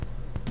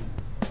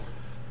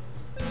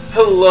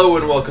Hello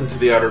and welcome to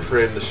The Outer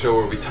Frame, the show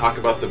where we talk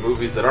about the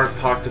movies that aren't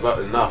talked about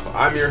enough.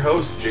 I'm your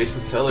host,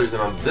 Jason Sellers,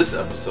 and on this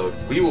episode,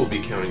 we will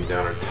be counting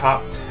down our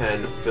top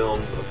 10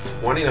 films of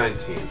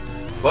 2019.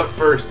 But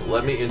first,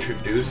 let me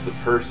introduce the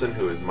person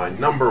who is my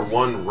number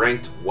one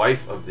ranked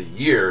wife of the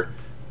year,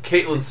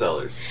 Cailtin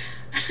Sellers.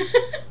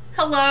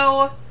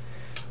 Hello.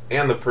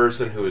 And the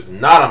person who is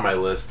not on my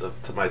list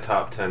to my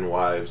top 10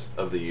 wives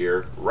of the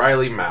year,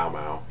 Rylie Mau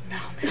Mau.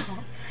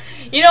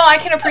 You know, I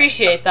can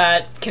appreciate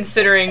that,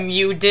 considering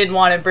you did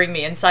want to bring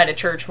me inside a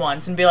church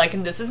once and be like,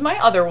 and this is my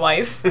other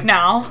wife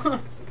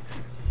now.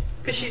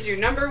 Because she's your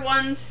number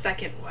one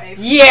second wife.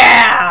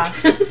 Yeah!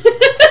 I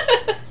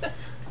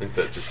think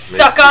that just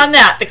Suck on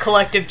that, the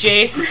collective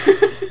Jace.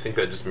 I think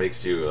that just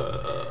makes you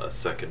a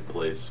second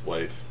place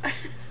wife.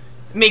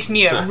 Makes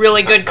me a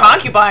really good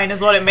concubine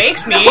is what it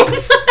makes me.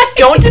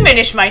 Don't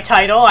diminish my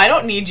title. I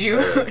don't need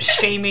you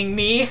shaming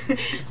me.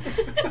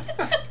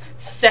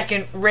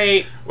 Second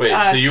rate. Wait,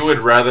 so you would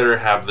rather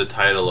have the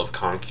title of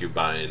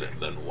concubine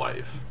than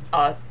wife?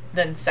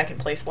 Than second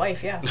place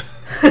wife, yeah.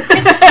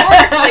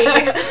 Historically,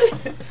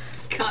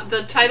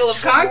 the title of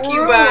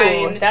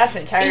concubine that's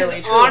entirely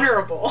is true.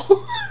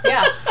 honorable.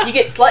 Yeah, you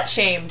get slut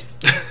shamed,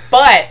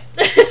 but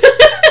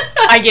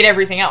I get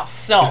everything else,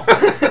 so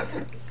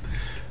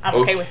I'm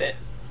okay with it.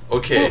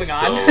 Okay, Moving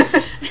on.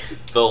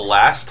 So the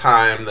last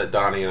time that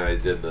Donnie and I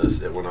did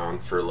this, it went on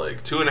for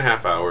like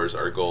 2.5 hours.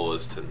 Our goal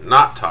is to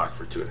not talk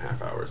for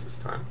 2.5 hours this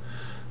time.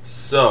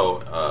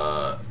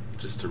 So,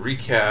 just to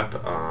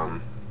recap,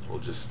 we'll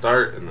just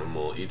start and then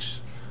we'll each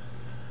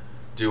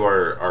do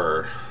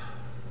our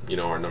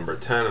number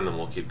 10 and then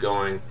we'll keep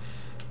going.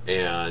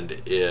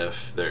 And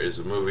if there is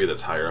a movie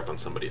that's higher up on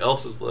somebody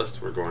else's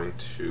list, we're going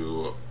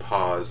to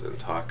pause and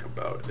talk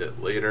about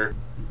it later.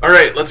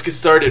 Alright, let's get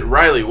started.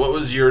 Rylie, what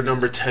was your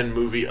number 10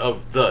 movie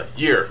of the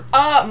year?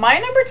 My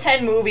number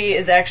 10 movie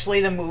is actually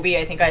the movie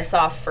I think I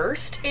saw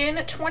first in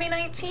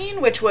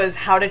 2019, which was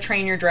How to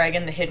Train Your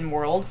Dragon: The Hidden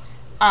World.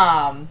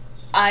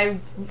 I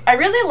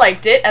really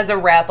liked it as a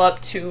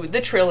wrap-up to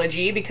the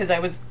trilogy, because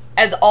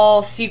as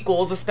all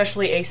sequels,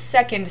 especially a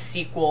second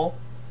sequel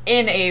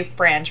in a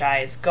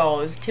franchise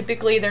goes,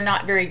 typically they're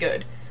not very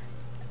good.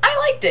 I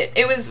liked it.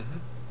 It was,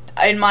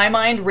 in my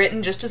mind,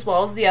 written just as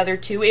well as the other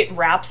two. It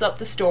wraps up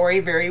the story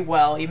very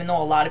well, even though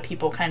a lot of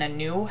people kind of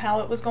knew how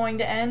it was going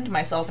to end,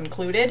 myself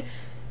included.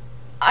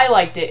 I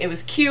liked it. It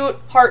was cute,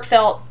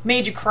 heartfelt,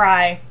 made you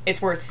cry.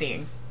 It's worth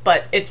seeing.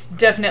 But it's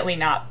definitely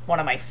not one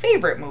of my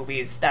favorite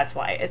movies. That's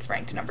why it's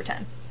ranked number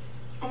 10.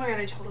 Oh my god,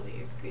 I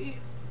totally agree.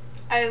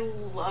 I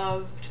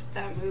loved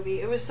that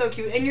movie. It was so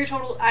cute. And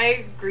I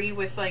agree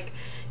with, like,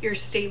 your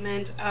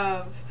statement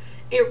of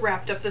it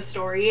wrapped up the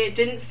story. It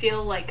didn't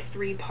feel like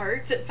 3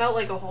 parts. It felt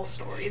like a whole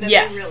story that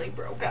they really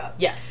broke up.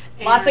 Yes.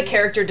 And lots of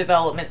character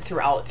development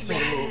throughout 3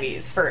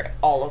 movies for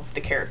all of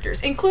the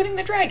characters, including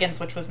the dragons,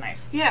 which was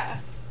nice. Yeah.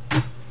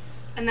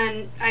 And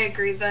then I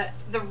agree that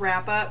the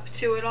wrap-up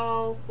to it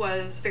all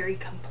was very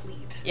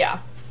complete. Yeah.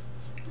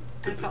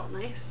 It felt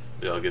nice.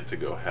 They all get to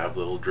go have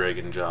little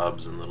dragon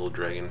jobs and little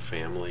dragon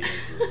families.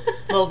 And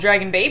Little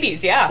dragon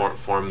babies, yeah.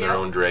 form their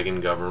own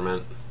dragon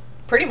government.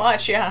 Pretty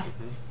much, yeah.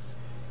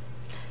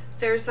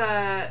 There's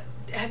have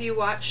you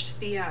watched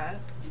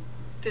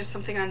there's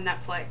something on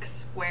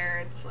Netflix where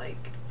it's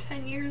like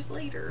 10 years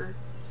later,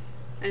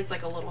 and it's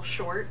like a little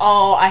short.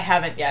 Oh, I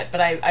haven't yet,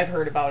 but I've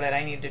heard about it.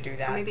 I need to do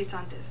that. Or maybe it's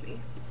on Disney.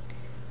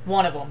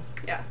 One of them.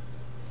 Yeah.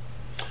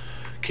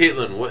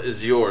 Caitlin, what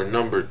is your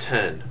number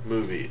 10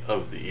 movie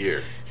of the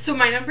year? So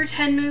my number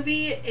 10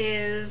 movie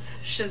is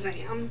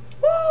Shazam.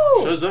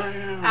 Woo!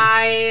 Shazam!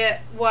 I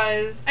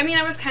was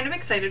kind of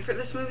excited for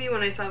this movie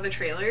when I saw the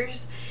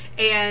trailers,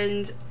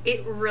 and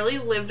it really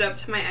lived up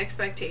to my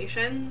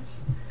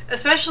expectations,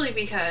 especially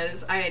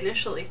because I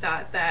initially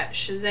thought that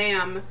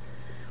Shazam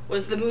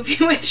was the movie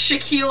with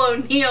Shaquille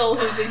O'Neal,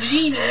 who's a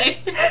genie.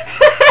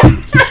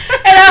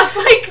 And I was,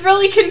 like,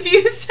 really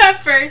confused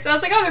at first. I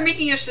was like, oh, they're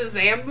making a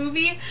Shazam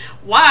movie?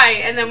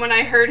 Why? And then when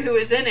I heard who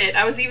was in it,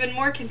 I was even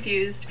more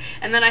confused.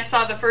 And then I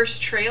saw the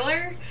first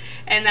trailer,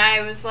 and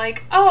I was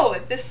like, oh,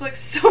 this looks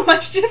so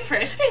much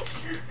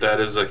different.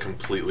 That is a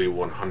completely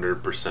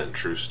 100%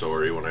 true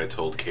story. When I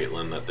told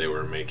Caitlin that they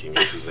were making a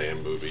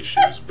Shazam movie, she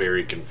was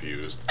very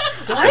confused.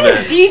 Why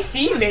is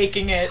DC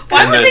making it?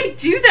 Why would they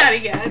do that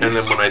again? And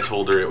then when I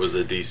told her it was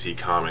a DC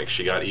comic,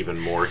 she got even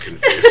more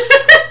confused.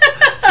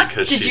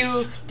 Because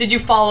did you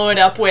follow it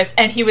up with,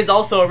 and he was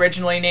also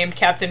originally named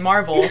Captain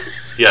Marvel?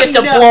 Yes. Just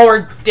to blow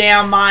her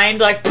damn mind,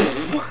 like...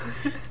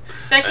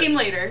 That came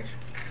later.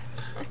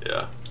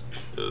 Yeah.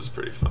 It was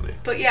pretty funny.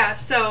 But yeah,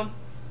 so,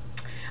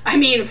 I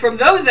mean, from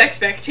those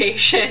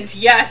expectations,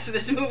 yes,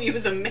 this movie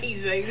was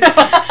amazing.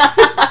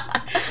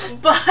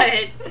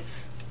 But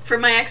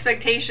from my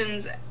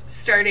expectations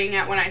starting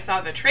at when I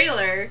saw the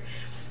trailer,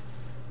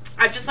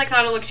 I just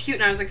thought it looked cute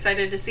and I was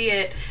excited to see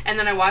it, and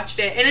then I watched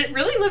it and it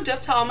really lived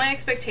up to all my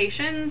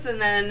expectations.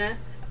 And then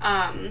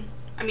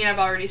I've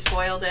already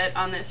spoiled it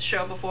on this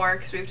show before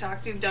because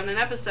we've done an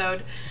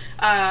episode.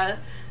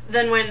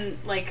 Then when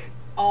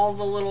all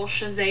the little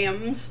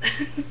Shazams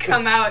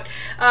come out.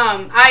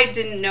 I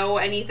didn't know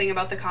anything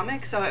about the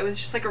comic, so it was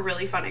just like a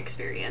really fun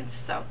experience.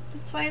 So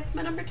that's why it's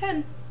my number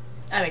 10.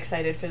 I'm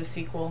excited for the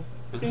sequel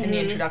and the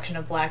introduction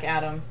of Black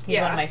Adam. He's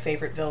one of my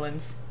favorite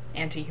villains,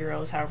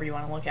 anti-heroes, however you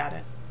want to look at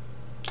it.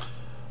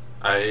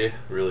 I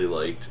really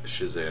liked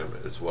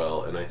Shazam as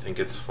well, and I think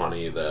it's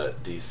funny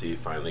that DC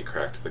finally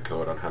cracked the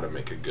code on how to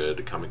make a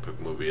good comic book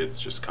movie. It's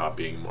just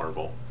copying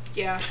Marvel.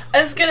 Yeah.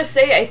 I was gonna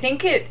say, I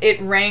think it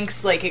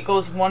ranks, like, it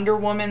goes Wonder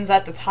Woman's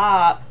at the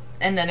top,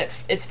 and then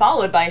it's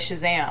followed by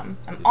Shazam.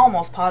 I'm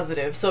almost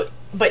positive. So,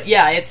 but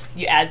yeah,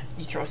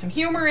 you throw some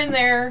humor in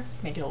there,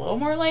 make it a little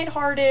more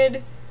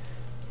lighthearted.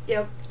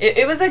 Yep.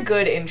 It was a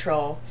good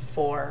intro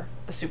for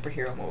a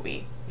superhero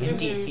movie in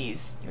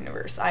DC's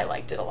universe. I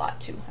liked it a lot,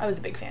 too. I was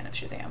a big fan of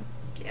Shazam.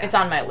 Yeah. It's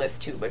on my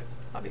list, too, but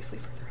obviously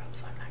further up,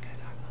 so I'm not going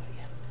to talk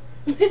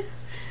about it yet.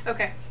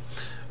 Okay.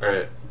 All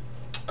right.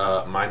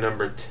 My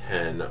number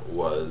 10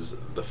 was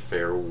The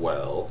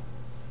Farewell,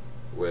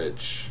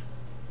 which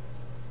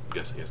I'm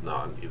guessing is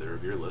not on either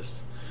of your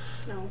lists.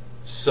 No.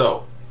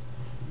 So,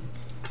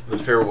 The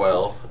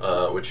Farewell,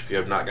 which if you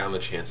have not gotten the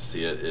chance to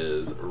see it,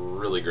 is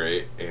really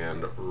great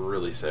and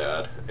really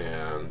sad,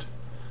 and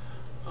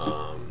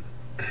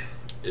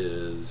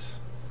is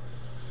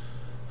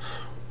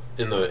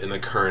in the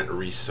current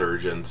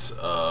resurgence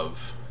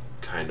of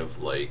kind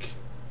of like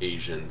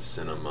Asian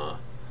cinema.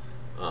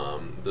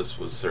 This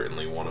was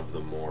certainly one of the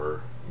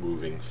more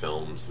moving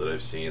films that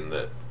I've seen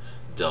that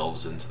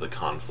delves into the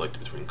conflict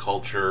between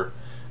culture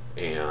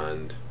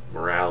and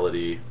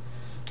morality,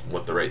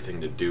 what the right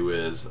thing to do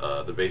is.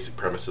 The basic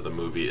premise of the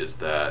movie is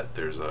that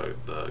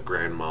the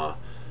grandma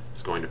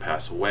is going to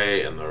pass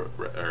away, and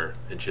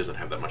she doesn't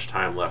have that much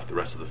time left. The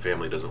rest of the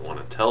family doesn't want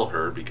to tell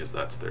her because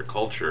that's their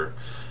culture,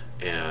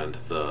 and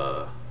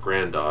the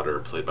granddaughter,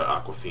 played by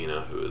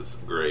Awkwafina, who is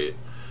great,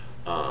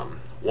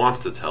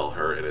 wants to tell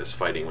her and is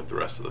fighting with the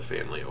rest of the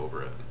family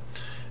over it.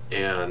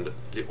 And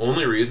the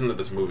only reason that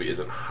this movie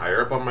isn't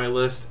higher up on my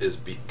list is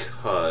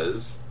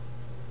because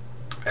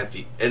at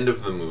the end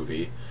of the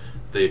movie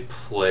they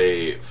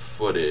play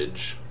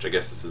footage, which I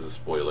guess this is a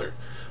spoiler,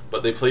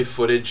 but they play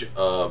footage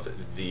of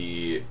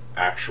the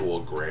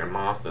actual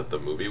grandma that the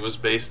movie was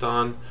based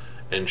on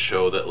and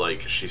show that,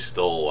 like, she's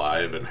still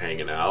alive and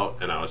hanging out,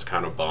 and I was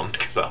kind of bummed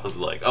because I was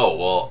like, oh,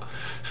 well,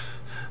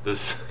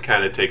 this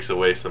kind of takes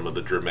away some of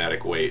the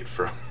dramatic weight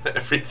from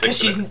everything.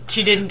 Because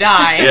she didn't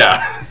die.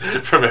 Yeah,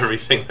 from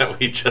everything that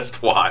we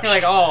just watched. You're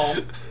like,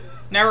 oh,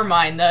 never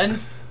mind then.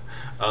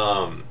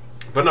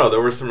 But no,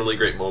 there were some really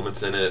great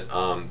moments in it.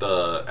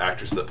 The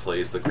actress that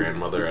plays the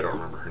grandmother, I don't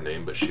remember her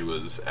name, but she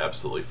was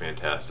absolutely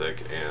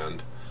fantastic.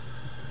 And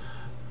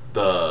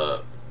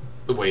the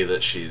way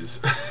that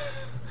she's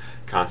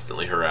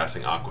constantly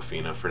harassing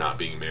Awkwafina for not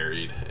being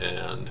married,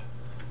 and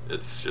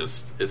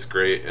it's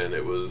great, and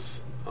it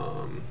was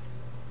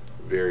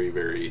very,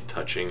 very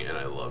touching, and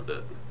I loved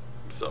it.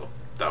 So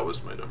that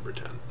was my number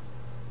 10.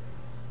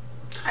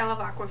 I love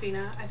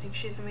Awkwafina. I think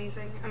she's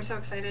amazing. I'm so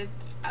excited.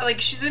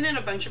 She's been in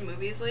a bunch of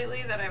movies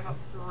lately that I've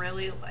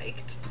really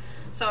liked.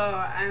 So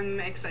I'm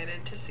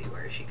excited to see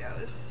where she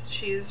goes.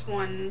 She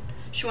won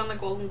the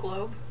Golden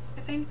Globe,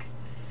 I think.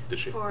 Did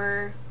she?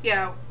 For,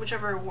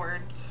 whichever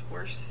awards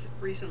were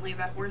recently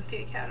that weren't the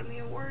Academy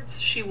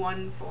Awards. She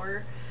won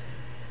for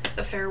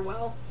The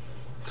Farewell.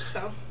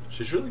 So.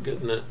 She's really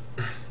good in it.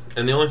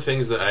 And the only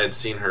things that I had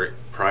seen her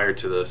prior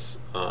to this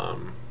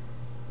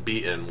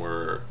be in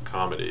were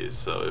comedies,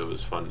 so it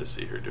was fun to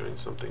see her doing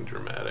something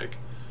dramatic.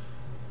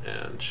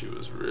 And she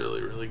was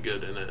really, really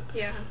good in it.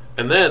 Yeah.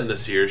 And then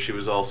this year, she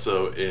was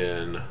also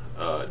in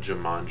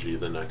Jumanji: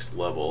 The Next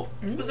Level.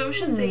 Was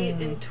Ocean's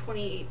 8 in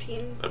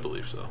 2018? I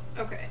believe so.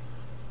 Okay.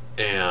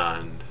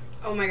 And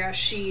oh my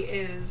gosh,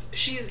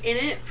 she's in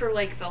it for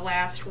like the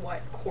last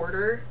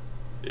quarter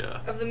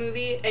of the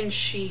movie, and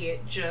she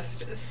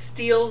just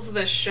steals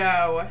the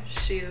show.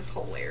 She's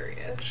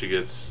hilarious.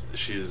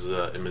 She's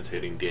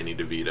imitating Danny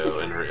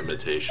DeVito in her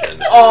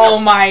imitation. Oh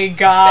my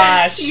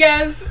gosh.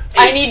 Yes.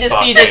 I need to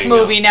see this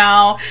movie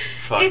now.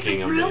 It's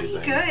really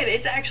good.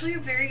 It's actually a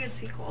very good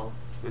sequel.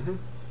 Mm-hmm.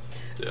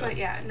 Yeah. But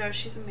yeah, no,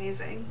 she's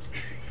amazing.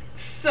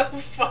 So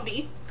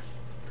funny.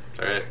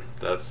 Alright,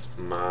 that's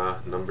my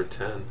number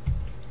 10.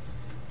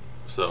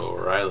 So,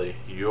 Rylie,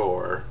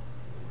 your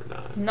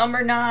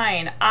Number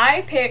 9.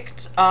 I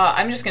picked,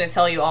 I'm just going to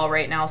tell you all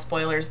right now,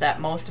 spoilers, that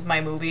most of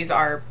my movies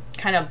are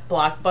kind of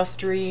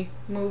blockbustery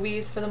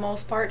movies for the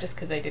most part, just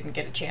because I didn't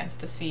get a chance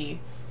to see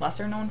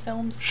lesser-known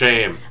films.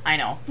 Shame. I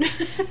know.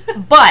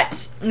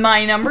 But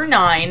my number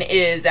 9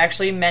 is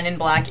actually Men in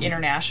Black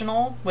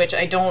International, which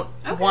I don't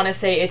want to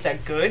say it's a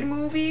good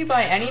movie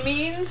by any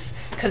means,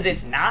 because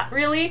it's not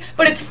really,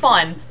 but it's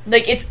fun.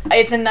 Like, it's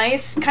a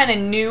nice kind of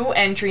new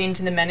entry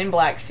into the Men in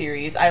Black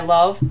series. I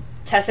love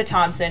Tessa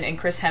Thompson and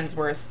Chris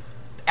Hemsworth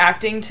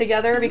acting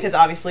together, because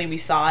obviously we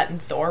saw it in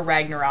Thor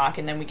Ragnarok,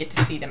 and then we get to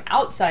see them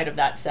outside of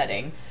that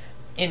setting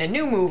in a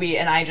new movie,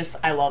 and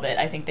I love it.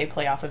 I think they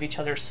play off of each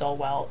other so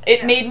well.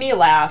 It made me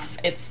laugh.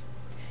 It's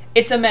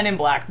a Men in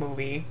Black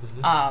movie.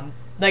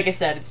 like I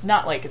said, it's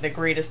not like the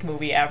greatest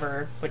movie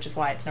ever, which is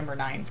why it's number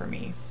 9 for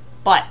me.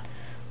 But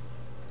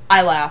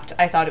I laughed.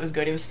 I thought it was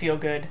good. It was feel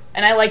good.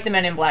 And I like the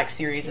Men in Black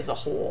series as a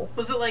whole.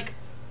 Was it, like,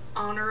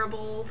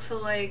 honorable to,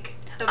 like,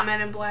 the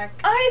Men in Black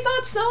I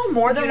thought so.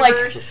 More than,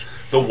 universe?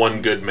 like... The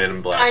one good Men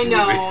in Black I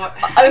know.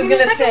 movie. I was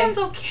gonna the second say... one's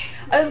okay.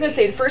 I was gonna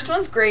say, the first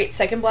one's great.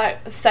 Second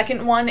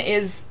one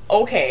is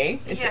okay.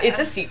 It's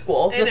a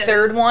sequel. The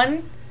third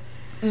one...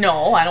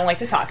 No, I don't like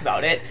to talk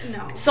about it.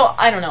 No. So,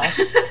 I don't know.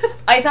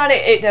 I thought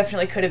it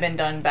definitely could have been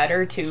done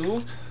better,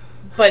 too.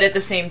 But at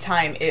the same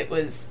time, it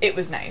was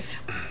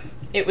nice.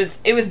 It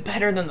was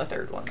better than the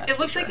third one, that's It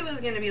looked for like sure. it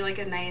was going to be, like,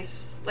 a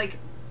nice, like,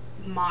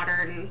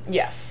 modern...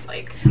 Yes.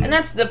 Like... And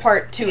that's the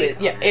part, too.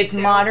 It's too.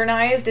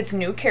 modernized, it's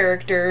new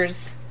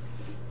characters.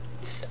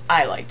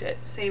 I liked it.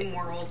 Same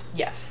world.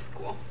 Yes.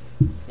 Cool.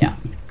 Yeah.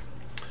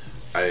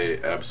 I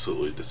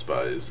absolutely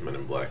despise Men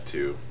in Black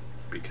 2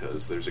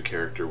 because there's a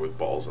character with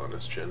balls on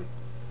his chin.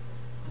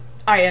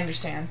 I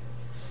understand.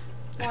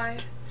 Why?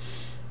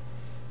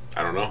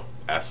 I don't know.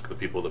 Ask the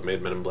people that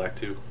made Men in Black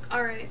 2.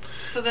 Alright.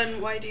 So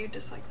then why do you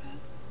dislike that?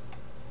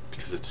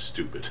 Because it's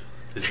stupid.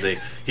 His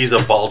name, he's a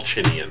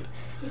Balchinian.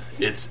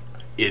 It's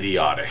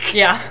idiotic.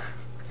 Yeah.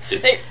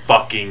 It's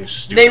fucking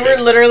stupid. They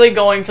were literally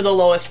going for the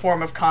lowest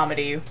form of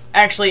comedy.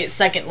 Actually, it's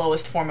second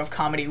lowest form of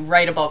comedy,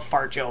 right above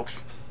fart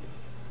jokes.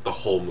 The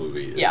whole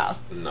movie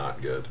is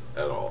not good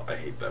at all. I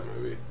hate that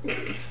movie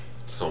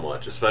so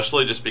much,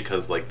 especially just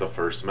because like the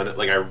first minute,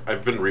 like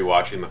I've been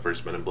rewatching the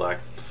first Men in Black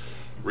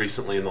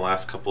recently in the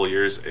last couple of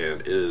years,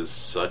 and it is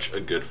such a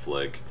good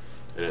flick,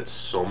 and it's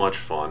so much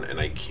fun,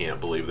 and I can't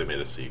believe they made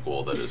a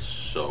sequel that is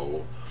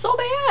so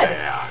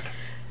bad.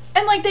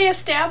 And like they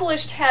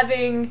established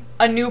having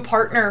a new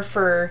partner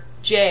for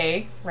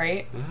Jay,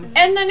 right? Mm-hmm.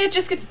 And then it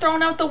just gets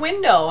thrown out the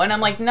window, and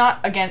I'm like, not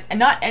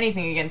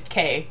anything against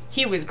Kay.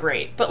 He was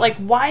great, but like,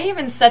 why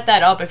even set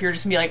that up if you're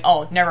just gonna be like,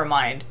 oh, never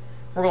mind,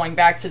 we're going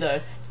back to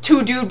the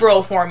 2 dude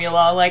bro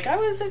formula? Like I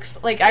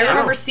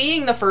remember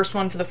seeing the first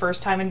one for the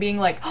first time and being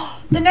like,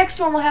 oh, the next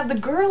one will have the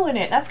girl in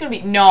it. That's gonna be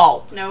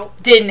Nope.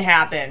 Didn't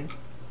happen.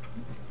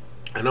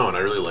 I know, and I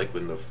really like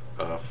Linda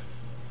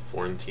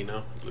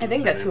Florentino. I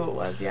think that's who it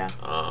was. Yeah.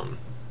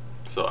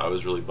 So I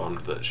was really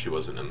bummed that she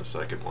wasn't in the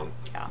second one.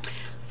 Yeah.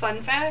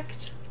 Fun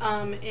fact,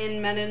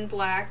 in Men in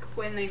Black,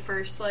 when they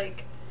first,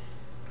 like,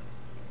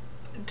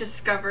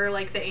 discover,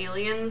 like, the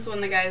aliens, when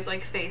the guy's,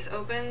 like, face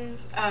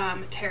opens,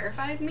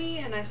 terrified me,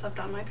 and I slept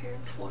on my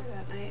parents' floor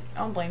that night. I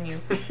don't blame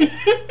you.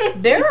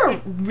 There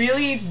are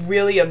really,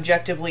 really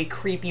objectively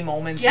creepy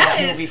moments in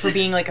that movie for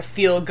being, like, a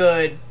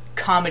feel-good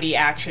comedy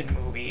action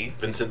movie.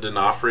 Vincent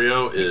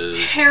D'Onofrio is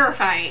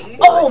terrifying.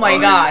 Oh my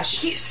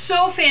gosh. He's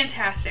so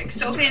fantastic.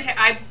 So fantastic.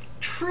 I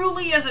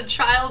truly, as a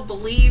child,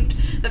 believed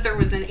that there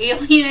was an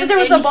alien that there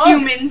was in a bug.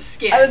 human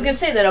skin. I was going to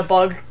say that a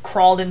bug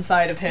crawled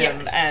inside of him.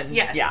 Yes. And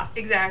yes. Yeah.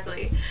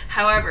 Exactly.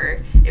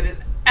 However, it was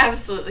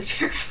absolutely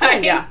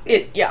terrifying.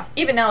 Yeah.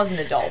 Even now as an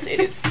adult,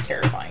 it is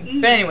terrifying.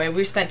 But anyway,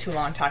 we've spent too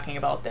long talking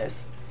about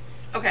this.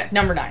 Okay.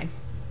 Number 9.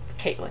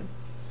 Cailtin.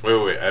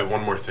 Wait. I have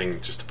one more thing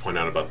just to point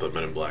out about the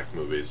Men in Black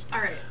movies. All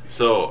right.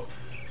 So,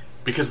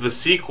 because the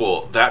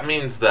sequel, that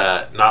means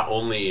that not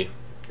only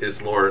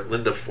is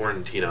Linda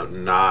Florentino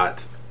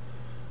not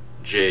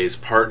Jay's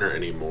partner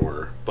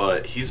anymore,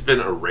 but he's been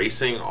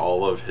erasing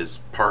all of his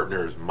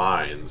partner's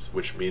minds,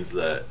 which means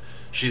that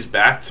she's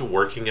back to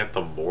working at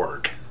the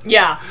morgue.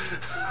 Yeah,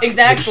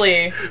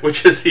 exactly.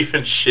 which is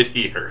even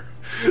shittier.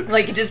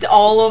 Like, just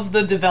all of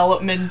the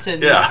development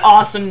and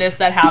awesomeness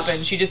that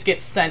happens, she just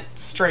gets sent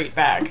straight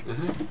back.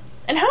 Mm-hmm.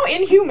 And how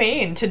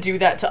inhumane to do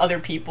that to other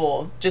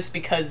people just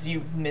because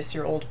you miss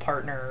your old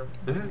partner,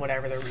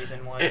 whatever the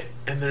reason was.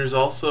 And there's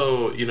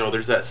also,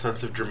 there's that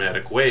sense of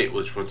dramatic weight,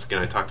 which once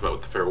again I talked about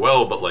with the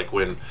farewell, but like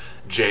when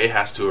Jay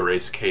has to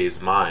erase Kay's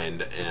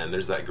mind, and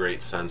there's that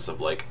great sense of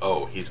like,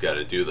 oh, he's got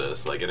to do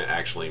this, like, and it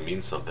actually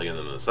means something, and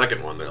then in the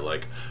second one they're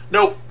like,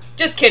 nope.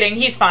 Just kidding,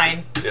 he's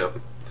fine. Yep.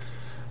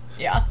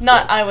 Yeah,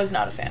 I was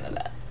not a fan of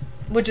that.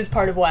 Which is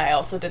part of why I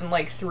also didn't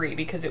like 3,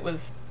 because it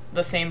was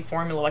the same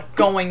formula, like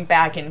going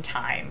back in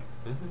time.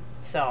 Mm-hmm.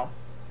 So,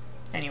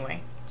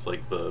 anyway. It's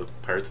like the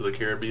Pirates of the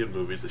Caribbean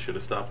movies. They should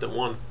have stopped at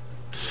 1.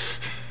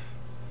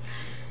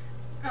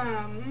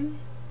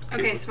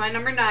 Okay, so my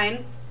number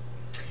 9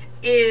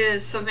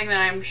 is something that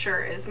I'm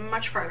sure is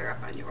much farther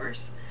up on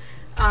yours.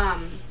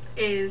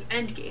 Is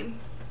Endgame.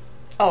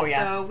 Oh,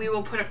 yeah. So we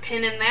will put a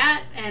pin in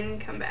that and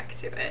come back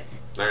to it.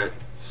 Alright.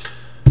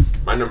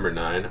 My number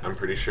 9, I'm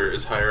pretty sure,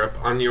 is higher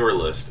up on your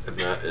list, and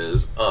that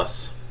is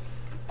Us.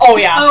 Oh,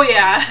 yeah. Oh,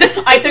 yeah.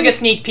 I took a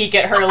sneak peek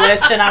at her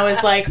list, and I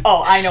was like,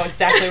 oh, I know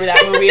exactly where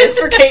that movie is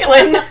for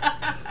Cailtin.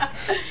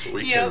 So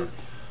we can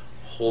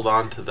hold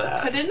on to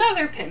that. Put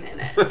another pin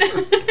in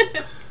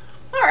it.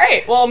 All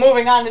right. Well,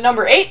 moving on to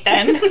number 8,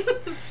 then.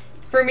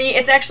 For me,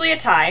 it's actually a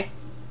tie.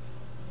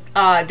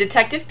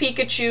 Detective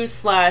Pikachu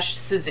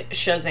 /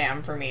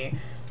 Shazam for me.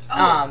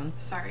 Oh,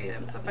 sorry,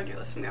 that was up on your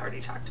list and we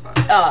already talked about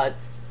it.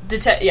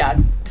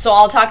 So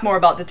I'll talk more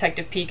about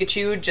Detective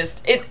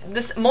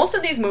Pikachu. Most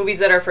of these movies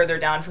that are further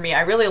down for me,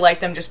 I really like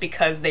them just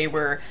because they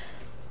were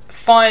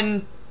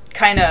fun,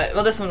 kind of,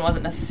 well, this one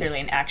wasn't necessarily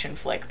an action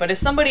flick, but as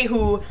somebody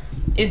who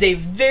is a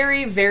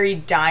very, very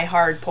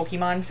diehard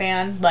Pokemon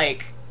fan,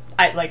 like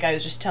I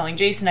was just telling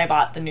Jason, I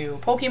bought the new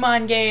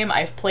Pokemon game,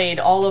 I've played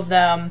all of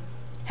them,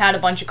 had a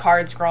bunch of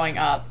cards growing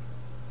up.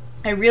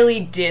 I really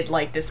did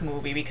like this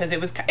movie because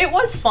it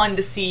was fun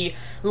to see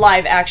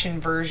live action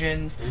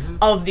versions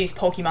of these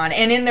Pokemon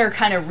and in their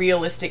kind of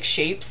realistic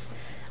shapes.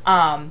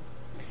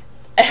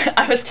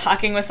 I was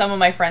talking with some of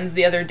my friends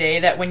the other day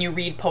that when you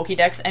read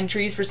Pokédex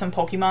entries for some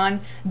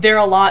Pokemon, they're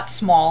a lot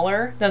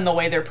smaller than the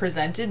way they're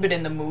presented, but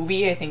in the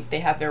movie I think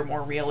they have their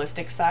more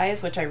realistic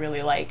size, which I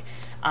really like.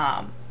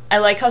 I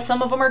like how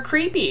some of them are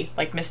creepy,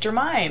 like Mr.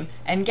 Mime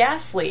and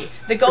Ghastly,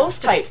 the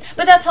ghost types.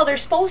 But that's how they're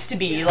supposed to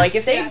be. Yes, like,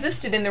 if they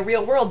existed in the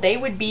real world, they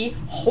would be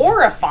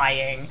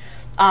horrifying.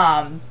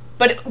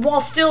 But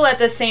while still at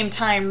the same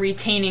time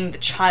retaining the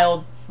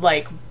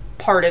child-like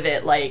part of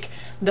it, like,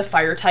 the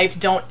fire types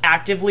don't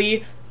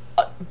actively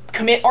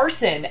commit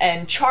arson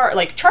and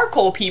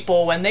charcoal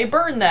people when they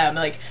burn them.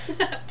 Like,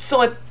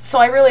 so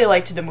I really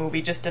liked the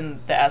movie just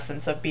in the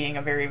essence of being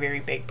a very, very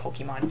big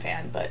Pokemon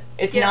fan. But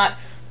it's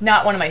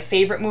not one of my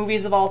favorite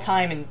movies of all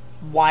time, and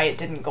why it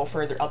didn't go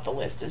further up the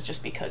list is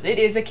just because it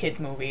is a kids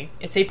movie.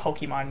 It's a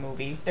Pokemon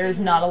movie. There's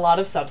not a lot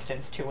of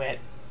substance to it.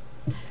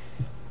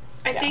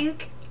 I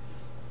think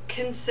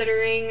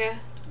considering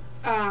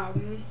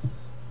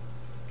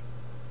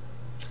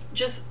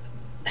just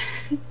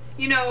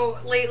you know,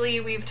 lately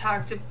we've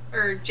talked,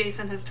 or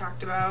Jason has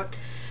talked about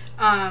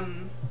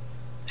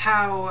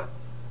how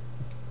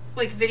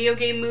like video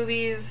game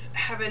movies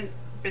haven't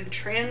been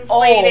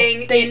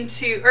translating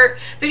or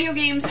video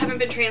games haven't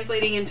been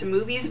translating into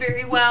movies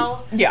very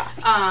well. Yeah.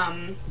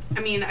 I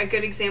mean, a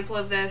good example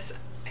of this,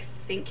 I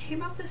think,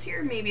 came out this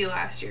year, maybe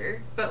last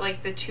year, but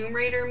like the Tomb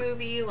Raider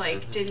movie,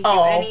 like, didn't do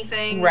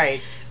anything.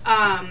 Right.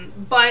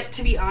 But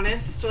to be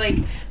honest, like,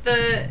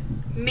 the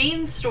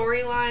main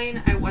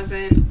storyline I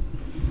wasn't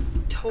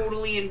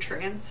totally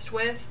entranced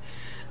with.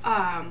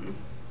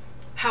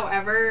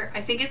 However,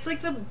 I think it's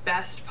like the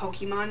best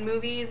Pokemon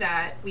movie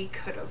that we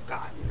could have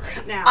gotten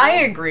right now. I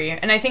agree,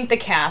 and I think the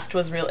cast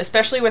was real,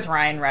 especially with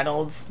Ryan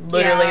Reynolds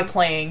literally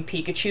playing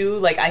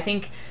Pikachu. Like, I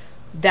think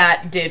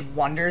that did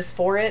wonders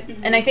for it.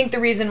 Mm-hmm. And I think the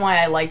reason why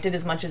I liked it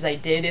as much as I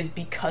did is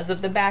because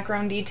of the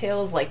background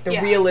details, like the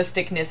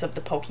realisticness of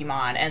the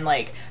Pokemon and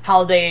like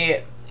how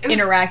they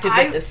interacted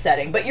with the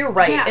setting. But you're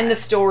right, in the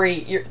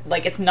story, you're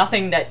like, it's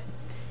nothing that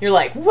you're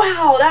like,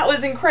 wow, that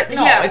was incredible.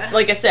 No, it's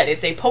like I said,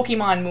 it's a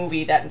Pokemon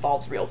movie that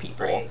involves real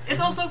people. Right.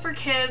 It's also for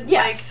kids.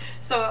 Yes.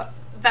 Like, so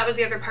that was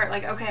the other part.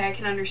 Like, okay, I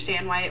can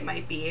understand why it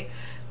might be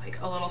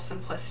like a little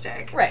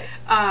simplistic. Right.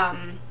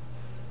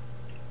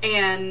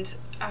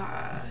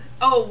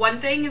 One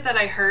thing that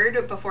I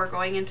heard before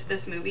going into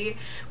this movie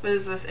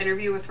was this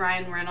interview with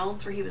Ryan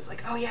Reynolds where he was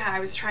like, oh yeah, I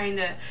was trying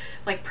to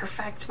like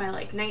perfect my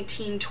like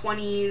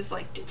 1920s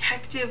like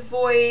detective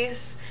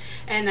voice,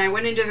 and I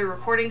went into the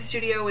recording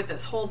studio with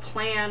this whole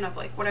plan of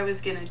like what I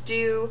was gonna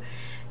do,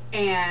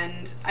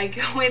 and I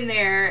go in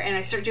there and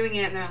I start doing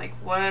it and they're like,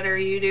 what are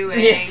you doing?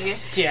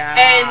 Yes, yeah.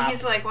 And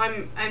he's like, well,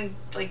 I'm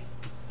like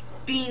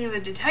being the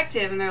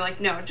detective, and they're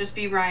like, no, just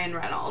be Ryan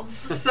Reynolds.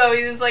 So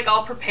he was like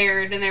all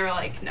prepared, and they were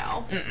like,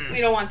 no,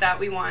 we don't want that,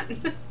 we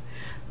want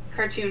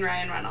cartoon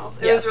Ryan Reynolds.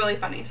 It was really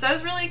funny, so I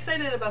was really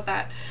excited about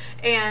that.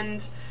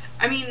 And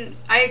I mean,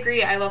 I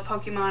agree, I loved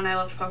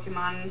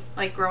Pokemon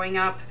like growing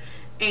up,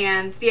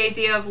 and the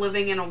idea of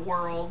living in a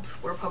world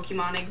where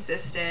Pokemon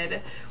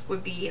existed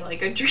would be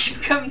like a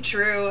dream come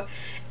true,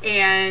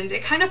 and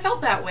it kind of felt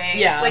that way.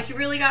 Yeah, like you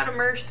really got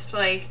immersed.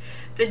 Like,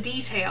 the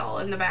detail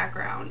in the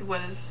background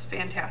was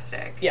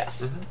fantastic.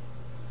 Yes. Mm-hmm.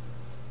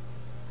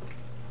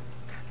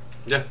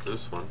 Yeah, it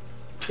was fun.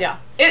 Yeah,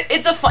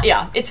 it's a fun.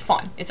 Yeah, it's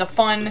fun. It's a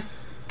fun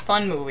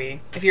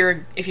movie. If you're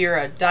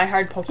a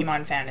diehard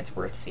Pokemon fan, it's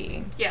worth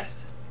seeing.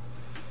 Yes.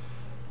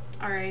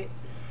 All right,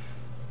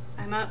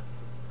 I'm up.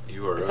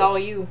 You are. It's up. all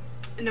you.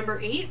 Number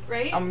 8,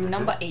 right?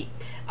 Number 8.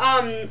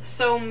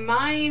 So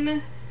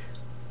mine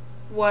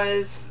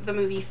was the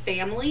movie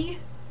Family.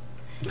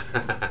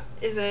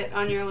 Is it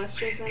on your list,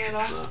 Jason, at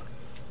all?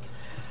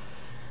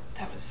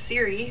 That was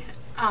Siri.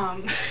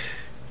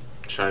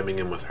 Chiming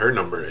in with her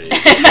number 8.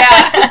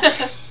 Yeah.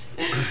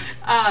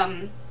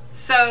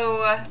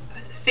 So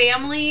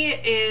Family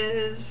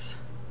is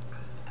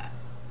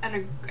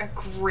a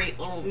great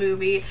little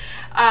movie.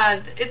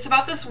 It's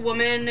about this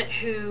woman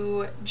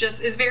who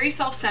just is very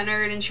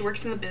self-centered, and she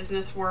works in the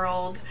business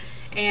world,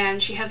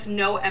 and she has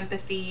no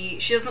empathy.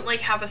 She doesn't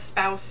like have a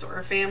spouse or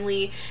a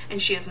family,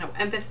 and she has no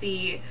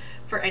empathy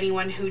for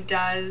anyone who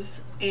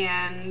does,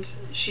 and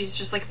she's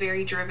just like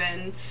very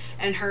driven,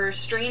 and her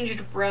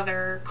estranged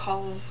brother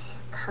calls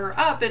her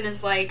up and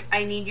is like,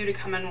 I need you to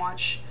come and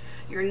watch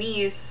your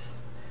niece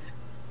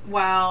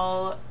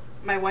while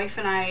my wife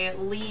and I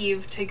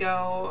leave to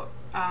go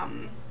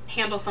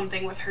handle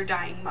something with her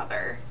dying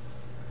mother.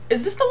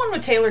 Is this the one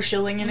with Taylor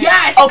Schilling in it?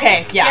 Yes!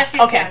 Okay, yeah. Yes,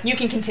 yes, okay, yes. you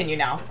can continue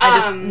now. I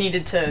just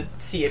needed to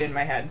see it in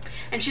my head.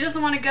 And she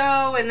doesn't want to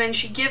go, and then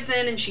she gives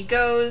in and she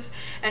goes,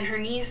 and her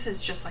niece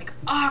is just, like,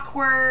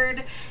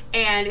 awkward,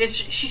 and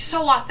she's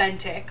so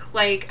authentic.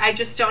 Like, I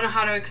just don't know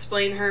how to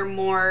explain her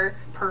more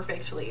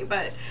perfectly,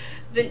 but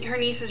her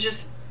niece is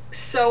just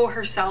so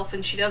herself,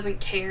 and she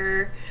doesn't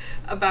care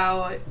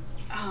about,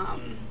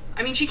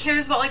 I mean, she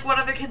cares about, like, what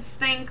other kids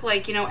think,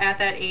 like, you know, at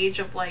that age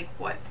of, like,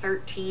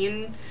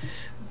 13,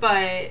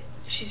 but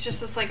she's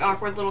just this, like,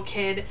 awkward little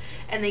kid,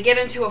 and they get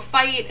into a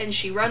fight, and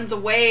she runs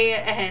away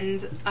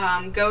and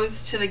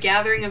goes to the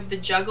gathering of the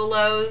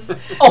Juggalos.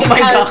 Oh my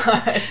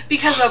god.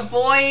 Because a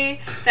boy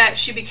that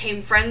she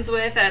became friends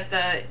with at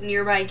the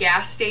nearby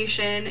gas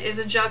station is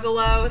a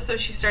Juggalo, so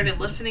she started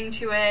listening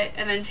to it,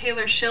 and then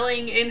Taylor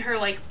Schilling, in her,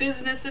 like,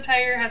 business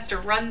attire, has to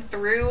run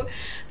through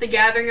the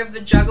gathering of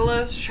the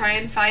Juggalos to try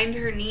and find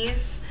her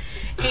niece,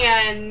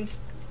 and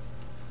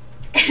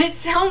it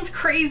sounds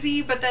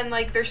crazy, but then,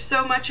 like, there's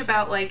so much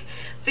about, like,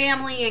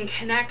 family and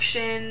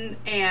connection,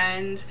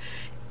 and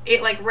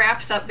it, like,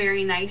 wraps up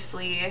very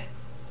nicely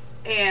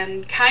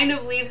and kind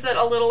of leaves it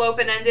a little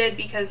open-ended,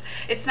 because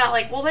it's not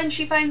like, well, then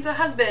she finds a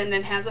husband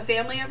and has a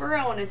family of her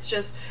own. It's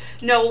just,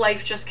 no,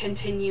 life just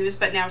continues,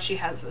 but now she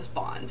has this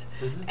bond.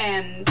 Mm-hmm.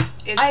 And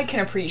it's... I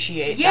can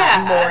appreciate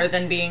that more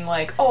than being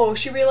like, oh,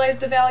 she realized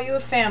the value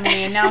of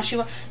family, and now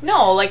she...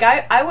 No, like,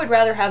 I would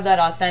rather have that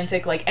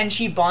authentic, like, and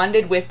she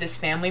bonded with this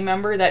family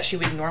member that she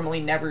would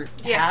normally never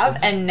have,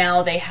 and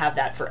now they have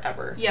that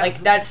forever. Yeah.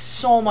 Like, that's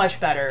so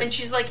much better. And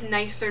she's, like,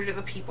 nicer to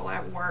the people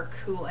at work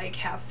who, like,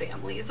 have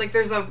families. Like,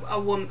 there's a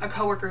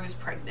coworker who's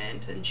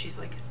pregnant, and she's,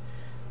 like,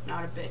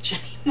 not a bitch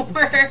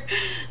anymore.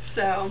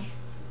 So...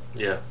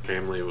 Yeah,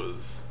 family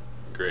was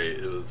great.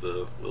 It was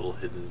a little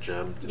hidden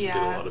gem. Didn't get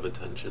a lot of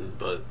attention,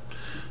 but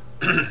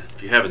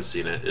if you haven't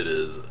seen it, it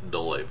is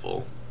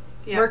delightful.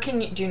 Yeah. Where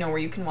do you know where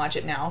you can watch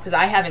it now? Because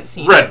I haven't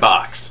seen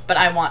Redbox. But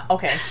I want...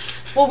 Okay.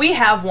 Well, we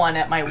have one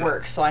at my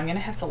work, so I'm going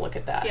to have to look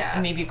at that. Yeah.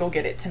 And maybe go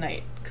get it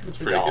tonight, because it's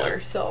 $1,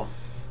 good. So...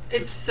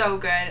 It's so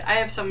good. I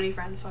have so many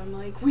friends, so I'm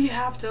like, we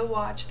have to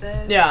watch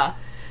this. Yeah.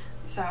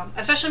 So,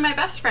 especially my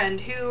best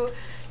friend, who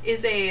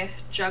is a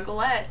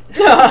juggalette.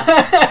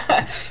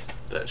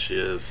 That she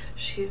is.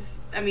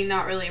 She's, I mean,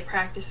 not really a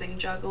practicing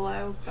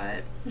juggalo,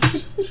 but...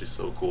 she's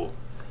so cool.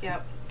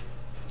 Yep.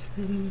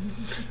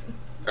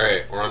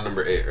 Alright, we're on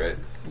number 8, right?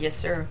 Yes,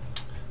 sir.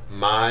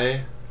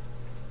 My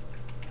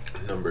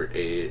number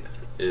 8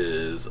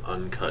 is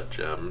Uncut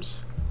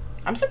Gems.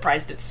 I'm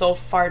surprised it's so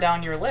far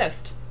down your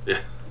list. Yeah.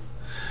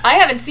 I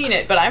haven't seen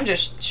it, but I'm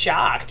just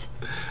shocked.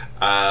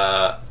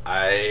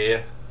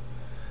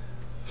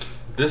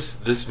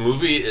 This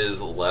movie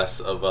is less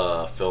of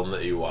a film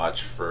that you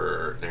watch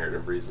for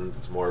narrative reasons.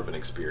 It's more of an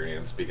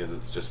experience, because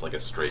it's just like a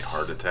straight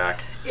heart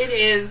attack. It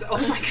is. Oh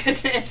my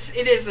goodness.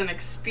 It is an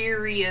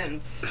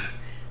experience.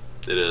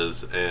 It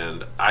is.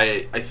 And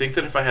I think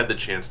that if I had the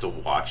chance to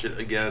watch it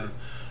again,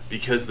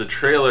 because the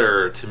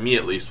trailer, to me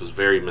at least, was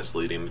very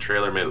misleading. The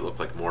trailer made it look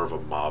like more of a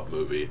mob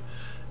movie.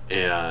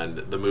 And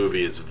the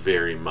movie is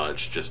very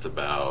much just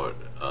about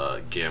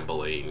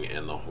gambling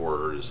and the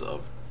horrors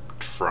of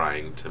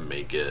trying to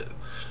make it,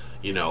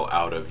 you know,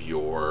 out of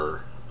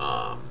your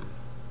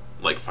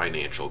like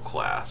financial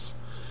class.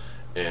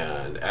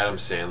 And Adam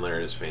Sandler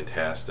is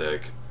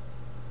fantastic.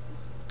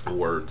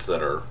 Words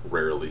that are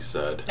rarely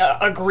said.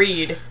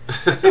 Agreed.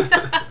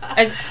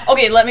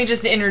 Okay, let me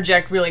just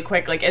interject really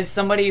quick. Like, as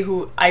somebody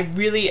who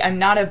I'm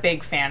not a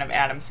big fan of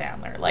Adam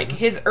Sandler. Like,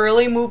 his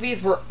early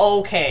movies were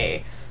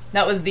okay.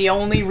 That was the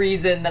only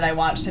reason that I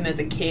watched him as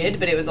a kid,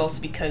 but it was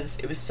also because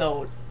it was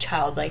so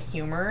childlike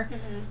humor.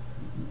 Mm-hmm.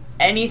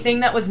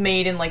 Anything that was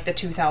made in, like, the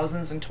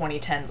 2000s and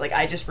 2010s, like,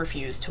 I just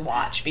refused to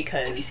watch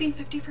because... Have you seen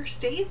 50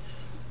 First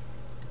Dates?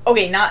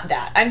 Okay, not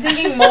that. I'm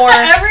thinking more...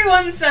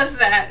 Everyone says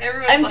that.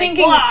 Everyone's I'm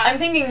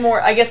thinking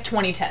more, I guess,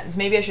 2010s.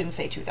 Maybe I shouldn't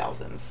say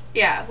 2000s.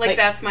 Yeah, like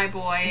That's My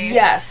Boy.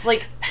 Yes,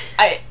 like,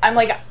 I'm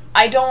like,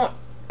 I don't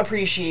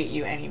appreciate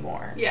you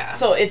anymore. Yeah.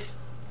 So it's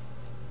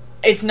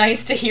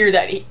nice to hear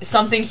that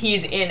something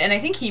he's in, and I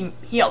think he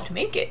helped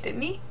make it,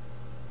 didn't he?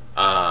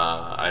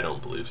 I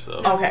don't believe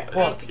so. Okay,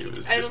 well, he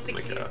was just in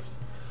the cast.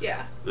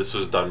 Yeah. This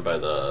was done by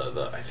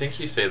the I think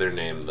you say their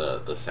name,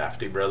 the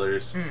Safdie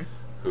brothers,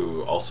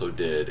 who also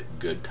did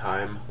Good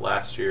Time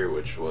last year,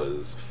 which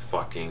was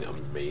fucking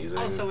amazing.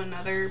 Also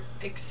another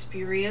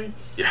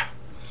experience. Yeah.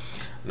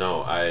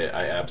 No,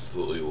 I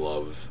absolutely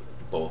love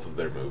both of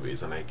their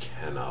movies, and I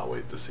cannot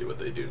wait to see what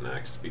they do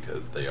next,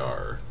 because they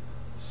are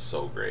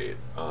so great.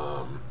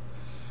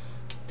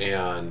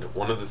 And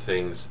one of the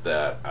things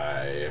that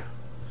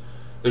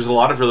there's a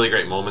lot of really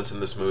great moments in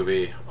this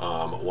movie.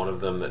 One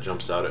of them that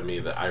jumps out at me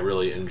that I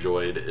really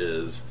enjoyed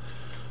is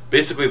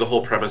basically the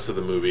whole premise of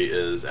the movie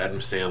is Adam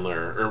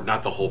Sandler, or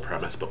not the whole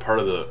premise, but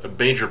a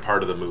major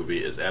part of the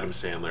movie is Adam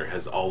Sandler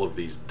has all of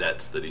these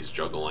debts that he's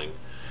juggling.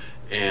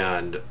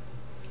 And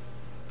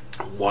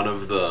one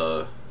of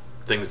the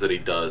things that he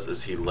does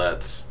is he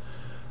lets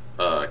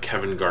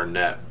Kevin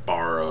Garnett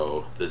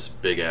borrow this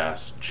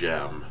big-ass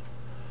gem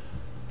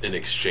in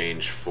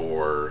exchange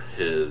for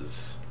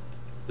his...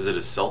 Is it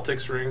his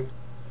Celtics ring?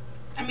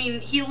 I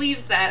mean, he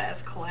leaves that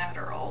as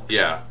collateral.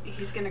 Yeah.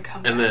 He's going to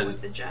come back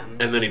with the gem.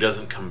 And then he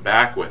doesn't come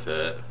back with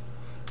it,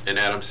 and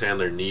Adam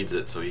Sandler needs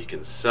it so he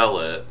can sell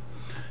it,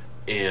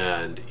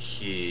 and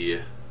he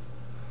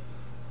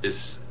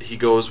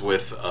goes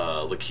with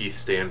Lakeith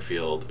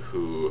Stanfield,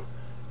 who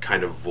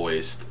kind of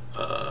voiced,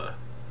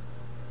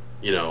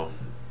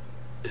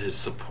 his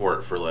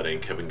support for letting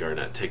Kevin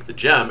Garnett take the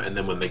gem, and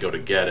then when they go to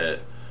get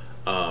it,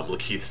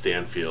 Lakeith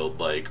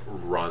Stanfield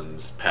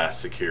runs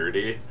past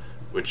security,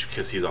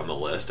 because he's on the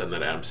list, and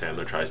then Adam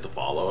Sandler tries to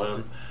follow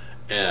him,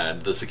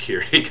 and the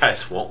security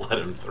guys won't let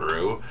him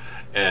through,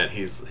 and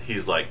he's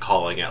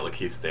calling at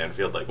Lakeith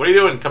Stanfield, what are you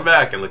doing? Come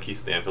back! And Lakeith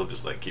Stanfield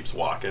just keeps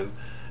walking,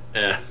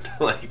 and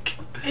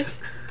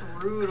it's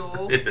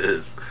brutal. It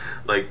is.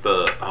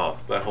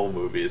 That whole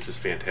movie is just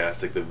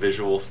fantastic. The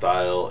visual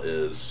style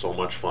is so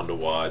much fun to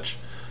watch.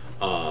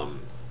 The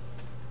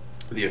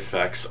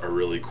effects are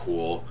really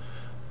cool.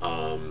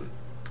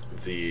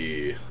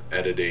 The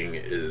editing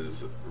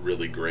is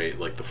really great,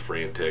 the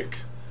frantic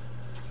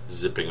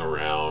zipping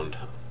around,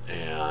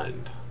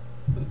 and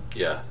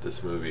yeah,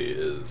 this movie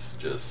is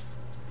just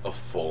a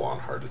full-on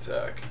heart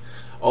attack.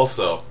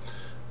 Also,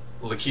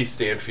 Lakeith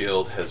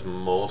Stanfield has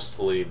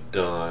mostly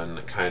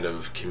done kind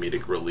of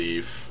comedic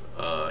relief,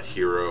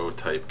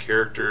 hero-type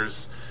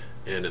characters,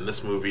 and in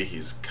this movie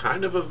he's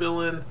kind of a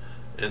villain,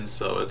 and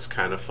so it's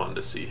kind of fun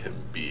to see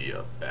him be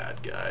a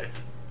bad guy.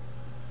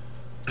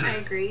 I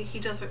agree. He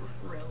does it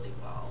really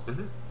well.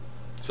 Mm-hmm.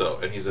 So,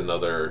 and he's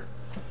another,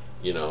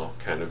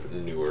 kind of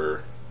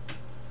newer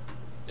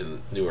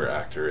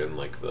actor in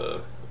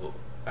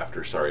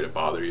after Sorry to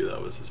Bother You,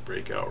 that was his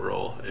breakout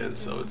role, and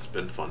so it's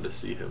been fun to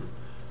see him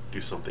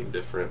do something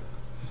different.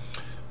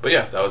 But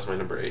yeah, that was my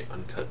number 8,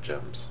 Uncut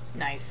Gems.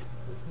 Nice.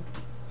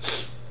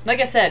 Like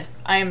I said,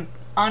 I'm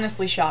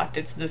honestly shocked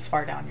it's this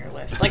far down your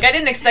list. I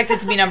didn't expect it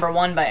to be number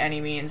 1 by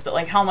any means,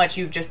 but how much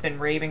you've just been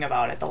raving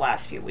about it the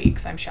last few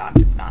weeks, I'm shocked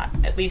it's not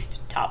at least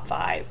top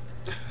 5.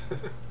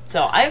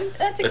 So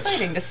that's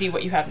exciting to see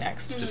what you have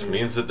next. It just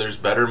means that there's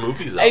better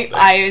movies out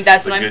there.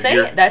 That's what I'm saying.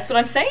 Year. That's what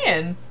I'm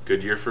saying.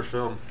 Good year for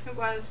film. It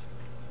was.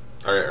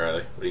 All right,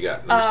 Rylie, what do you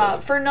got? Number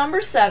 7. For number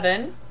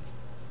 7,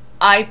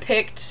 I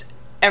picked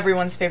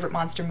everyone's favorite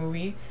monster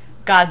movie,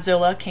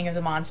 Godzilla, King of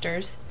the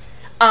Monsters.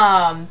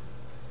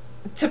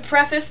 To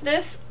preface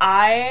this,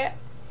 I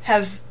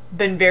have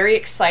been very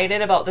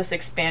excited about this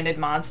expanded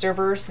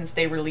MonsterVerse since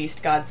they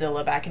released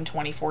Godzilla back in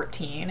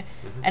 2014.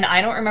 Mm-hmm. And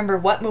I don't remember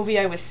what movie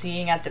I was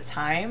seeing at the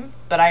time,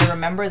 but I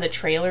remember the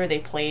trailer they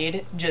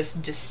played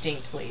just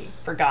distinctly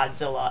for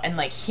Godzilla. And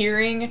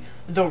hearing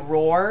the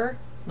roar,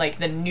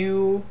 the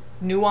new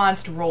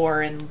nuanced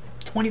roar in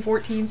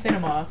 2014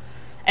 cinema,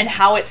 and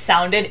how it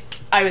sounded,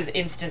 I was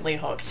instantly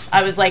hooked.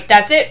 I was like,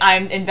 that's it.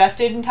 I'm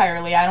invested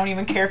entirely. I don't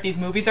even care if these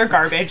movies are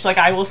garbage.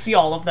 I will see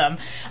all of them.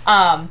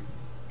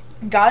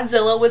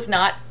 Godzilla was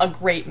not a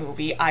great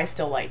movie. I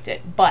still liked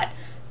it. But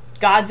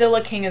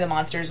Godzilla King of the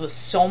Monsters was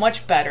so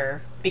much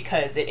better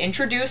because it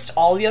introduced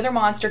all the other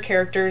monster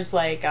characters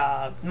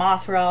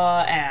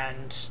Mothra,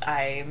 and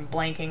I'm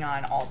blanking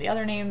on all the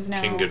other names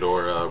now. King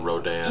Ghidorah,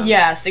 Rodan.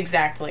 Yes,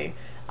 exactly.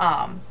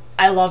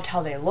 I loved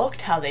how they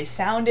looked, how they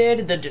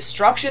sounded, the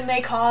destruction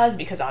they caused,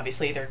 because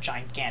obviously they're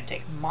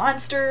gigantic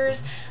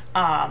monsters.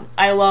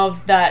 I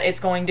love that it's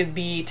going to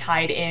be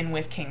tied in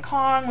with King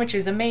Kong, which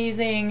is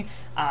amazing.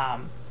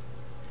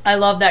 I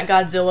love that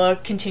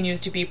Godzilla continues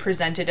to be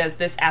presented as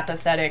this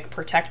apathetic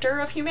protector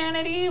of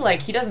humanity.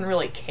 He doesn't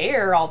really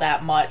care all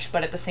that much,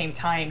 but at the same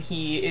time,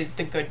 he is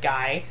the good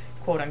guy,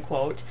 quote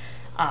unquote.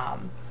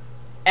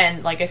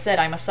 And like I said,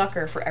 I'm a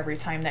sucker for every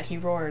time that he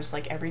roars.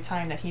 Every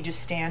time that he just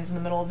stands in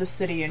the middle of the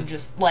city and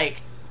just,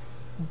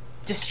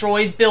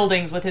 destroys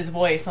buildings with his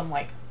voice. I'm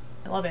like,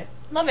 I love it.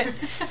 Love it.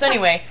 So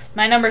anyway,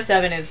 my number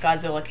 7 is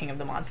Godzilla King of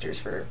the Monsters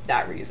for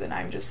that reason.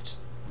 I'm just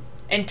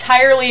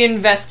entirely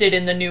invested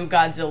in the new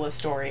Godzilla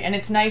story. And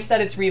it's nice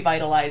that it's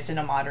revitalized in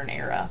a modern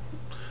era.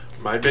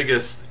 My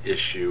biggest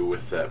issue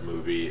with that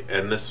movie,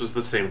 and this was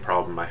the same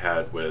problem I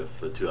had with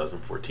the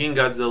 2014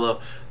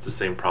 Godzilla, it's the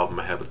same problem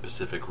I had with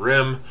Pacific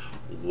Rim.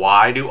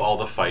 Why do all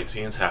the fight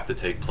scenes have to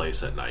take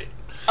place at night?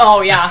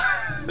 Oh, yeah.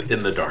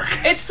 In the dark.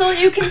 It's so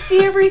you can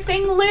see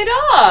everything lit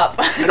up.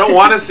 I don't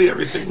want to see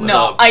everything lit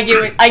up. No,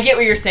 I get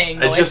what you're saying,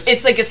 though. It's a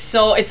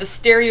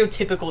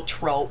stereotypical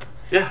trope.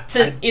 Yeah.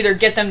 Either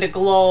get them to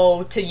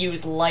glow, to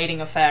use lighting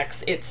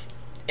effects.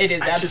 It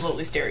is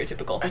absolutely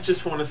stereotypical. I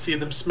just want to see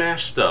them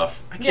smash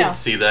stuff. I can't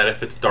see that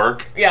if it's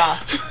dark. Yeah.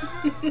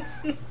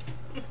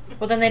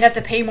 Well, then they'd have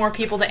to pay more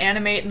people to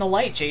animate in the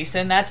light,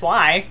 Jason. That's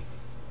why.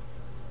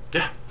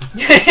 Yeah.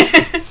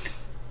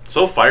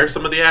 So fire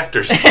some of the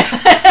actors.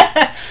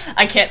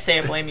 I can't say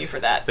I blame you for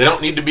that. They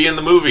don't need to be in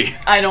the movie.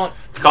 I don't.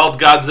 It's called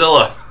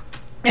Godzilla.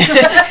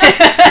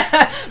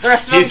 The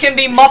rest of them can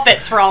be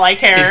Muppets for all I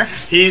care.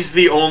 He's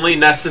the only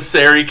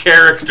necessary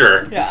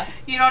character. Yeah.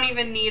 You don't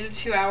even need a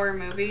 2-hour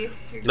movie.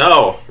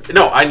 No,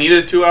 I need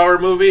a 2-hour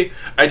movie.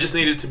 I just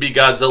need it to be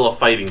Godzilla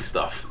fighting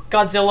stuff.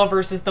 Godzilla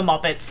versus the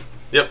Muppets.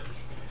 Yep.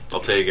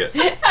 I'll take it.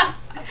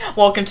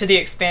 Welcome to the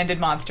expanded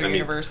monster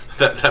universe.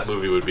 That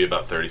movie would be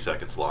about 30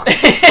 seconds long.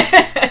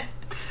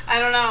 I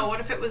don't know. What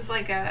if it was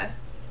like a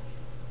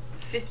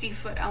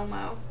 50-foot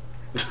Elmo?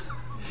 That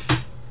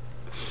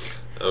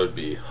would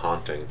be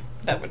haunting.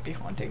 That would be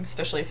haunting,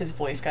 especially if his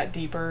voice got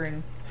deeper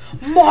and...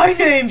 My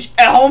name's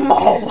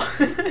Elmo!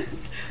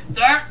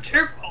 That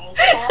tickles.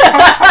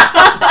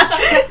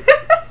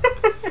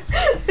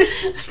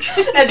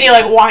 As he,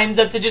 like, winds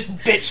up to just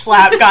bitch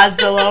slap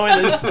Godzilla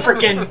with his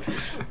freaking...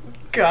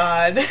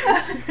 God.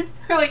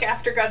 Or, like,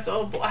 after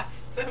Godzilla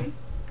blasts him.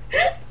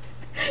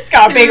 He's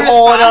got a big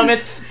hole in him.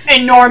 It's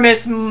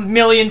enormous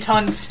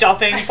million-ton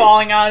stuffing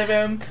falling out of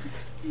him.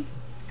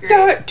 Great.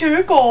 That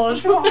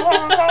tickles. Well,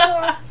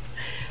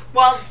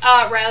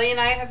 Rylie and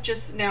I have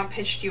just now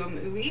pitched you a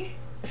movie.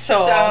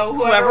 So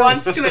whoever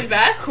wants to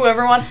invest.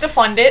 Whoever wants to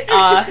fund it,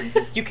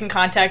 you can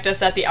contact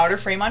us at The Outer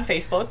Frame on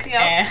Facebook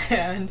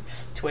and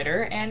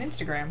Twitter and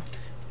Instagram.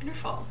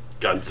 Wonderful.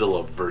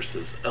 Godzilla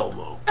versus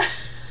Elmo.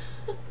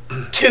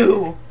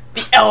 2.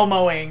 The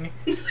Elmoing.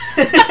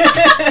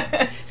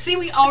 See,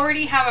 we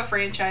already have a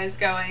franchise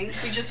going.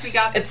 We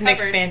got this It's an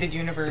covered. expanded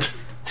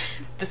universe.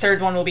 The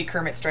third one will be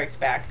Kermit Strikes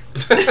Back.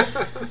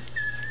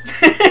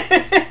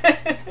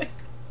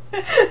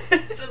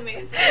 It's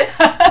amazing.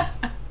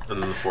 And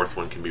then the fourth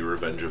one can be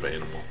Revenge of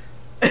Animal.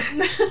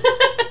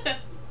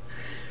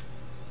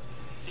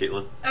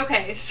 Caitlin?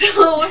 Okay,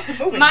 so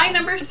my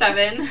number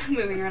 7,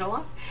 moving right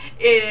along,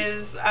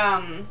 is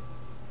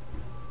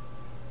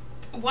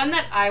one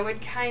that I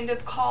would kind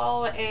of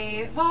call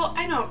I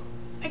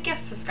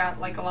guess this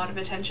got like a lot of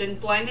attention.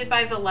 Blinded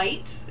by the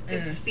Light.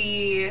 It's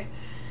the...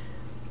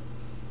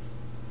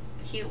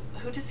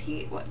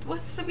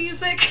 What's the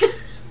music?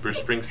 Bruce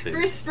Springsteen.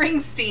 Bruce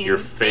Springsteen. Your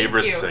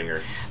favorite Thank you.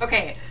 singer.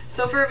 Okay,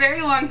 so for a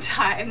very long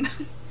time,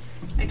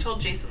 I told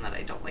Jason that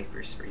I don't like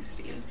Bruce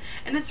Springsteen.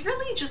 And it's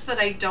really just that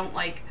I don't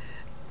like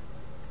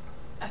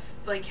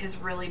his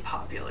really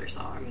popular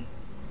song.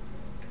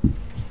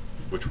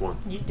 Which one?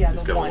 Yeah,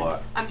 He's the got one. a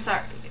lot. I'm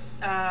sorry.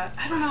 I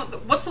don't know.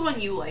 What's the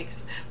one you like?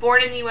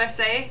 Born in the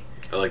USA?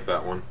 I like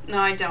that one. No,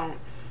 I don't.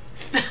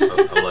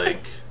 I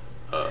like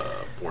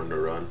Born to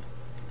Run.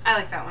 I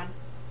like that one.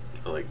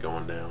 I like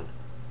Going Down.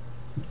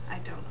 I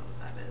don't know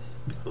what that is.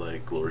 I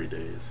like Glory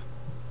Days.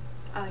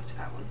 I liked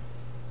that one.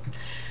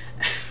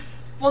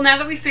 Well, now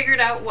that we figured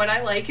out what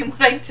I like and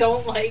what I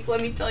don't like, let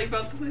me tell you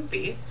about the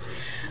movie.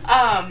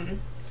 No,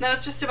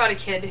 it's just about a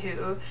kid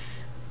who,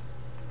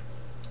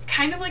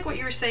 kind of like what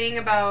you were saying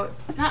about,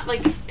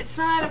 it's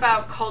not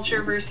about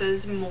culture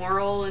versus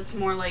moral, it's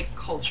more like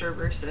culture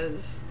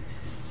versus,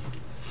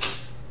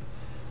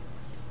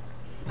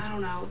 I don't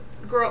know,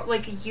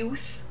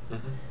 youth.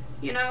 Mm-hmm.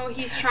 You know,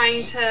 he's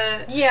trying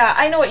to... Yeah,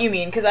 I know what you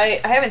mean, because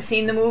I haven't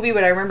seen the movie,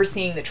 but I remember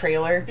seeing the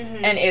trailer,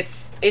 and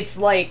it's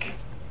like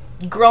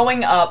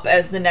growing up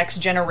as the next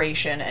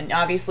generation, and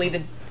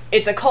obviously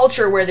it's a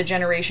culture where the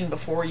generation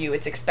before you,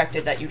 it's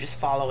expected that you just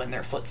follow in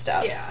their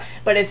footsteps. Yeah.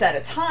 But it's at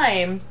a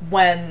time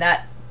when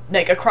that,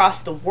 like,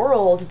 across the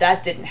world,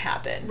 that didn't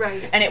happen.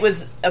 Right. And it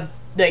was a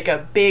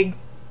big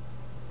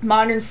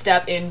modern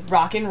step in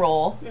rock and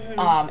roll,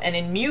 and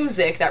in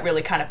music that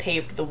really kind of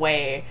paved the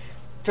way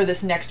for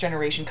this next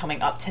generation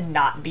coming up to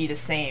not be the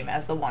same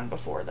as the one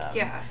before them.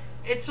 Yeah.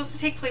 It's supposed to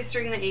take place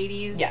during the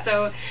 80s, Yes.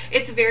 so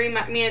it's very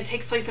much... I mean, it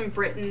takes place in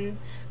Britain,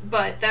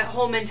 but that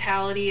whole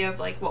mentality of,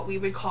 like, what we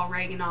would call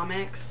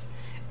Reaganomics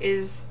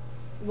is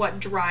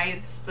what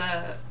drives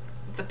the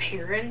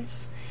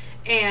parents,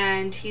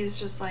 and he's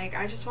just like,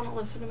 I just want to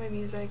listen to my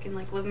music and,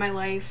 like, live my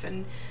life,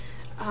 and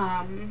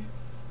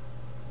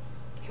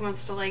he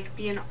wants to, like,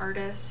 be an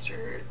artist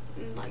or,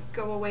 like,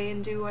 go away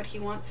and do what he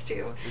wants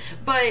to.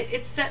 But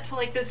it's set to,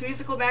 like, this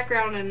musical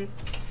background, and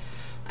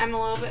I'm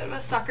a little bit of a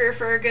sucker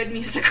for a good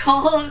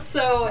musical,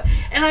 so...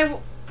 And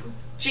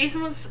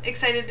Jason was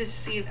excited to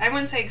see... I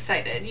wouldn't say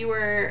excited. You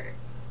were...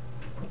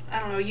 I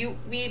don't know.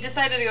 We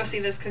decided to go see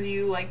this because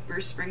you like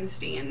Bruce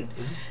Springsteen.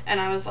 And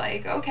I was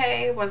like,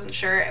 okay, wasn't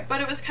sure.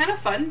 But it was kind of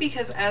fun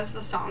because as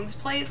the songs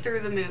played through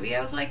the movie,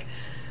 I was like,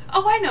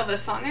 oh, I know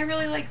this song, I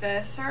really like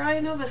this, or I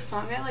know this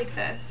song, I like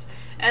this.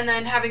 And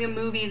then having a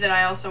movie that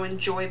I also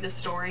enjoyed the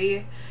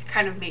story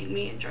kind of made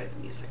me enjoy the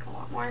music a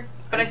lot more.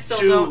 But I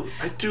still don't...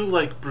 I do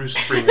like Bruce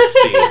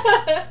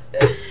Springsteen.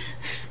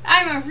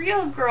 I'm a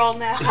real girl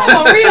now.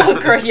 I'm a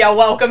real girl. Yeah,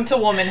 welcome to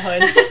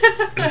womanhood.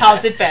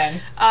 How's it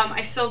been?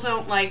 I still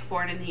don't like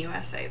Born in the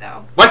USA,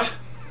 though. What?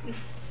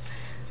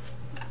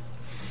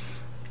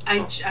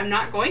 I'm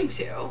not going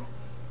to.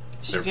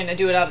 She's gonna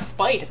do it out of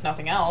spite, if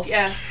nothing else.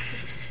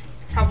 Yes.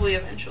 Probably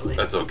eventually.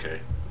 That's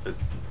okay.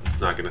 It's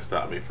not going to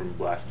stop me from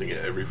blasting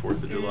it every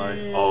 4th of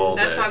July all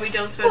day. That's why we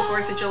don't spend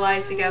 4th of July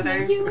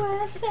together.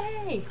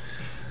 USA.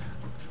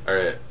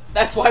 Alright.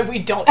 That's why we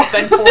don't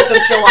spend 4th of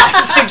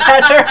July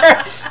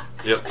together.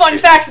 Yep. Fun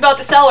facts about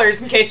the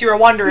Sellers, in case you were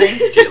wondering.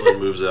 Caitlin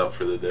moves out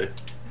for the day.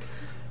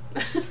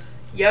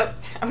 Yep.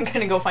 I'm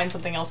gonna go find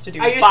something else to do.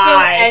 I just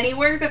Bye. go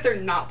anywhere that they're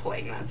not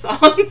playing that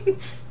song.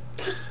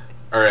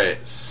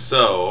 Alright,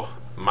 so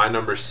my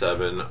number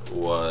 7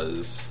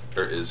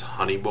 is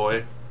Honey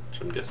Boy,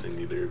 which I'm guessing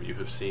neither of you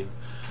have seen.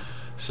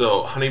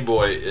 So, Honey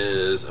Boy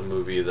is a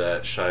movie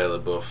that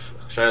Shia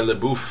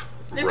LaBeouf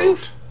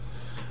wrote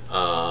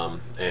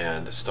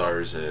and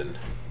stars in.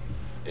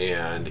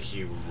 And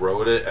he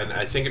wrote it, and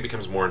I think it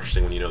becomes more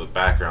interesting when you know the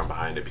background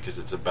behind it, because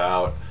it's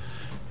about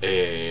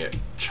a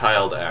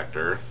child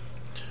actor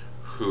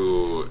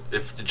who,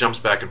 if it jumps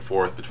back and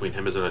forth between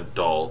him as an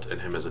adult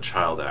and him as a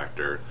child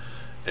actor.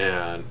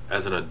 And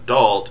as an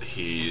adult,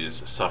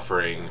 he's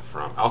suffering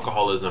from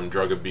alcoholism,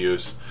 drug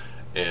abuse,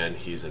 and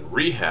he's in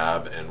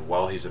rehab. And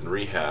while he's in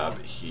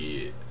rehab,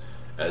 he,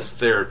 as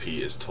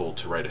therapy, is told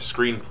to write a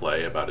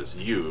screenplay about his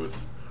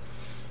youth.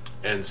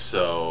 And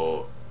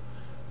so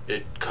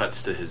it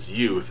cuts to his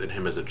youth and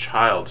him as a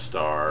child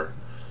star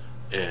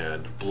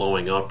and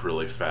blowing up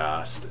really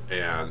fast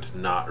and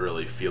not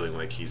really feeling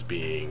like he's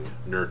being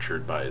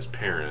nurtured by his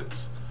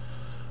parents.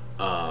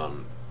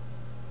 And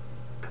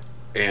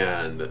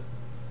Shia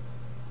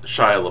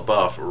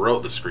LaBeouf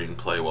wrote the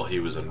screenplay while he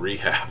was in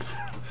rehab.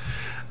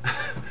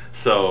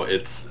 So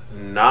it's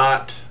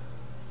not...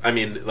 I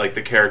mean, like,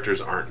 the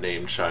characters aren't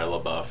named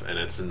Shia LaBeouf, and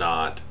it's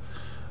not...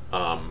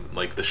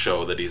 like, the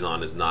show that he's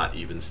on is not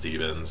Even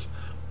Stevens.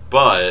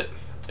 But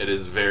it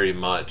is very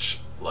much,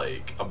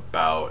 like,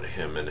 about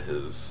him and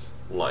his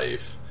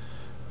life.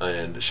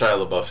 And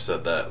Shia LaBeouf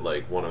said that,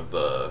 like, one of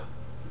the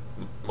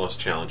most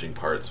challenging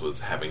parts was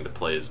having to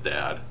play his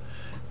dad.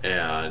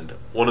 And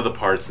one of the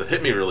parts that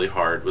hit me really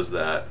hard was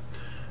that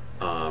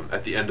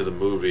at the end of the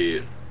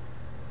movie,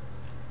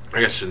 I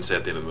guess I shouldn't say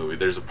at the end of the movie,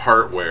 there's a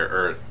part where,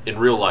 or in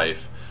real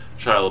life,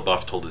 Shia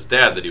LaBeouf told his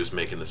dad that he was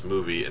making this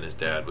movie, and his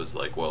dad was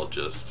like, well,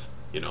 just,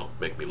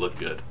 make me look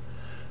good.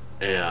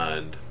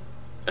 And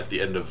at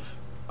the end of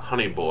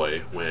Honey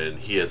Boy, when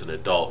he as an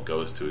adult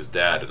goes to his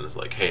dad and is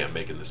like, hey, I'm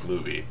making this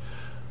movie,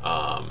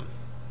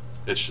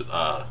 it's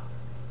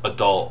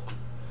adult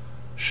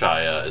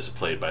Shia is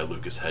played by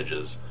Lucas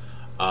Hedges.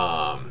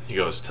 He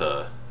goes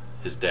to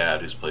his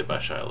dad, who's played by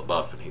Shia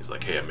LaBeouf, and he's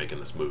like, hey, I'm making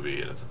this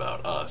movie, and it's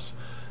about us.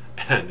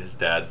 And his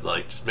dad's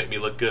like, just make me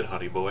look good,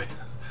 honey boy.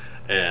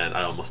 And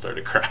I almost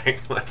started crying.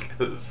 Like,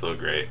 it was so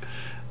great.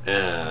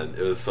 And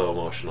it was so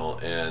emotional.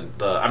 And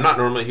I'm not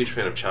normally a huge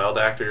fan of child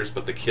actors,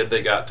 but the kid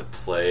they got to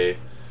play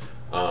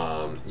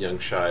young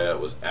Shia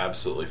was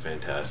absolutely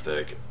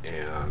fantastic.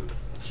 And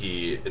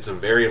it's a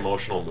very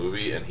emotional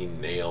movie, and he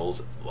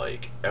nails,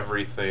 like,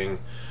 everything.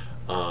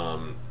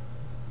 Some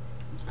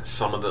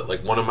of the,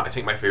 like, I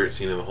think my favorite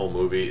scene in the whole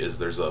movie is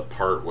there's a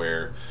part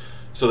where,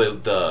 so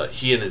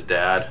he and his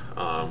dad,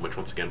 which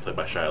once again played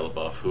by Shia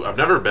LaBeouf, who I've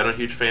never been a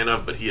huge fan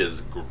of, but he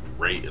is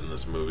great in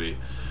this movie.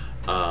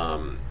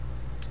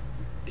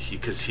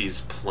 Because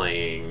he's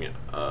playing,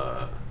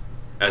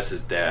 as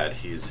his dad,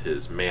 he's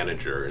his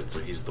manager, and so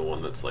he's the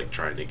one that's, like,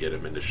 trying to get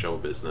him into show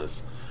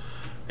business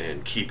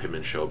and keep him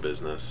in show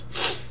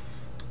business.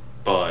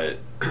 But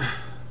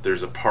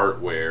there's a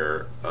part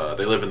where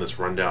they live in this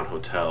rundown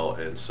hotel,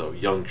 and so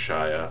young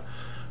Shia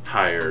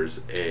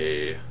hires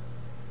a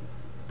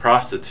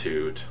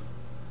prostitute,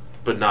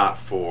 but not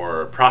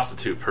for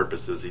prostitute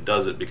purposes. He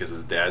does it because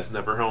his dad's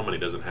never home and he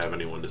doesn't have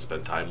anyone to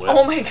spend time with.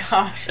 Oh my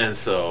gosh. And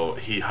so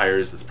he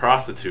hires this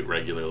prostitute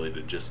regularly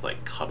to just,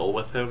 like, cuddle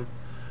with him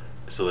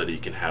so that he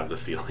can have the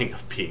feeling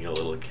of being a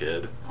little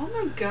kid. Oh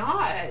my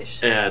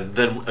gosh. And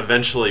then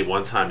eventually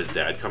one time his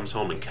dad comes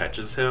home and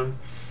catches him,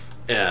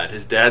 and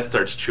his dad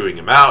starts chewing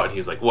him out, and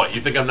he's like, what,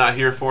 you think I'm not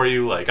here for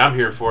you? Like, I'm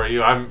here for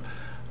you.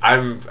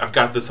 I've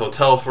got this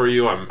hotel for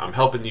you. I'm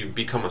helping you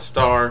become a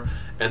star.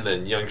 And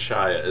then young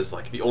Shia is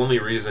like, the only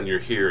reason you're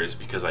here is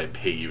because I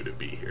pay you to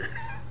be here.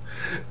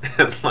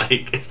 And,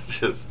 like, it's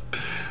just,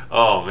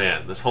 oh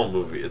man, this whole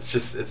movie, it's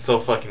so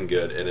fucking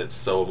good, and it's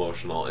so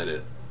emotional, and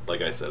it,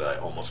 like I said, I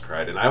almost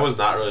cried. And I was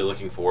not really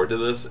looking forward to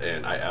this,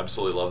 and I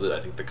absolutely loved it. I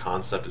think the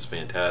concept is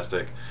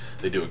fantastic.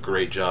 They do a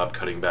great job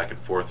cutting back and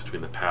forth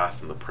between the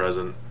past and the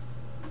present.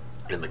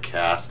 And the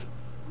cast,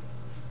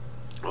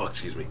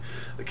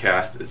 the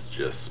cast is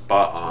just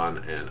spot on,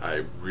 and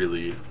I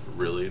really,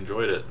 really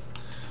enjoyed it.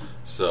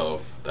 So,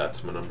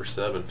 that's my number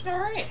 7. All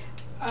right.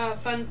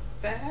 Fun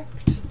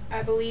fact,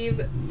 I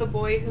believe the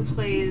boy who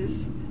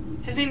plays,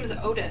 his name is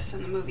Otis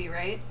in the movie,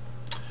 right?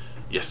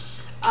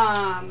 Yes.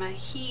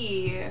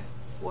 He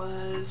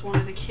was one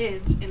of the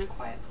kids in A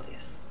Quiet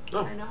Place.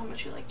 Oh. I know how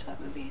much you liked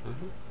that movie.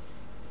 Mm-hmm.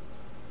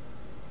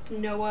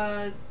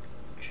 Noah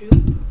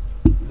Jupe?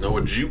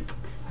 Noah Jupe.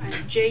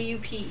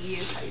 Jupe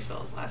is how you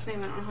spell his last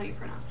name. I don't know how you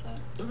pronounce that.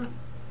 Okay.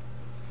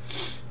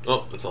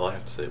 Well, that's all I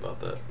have to say about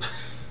that.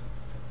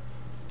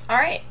 All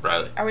right.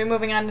 Rylie. Are we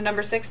moving on to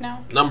number 6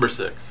 now? Number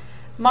 6.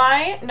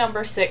 My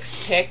number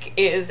 6 pick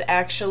is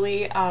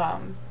actually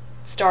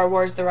Star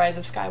Wars: The Rise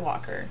of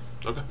Skywalker.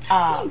 Okay.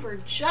 We were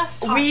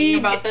just talking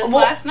about this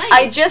last night.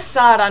 I just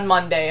saw it on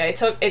Monday.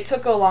 It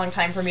took a long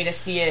time for me to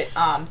see it,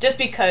 just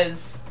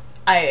because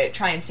I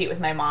try and see it with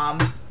my mom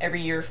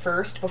every year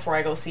first before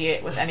I go see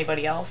it with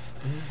anybody else.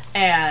 Mm-hmm.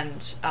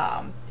 And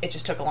it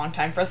just took a long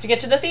time for us to get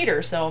to the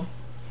theater, so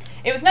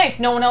it was nice.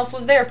 No one else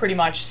was there, pretty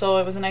much, so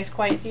it was a nice,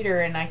 quiet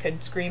theater, and I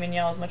could scream and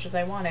yell as much as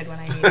I wanted when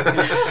I needed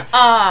to.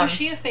 Was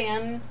she a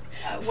fan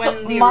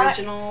when the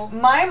original...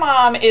 My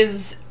mom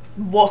is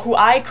who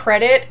I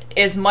credit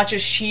as much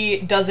as she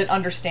doesn't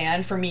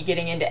understand for me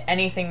getting into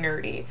anything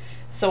nerdy.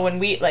 So when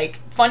we, like,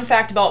 fun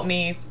fact about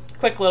me,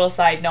 quick little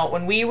side note,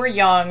 when we were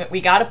young,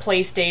 we got a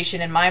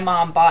PlayStation, and my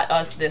mom bought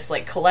us this,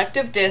 like,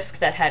 collective disc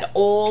that had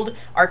old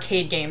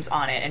arcade games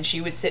on it, and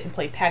she would sit and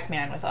play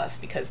Pac-Man with us,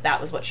 because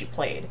that was what she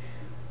played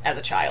as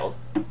a child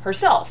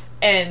herself.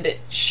 And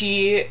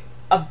she,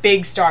 a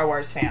big Star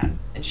Wars fan,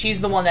 and she's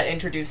the one that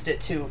introduced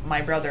it to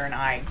my brother and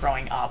I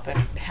growing up and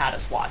had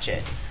us watch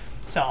it.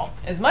 So,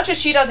 as much as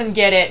she doesn't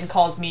get it and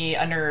calls me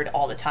a nerd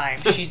all the time,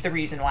 she's the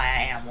reason why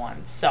I am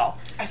one. So,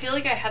 I feel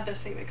like I had the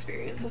same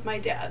experience with my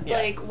dad. Yeah.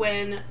 Like,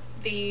 when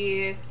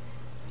the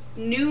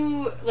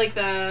new, like,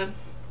 the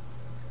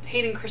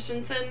Hayden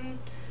Christensen,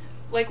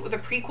 like, the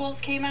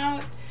prequels came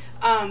out,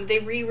 they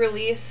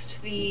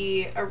re-released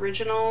the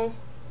original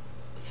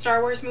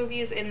Star Wars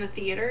movies in the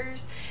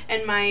theaters,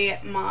 and my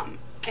mom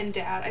and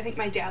dad, I think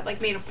my dad, like,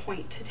 made a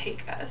point to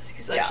take us.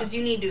 He's like, because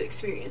you need to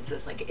experience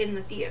this, like, in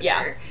the theater.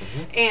 Yeah.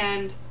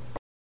 And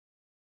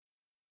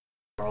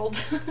world.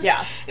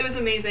 Yeah. It was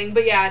amazing.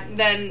 But yeah,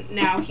 then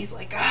now he's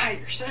like,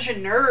 you're such a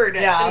nerd.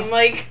 Yeah. And I'm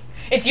like,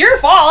 it's your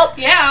fault!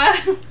 yeah,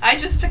 I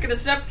just took it a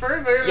step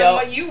further than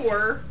what you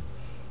were.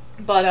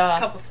 But, a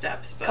couple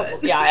steps,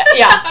 but... yeah,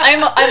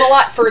 I'm a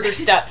lot further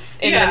steps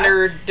in the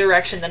nerd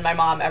direction than my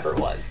mom ever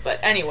was. But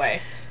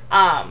anyway,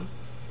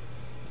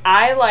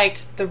 I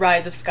liked The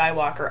Rise of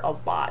Skywalker a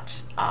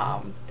lot.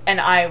 And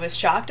I was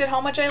shocked at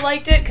how much I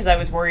liked it, because I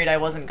was worried I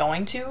wasn't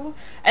going to.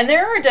 And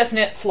there are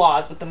definite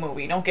flaws with the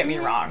movie, don't get me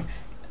wrong.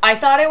 I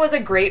thought it was a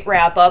great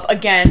wrap-up,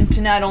 again,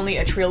 to not only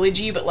a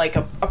trilogy, but like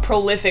a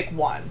prolific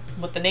one.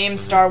 With the name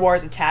Star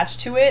Wars attached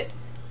to it,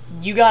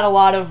 you got a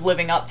lot of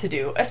living up to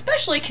do,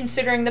 especially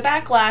considering the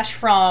backlash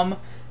from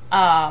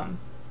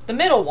the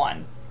middle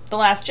one, The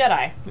Last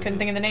Jedi. Couldn't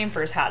think of the name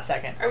for a hot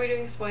second. Are we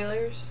doing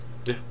spoilers?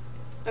 Yeah.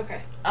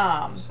 Okay.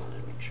 Just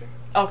wanted to make sure.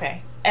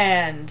 Okay.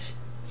 And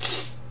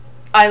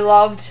I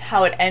loved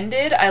how it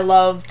ended. I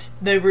loved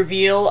the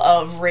reveal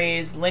of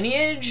Rey's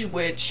lineage,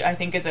 which I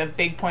think is a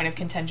big point of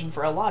contention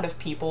for a lot of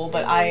people,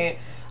 but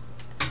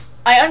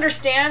I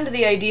understand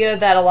the idea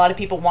that a lot of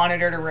people wanted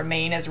her to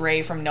remain as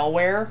Rey from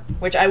nowhere,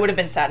 which I would have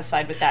been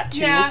satisfied with that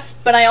too. Yeah.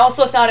 But I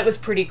also thought it was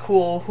pretty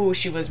cool who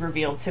she was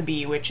revealed to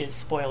be, which is,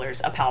 spoilers,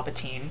 a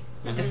Palpatine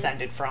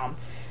descended from.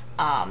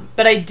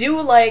 But I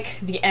do like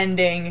the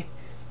ending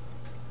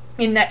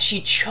in that she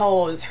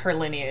chose her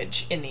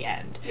lineage in the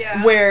end.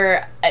 Yeah.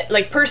 Where,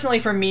 like, personally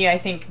for me, I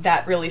think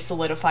that really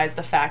solidifies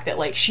the fact that,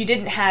 like, she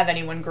didn't have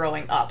anyone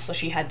growing up, so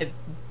she had to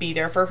be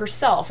there for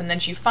herself, and then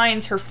she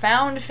finds her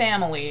found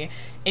family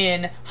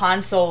in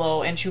Han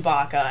Solo and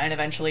Chewbacca, and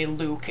eventually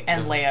Luke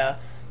and Leia,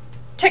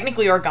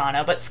 technically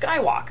Organa, but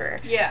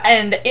Skywalker. Yeah.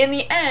 And in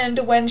the end,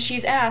 when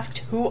she's asked,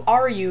 who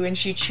are you, and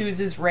she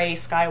chooses Rey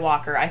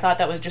Skywalker, I thought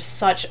that was just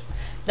such...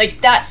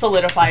 Like, that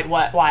solidified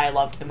why I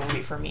loved the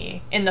movie for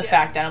me, in the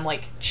fact that I'm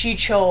like, she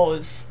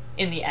chose,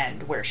 in the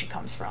end, where she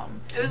comes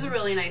from. It was a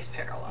really nice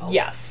parallel.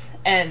 Yes,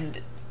 and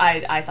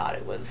I thought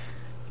it was...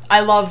 I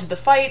loved the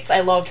fights,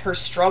 I loved her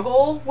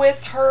struggle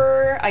with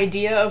her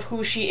idea of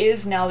who she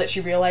is now that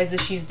she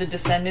realizes she's the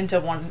descendant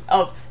of one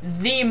of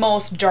the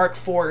most dark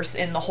force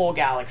in the whole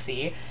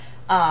galaxy.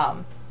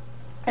 And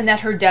that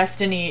her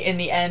destiny, in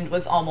the end,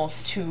 was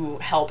almost to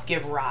help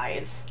give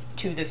rise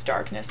to this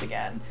darkness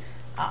again.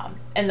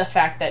 And the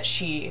fact that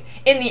she,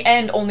 in the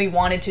end, only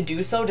wanted to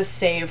do so to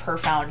save her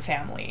found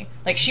family.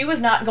 Like, she was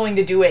not going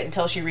to do it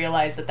until she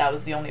realized that that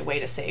was the only way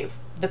to save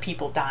the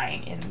people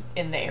dying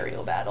in the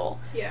aerial battle.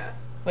 Yeah.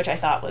 Which I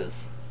thought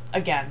was,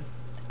 again,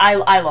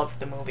 I loved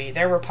the movie.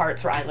 There were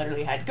parts where I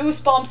literally had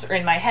goosebumps, or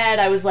in my head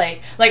I was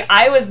like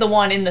I was the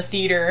one in the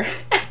theater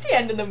at the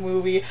end of the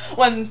movie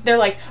when they're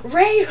like,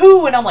 Rey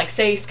who? And I'm like,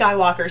 say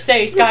Skywalker.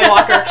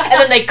 And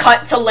then they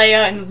cut to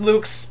Leia and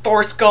Luke's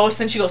Force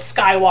Ghost, and she goes,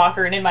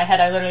 Skywalker, and in my head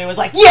I literally was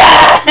like,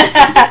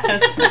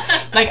 yes!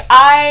 Like,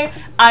 I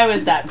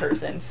was that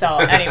person. So,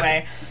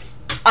 anyway,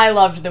 I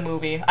loved the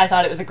movie. I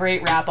thought it was a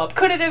great wrap-up.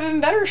 Could it have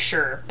been better?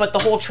 Sure. But the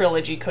whole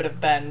trilogy could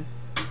have been...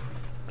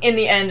 in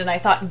the end, and I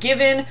thought,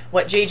 given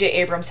what J.J.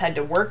 Abrams had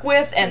to work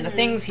with and the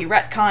things he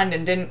retconned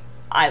and didn't,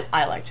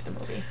 I liked the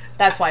movie.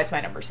 That's why it's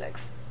my number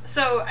 6.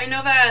 So, I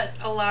know that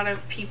a lot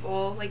of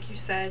people, like you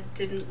said,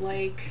 didn't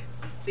like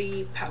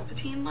the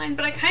Palpatine line,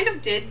 but I kind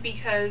of did,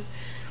 because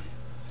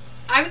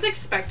I was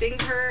expecting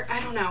her, I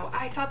don't know,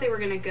 I thought they were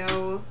going to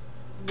go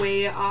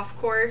way off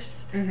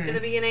course in the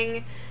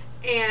beginning,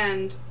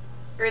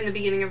 or in the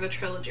beginning of the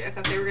trilogy. I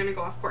thought they were going to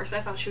go off course.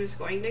 I thought she was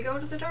going to go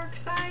to the dark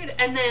side.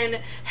 And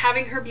then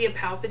having her be a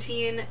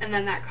Palpatine, and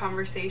then that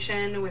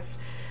conversation with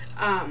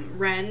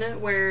Ren,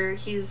 where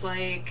he's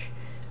like,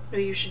 no,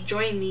 you should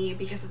join me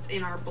because it's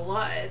in our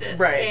blood.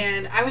 Right.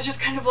 And I was just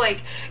kind of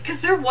like,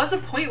 because there was a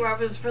point where I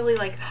was really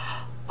like,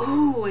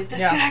 ooh, this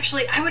could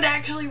actually, I would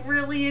actually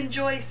really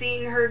enjoy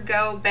seeing her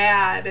go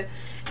bad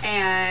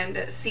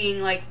and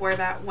seeing, like, where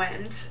that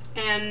went.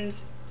 And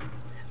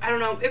I don't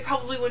know, it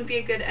probably wouldn't be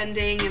a good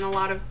ending, and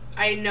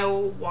I know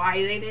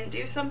why they didn't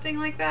do something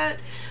like that,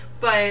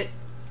 but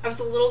I was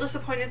a little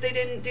disappointed they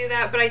didn't do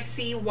that, but I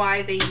see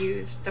why they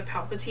used the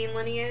Palpatine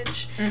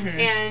lineage. Mm-hmm.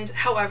 And,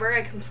 however,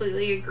 I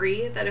completely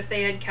agree that if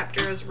they had kept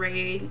her as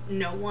Rey,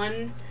 no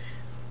one...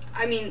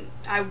 I mean,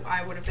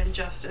 I would have been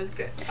just as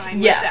good fine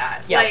with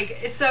that. Yep.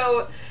 Like,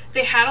 so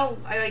they had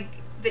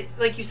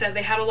like you said,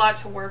 they had a lot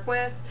to work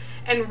with,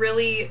 and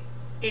really,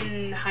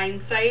 in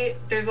hindsight,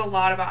 there's a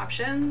lot of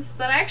options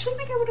that I actually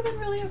think I would have been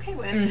really okay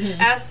with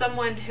as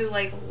someone who,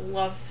 like,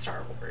 loves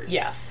Star Wars.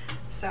 Yes.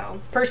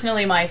 So.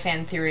 Personally, my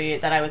fan theory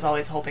that I was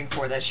always hoping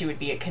for, that she would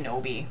be a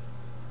Kenobi.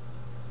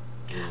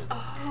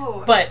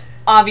 Oh. But,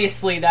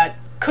 obviously, that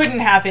couldn't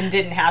happen,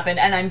 didn't happen,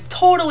 and I'm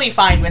totally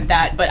fine with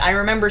that, but I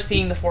remember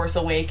seeing The Force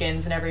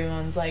Awakens, and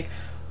everyone's like,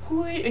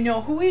 who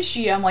is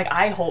she? I'm like,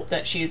 I hope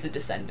that she is a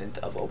descendant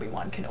of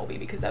Obi-Wan Kenobi,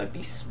 because that would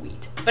be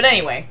sweet. But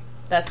anyway,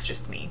 that's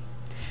just me.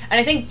 And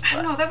I think... I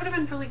don't know, that would have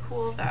been really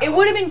cool, though. It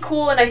would have been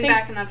cool, and I think...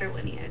 back another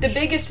lineage. The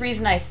biggest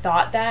reason I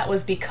thought that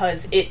was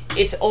because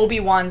it's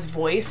Obi-Wan's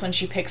voice when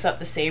she picks up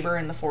the saber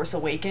in The Force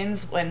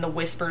Awakens, when the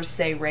whispers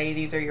say, Rey,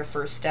 these are your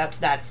first steps,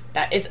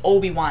 it's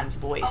Obi-Wan's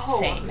voice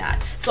saying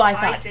that. So I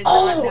thought,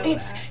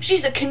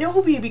 she's a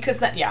Kenobi, because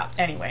that... Yeah,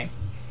 anyway.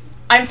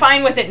 I'm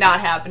fine with it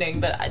not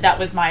happening, but that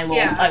was my little...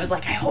 Yeah. I was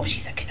like, I hope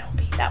she's a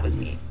Kenobi. That was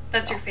me.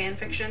 That's your fan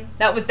fiction?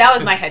 That was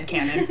my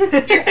headcanon.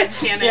 Your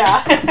headcanon.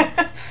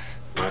 Yeah.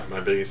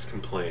 My biggest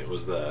complaint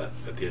was that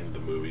at the end of the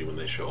movie, when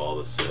they show all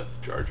the Sith,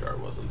 Jar Jar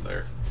wasn't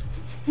there.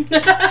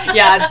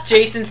 Yeah,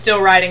 Jason's still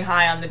riding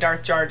high on the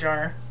Darth Jar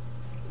Jar.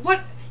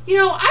 What? You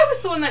know, I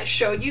was the one that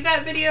showed you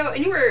that video,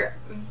 and you were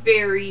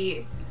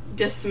very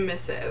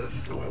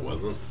dismissive. No, I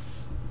wasn't.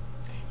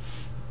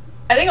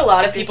 I think a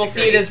lot of people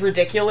see it as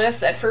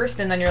ridiculous at first,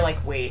 and then you're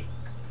like, wait,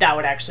 that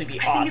would actually be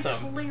awesome. I think it's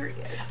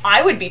hilarious.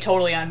 I would be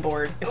totally on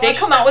board. If they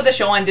come out with a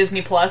show on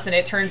Disney Plus and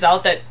it turns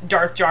out that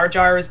Darth Jar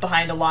Jar is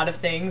behind a lot of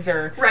things,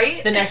 or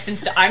the next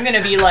I'm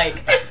going to be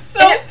like... It's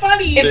so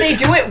funny. If they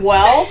do it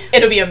well,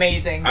 it'll be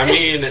amazing. I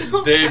mean,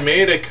 they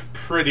made a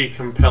pretty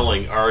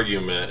compelling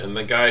argument, and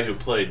the guy who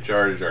played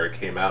Jar Jar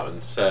came out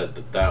and said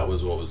that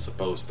was what was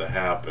supposed to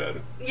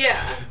happen. Yeah.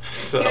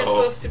 So, he was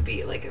supposed to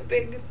be, like, a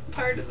big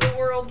part of the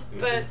world,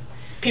 but...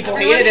 People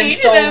hated him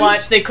so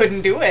much they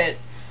couldn't do it.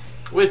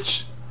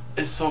 Which...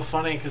 It's so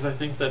funny because I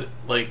think that,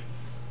 like,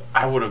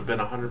 I would have been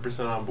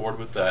 100% on board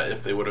with that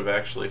if they would have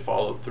actually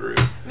followed through.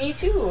 Me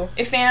too.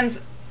 If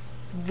fans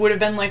would have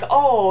been like,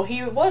 oh,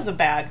 he was a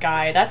bad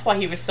guy, that's why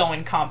he was so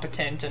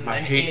incompetent and an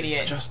idiot. My hate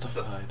is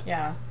justified.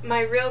 Yeah.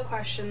 My real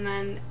question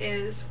then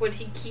is, would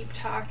he keep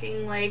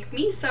talking like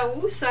Misa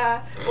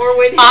Wusa, or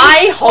would he?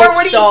 I hope or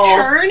would he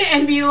turn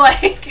and be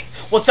like,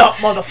 "What's up,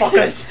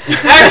 motherfuckers?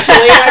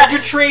 Actually, I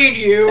betrayed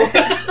you."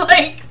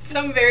 Like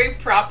some very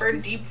proper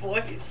deep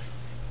voice.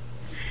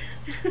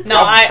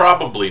 No,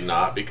 probably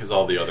not, because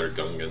all the other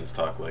Gungans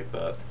talk like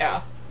that.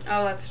 Yeah.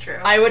 Oh, that's true.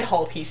 I would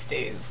hope he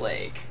stays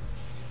like,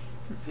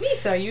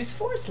 Misa, use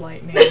Force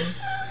Lightning.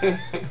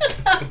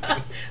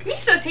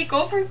 Misa, take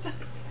over the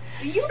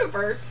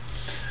universe.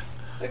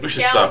 We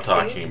should stop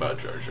talking about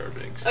Jar Jar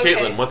Binks. Okay.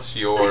 Caitlin, what's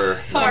your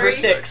number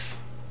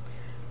 6?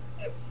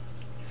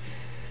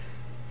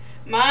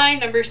 My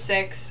number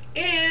 6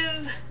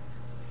 is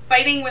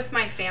fighting with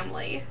my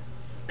family.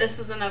 This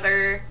is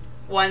another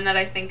one that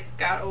I think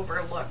got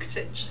overlooked.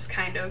 It just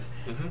kind of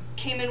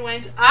came and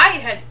went.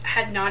 I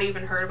had not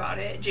even heard about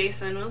it.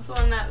 Jason was the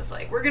one that was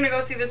like, we're gonna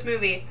go see this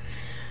movie.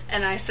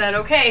 And I said,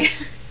 okay.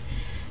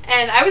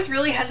 And I was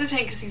really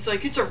hesitant because he's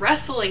like, it's a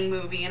wrestling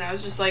movie. And I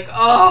was just like,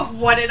 oh,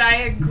 what did I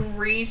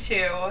agree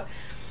to?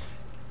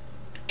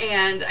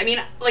 And, I mean,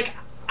 like,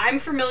 I'm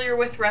familiar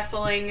with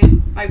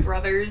wrestling. My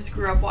brothers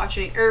grew up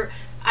watching, or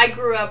I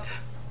grew up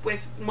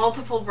with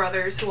multiple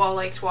brothers who all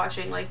liked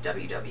watching, like,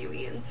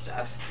 WWE and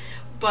stuff.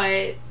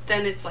 But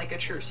then it's like a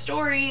true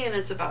story, and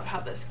it's about how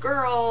this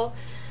girl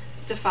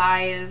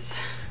defies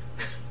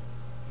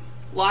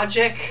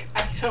logic.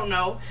 I don't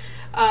know.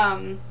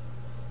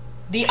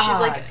 The she's odds.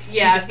 Like,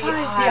 yeah, she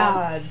defies the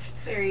odds.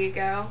 There you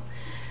go.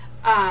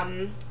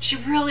 She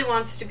really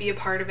wants to be a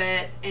part of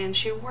it, and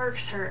she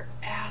works her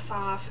ass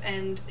off,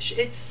 and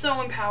it's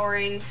so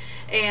empowering.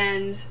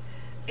 And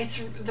it's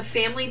the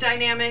family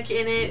dynamic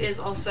in it is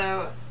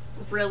also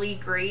really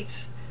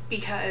great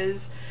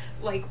because,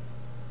 like,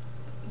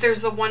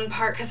 there's the one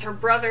part because her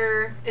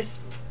brother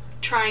is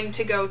trying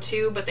to go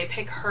too, but they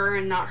pick her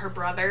and not her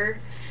brother,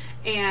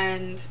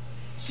 and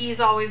he's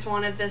always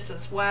wanted this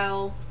as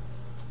well.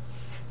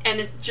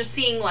 And just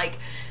seeing like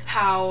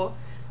how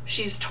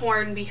she's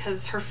torn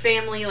because her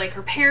family, like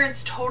her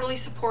parents, totally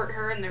support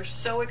her and they're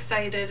so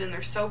excited and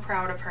they're so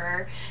proud of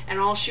her, and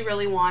all she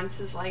really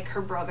wants is like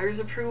her brother's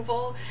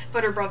approval,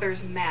 but her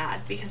brother's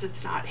mad because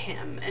it's not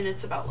him, and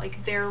it's about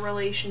like their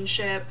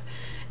relationship.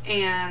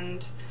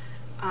 And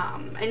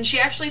she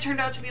actually turned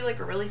out to be like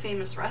a really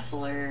famous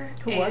wrestler.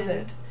 Who was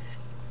it?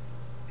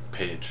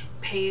 Paige.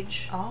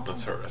 Oh.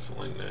 That's her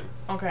wrestling name.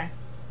 Okay.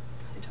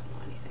 I don't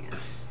know anything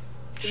else.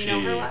 Do you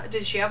know her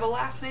did she have a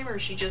last name, or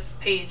is she just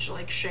Paige,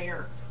 like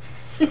Cher?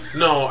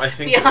 No, I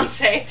think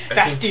Beyonce.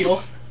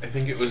 Bastille. I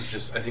think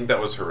that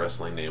was her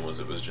wrestling name,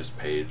 it was just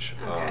Paige.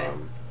 Okay.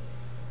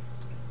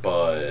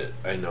 But,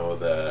 I I know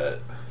that,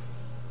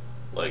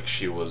 like,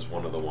 she was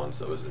one of the ones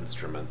that was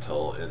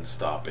instrumental in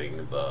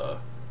stopping the,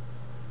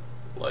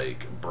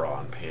 like,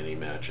 bra and panty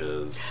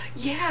matches.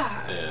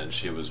 Yeah. And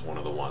she was one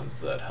of the ones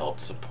that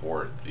helped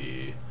support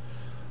the,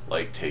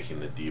 like, taking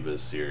the divas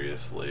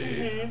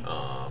seriously,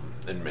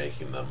 and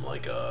making them,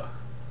 like,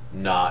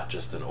 not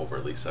just an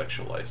overly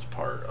sexualized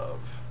part of...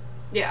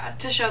 Yeah,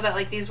 to show that,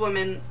 like, these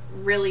women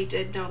really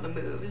did know the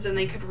moves, and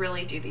they could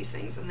really do these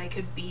things, and they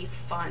could be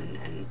fun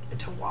and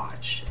to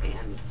watch,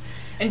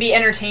 and be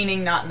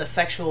entertaining, not in the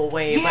sexual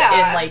way, yeah. but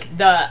in, like,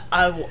 the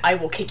I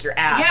will kick your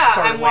ass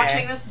sort of I'm way.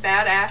 watching this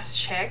badass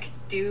chick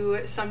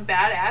do some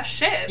badass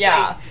shit.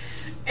 Yeah. Like,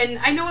 and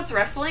I know it's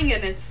wrestling,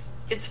 and it's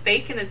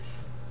fake, and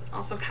it's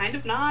also kind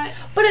of not.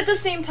 But at the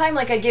same time,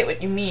 like, I get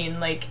what you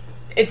mean. Like,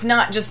 it's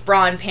not just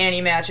bra and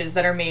panty matches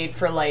that are made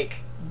for, like,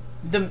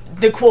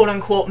 the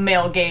quote-unquote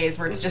male gaze,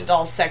 where it's just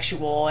all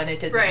sexual and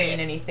it didn't mean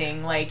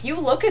anything. Like, you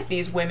look at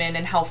these women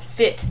and how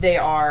fit they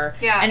are,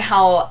 and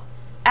how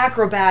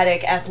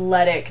acrobatic,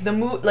 athletic,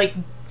 like,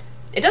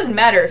 it doesn't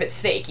matter if it's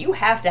fake. You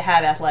have to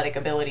have athletic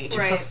ability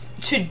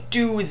to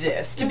do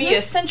this, to be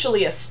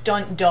essentially a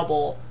stunt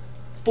double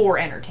for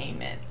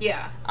entertainment.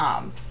 Yeah.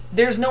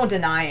 There's no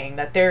denying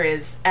that there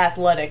is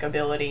athletic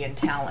ability and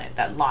talent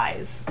that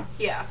lies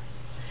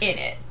in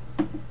it.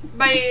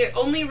 My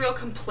only real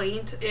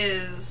complaint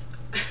is,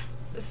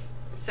 this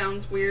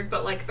sounds weird,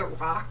 but, like, The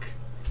Rock,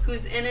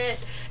 who's in it.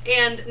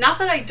 And not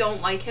that I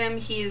don't like him,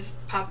 he's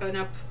popping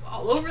up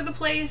all over the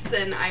place,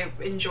 and I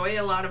enjoy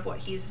a lot of what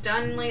he's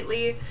done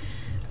lately.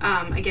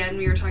 Again,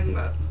 we were talking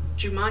about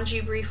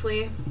Jumanji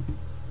briefly.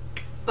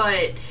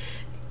 But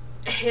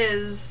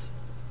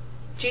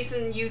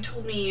Jason, you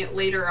told me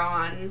later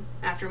on,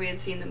 after we had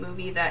seen the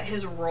movie, that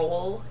his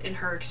role in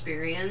Her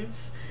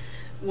Experience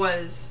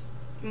was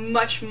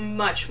much,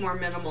 much more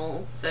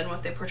minimal than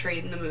what they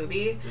portrayed in the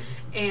movie.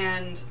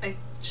 And I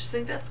just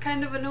think that's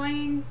kind of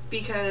annoying,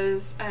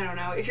 because, I don't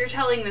know, if you're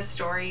telling this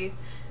story,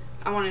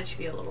 I want it to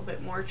be a little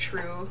bit more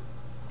true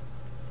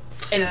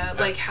to,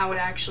 like, how it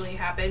actually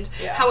happened.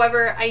 Yeah.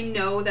 However, I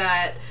know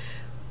that,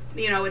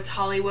 you know, it's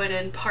Hollywood,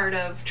 and part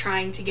of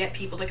trying to get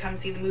people to come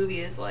see the movie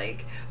is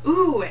like,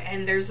 ooh,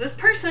 and there's this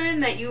person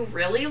that you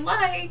really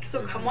like,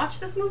 so come watch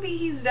this movie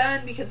he's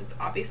done, because it's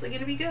obviously going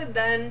to be good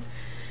then.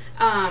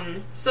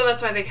 So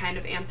that's why they kind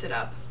of amped it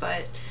up.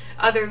 But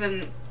other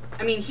than,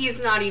 I mean, he's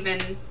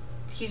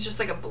just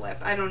like a blip.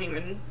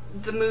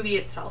 The movie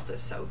itself is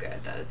so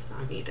good that it's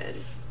not needed.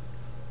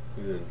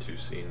 He's in 2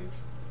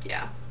 scenes.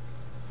 Yeah.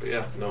 But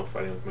yeah, no,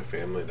 Fighting With My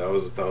Family, that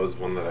was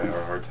one that I had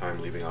a hard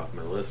time leaving off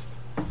my list.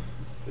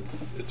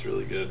 It's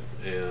really good.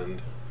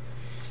 And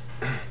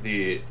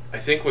I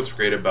think what's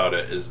great about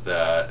it is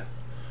that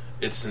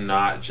it's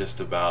not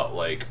just about,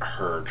 like,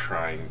 her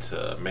trying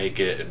to make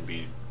it and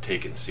be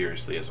taken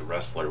seriously as a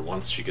wrestler.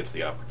 Once she gets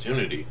the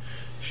opportunity,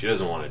 she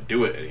doesn't want to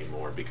do it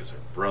anymore because her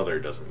brother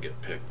doesn't get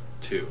picked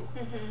too.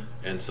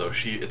 And so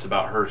it's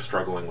about her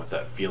struggling with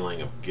that feeling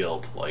of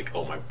guilt, like,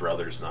 oh, my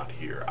brother's not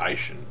here, I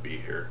shouldn't be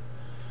here.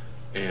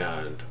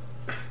 And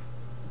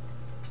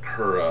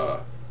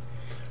her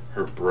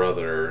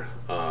brother,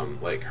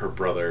 her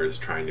brother is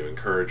trying to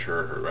encourage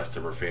her rest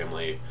of her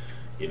family,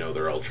 you know,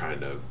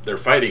 they're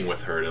fighting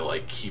with her to,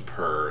 like, keep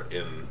her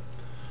in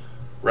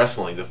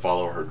wrestling, to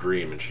follow her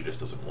dream, and she just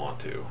doesn't want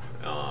to.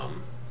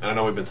 And I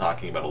know we've been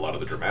talking about a lot of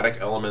the dramatic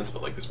elements,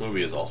 but, like, this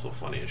movie is also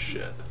funny as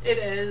shit. It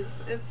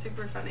is. It's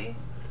super funny.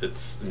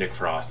 It's Nick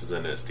Frost is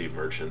in it, Steve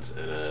Merchant's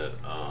in it.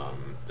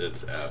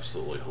 It's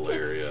absolutely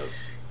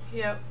hilarious.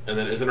 Yep. And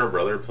then isn't her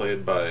brother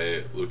played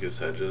by Lucas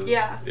Hedges?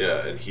 Yeah.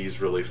 Yeah, and he's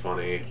really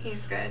funny.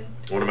 He's good.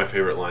 One of my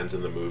favorite lines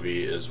in the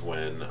movie is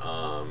when,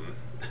 I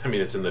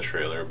mean, it's in the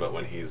trailer, but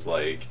when he's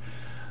like,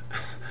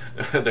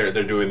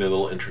 they're doing their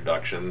little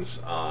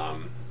introductions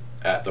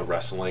at the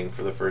wrestling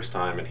for the first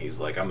time, and he's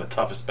like, I'm the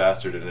toughest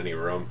bastard in any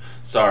room.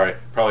 Sorry,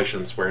 probably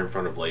shouldn't swear in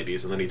front of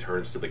ladies. And then he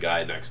turns to the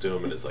guy next to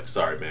him and is like,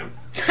 sorry, ma'am.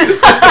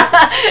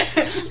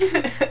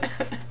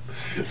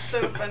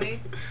 So funny.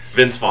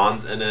 Vince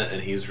Vaughn's in it,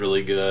 and he's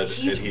really good.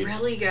 He's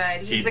really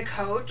good. He's the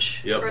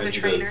coach or the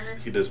trainer.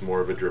 He does more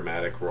of a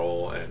dramatic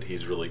role, and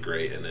he's really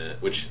great in it,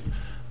 which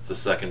it's the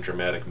second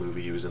dramatic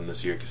movie he was in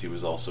this year, because he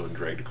was also in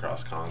Dragged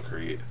Across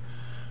Concrete,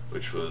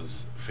 which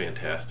was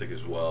fantastic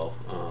as well.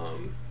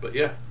 But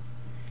yeah.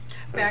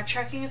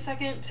 Backtracking a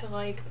second to,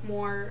 like,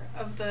 more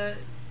of the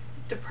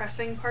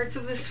depressing parts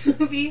of this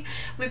movie,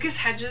 Lucas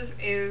Hedges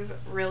is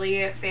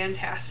really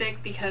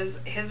fantastic, because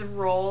his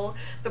role,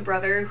 the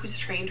brother who's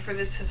trained for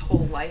this his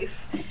whole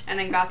life and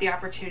then got the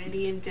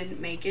opportunity and didn't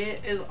make it,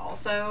 is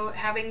also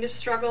having to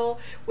struggle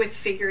with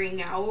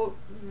figuring out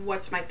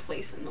what's my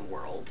place in the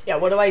world. Yeah,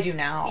 what do I do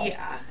now?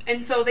 Yeah.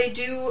 And so they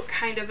do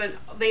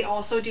they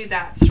also do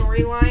that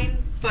storyline,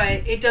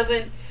 but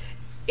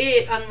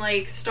it,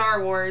 unlike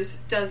Star Wars,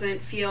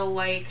 doesn't feel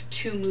like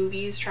 2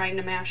 movies trying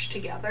to mash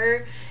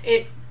together.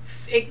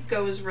 It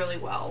goes really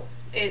well.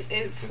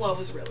 It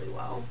flows really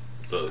well.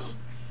 Does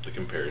the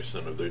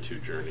comparison of their 2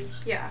 journeys.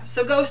 Yeah,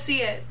 so go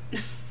see it.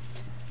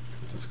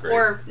 It's great.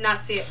 Or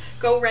not see it.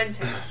 Go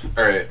rent it.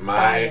 Alright,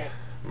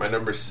 My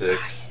number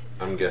 6,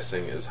 I'm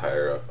guessing, is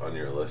higher up on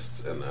your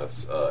lists, and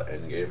that's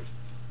Endgame.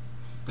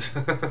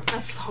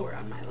 That's lower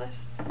on my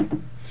list.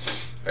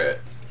 Alright.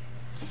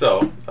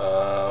 So,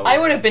 I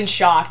would have been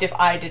shocked if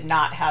I did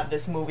not have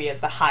this movie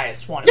as the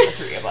highest one of the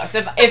three of us.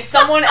 If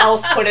someone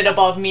else put it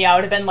above me, I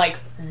would have been like,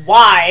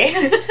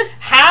 why?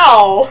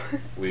 How?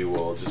 we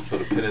will just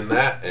put a pin in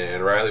that.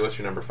 And Rylie, what's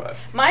your number 5?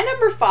 My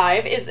number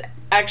 5 is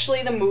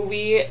actually the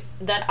movie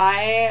that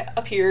I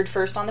appeared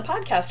first on the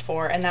podcast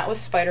for, and that was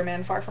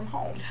Spider-Man Far From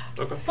Home.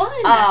 Okay.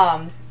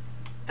 Fun!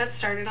 That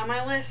started on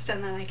my list,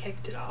 and then I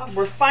kicked it off.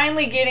 We're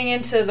finally getting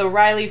into the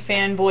Rylie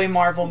fanboy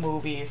Marvel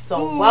movies, so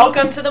Ooh.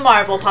 welcome to the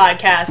Marvel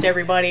podcast,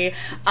 everybody.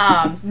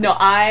 No,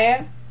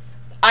 I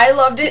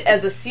loved it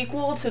as a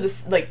sequel to the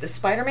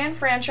Spider-Man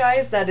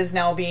franchise that is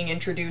now being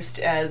introduced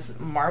as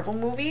Marvel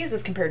movies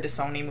as compared to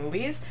Sony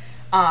movies.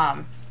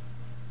 And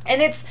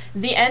it's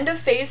the end of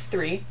Phase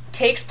 3,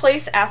 takes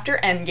place after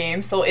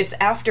Endgame, so it's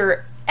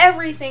after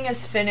everything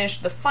is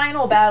finished, the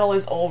final battle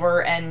is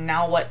over, and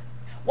now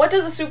what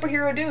does a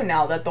superhero do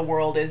now that the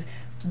world is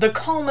the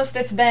calmest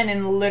it's been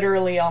in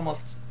literally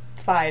almost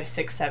 5,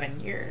 6, 7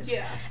 years?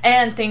 Yeah.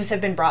 And things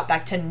have been brought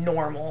back to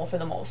normal for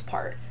the most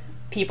part.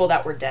 People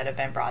that were dead have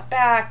been brought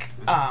back.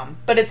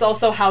 But it's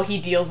also how he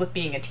deals with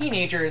being a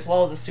teenager as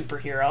well as a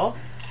superhero.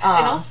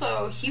 And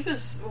also, he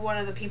was one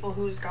of the people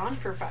who's gone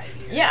for 5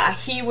 years. Yeah,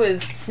 he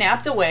was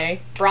snapped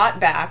away, brought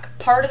back,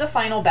 part of the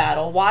final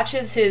battle,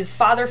 watches his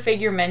father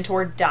figure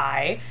mentor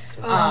die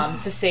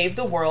to save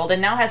the world,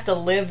 and now has to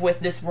live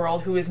with this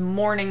world who is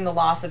mourning the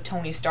loss of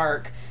Tony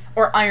Stark,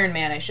 or Iron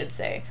Man, I should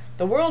say.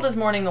 The world is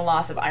mourning the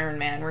loss of Iron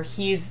Man,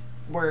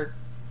 where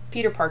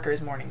Peter Parker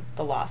is mourning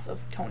the loss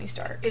of Tony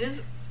Stark. It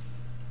is,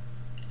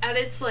 at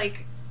its,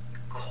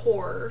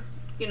 core,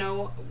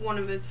 one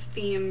of its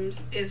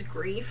themes is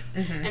grief,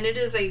 and it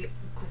is a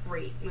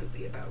great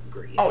movie about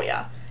grief. Oh,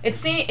 yeah.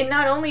 It's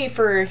not only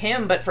for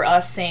him, but for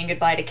us saying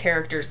goodbye to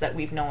characters that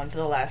we've known for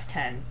the last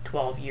 10,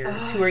 12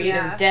 years, who are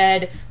either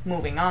dead,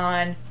 moving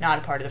on, not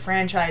a part of the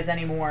franchise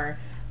anymore.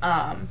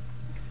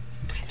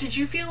 Did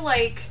you feel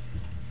like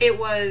it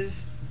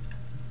was...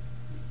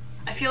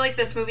 I feel like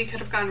this movie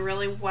could have gone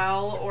really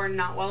well or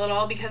not well at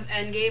all, because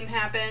Endgame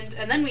happened,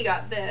 and then we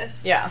got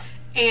this. Yeah.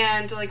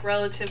 And,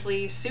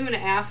 relatively soon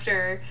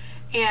after,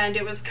 and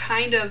it was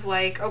kind of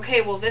like,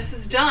 okay, well, this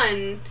is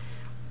done.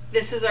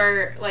 This is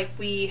our,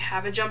 we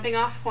have a jumping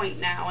off point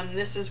now, and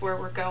this is where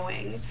we're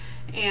going.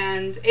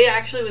 And it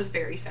actually was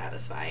very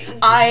satisfying.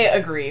 I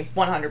agree,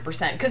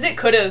 100%. Because it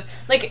could have,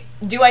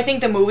 do I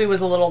think the movie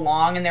was a little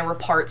long and there were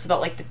parts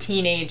about, the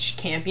teenage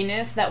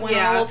campiness that went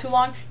on a little too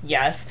long?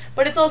 Yes.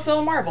 But it's also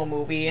a Marvel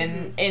movie,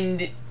 and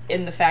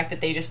in the fact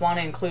that they just want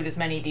to include as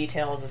many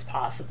details as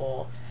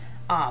possible.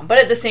 But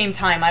at the same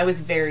time, I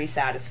was very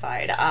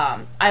satisfied.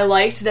 I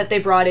liked that they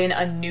brought in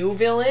a new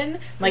villain,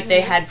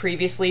 they had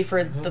previously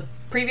for the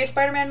previous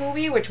Spider-Man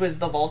movie, which was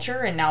the Vulture,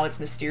 and now it's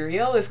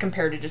Mysterio, as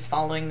compared to just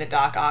following the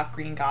Doc Ock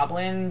Green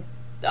Goblin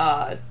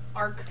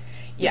arc.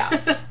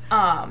 Yeah.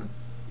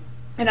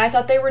 And I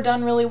thought they were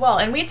done really well.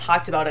 And we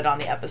talked about it on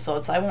the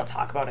episode, so I won't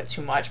talk about it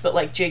too much,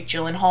 but Jake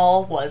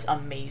Gyllenhaal was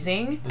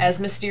amazing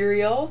as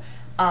Mysterio.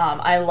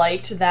 I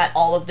liked that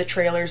all of the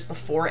trailers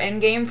before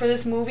Endgame for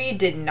this movie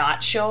did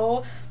not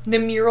show the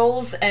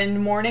murals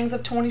and mournings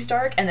of Tony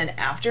Stark, and then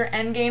after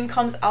Endgame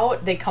comes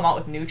out, they come out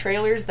with new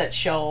trailers that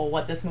show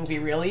what this movie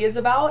really is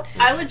about.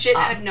 I legit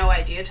had no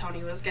idea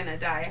Tony was gonna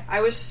die. I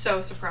was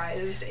so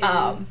surprised in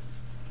Endgame.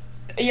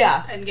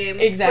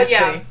 Exactly. But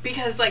yeah,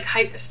 because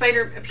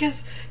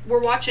because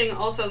we're watching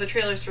also the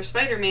trailers for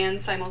Spider-Man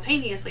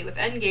simultaneously with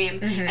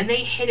Endgame, and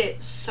they hit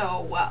it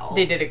so well.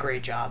 They did a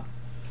great job.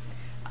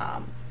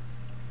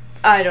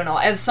 I don't know.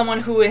 As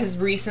someone who has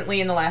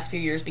recently, in the last few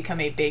years, become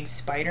a big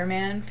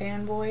Spider-Man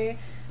fanboy,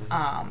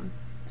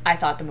 I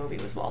thought the movie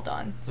was well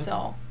done.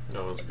 So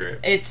No, it was great.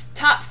 It's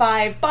top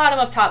 5, bottom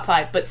of top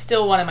 5, but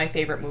still one of my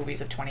favorite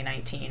movies of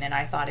 2019, and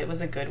I thought it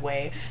was a good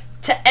way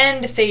to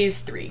end Phase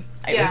 3.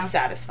 It was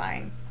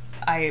satisfying.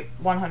 I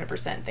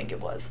 100% think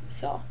it was.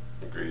 So.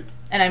 Agreed.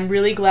 And I'm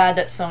really glad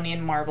that Sony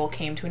and Marvel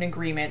came to an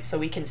agreement so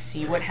we can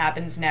see what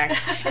happens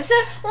next.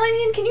 Instead,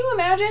 can you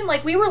imagine?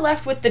 We were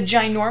left with the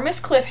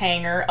ginormous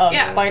cliffhanger of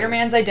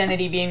Spider-Man's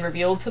identity being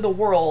revealed to the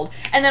world,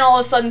 and then all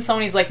of a sudden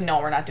Sony's like,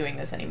 no, we're not doing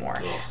this anymore.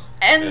 Ugh.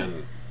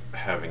 And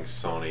having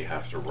Sony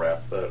have to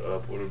wrap that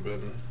up would have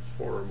been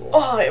horrible.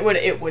 Oh,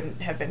 it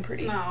wouldn't have been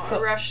pretty. No, a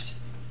rushed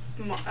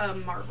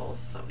Marvel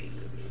Sony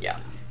movie. Yeah.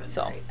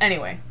 So,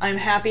 anyway, I'm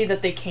happy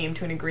that they came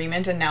to an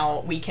agreement, and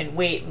now we can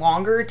wait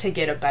longer to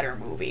get a better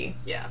movie.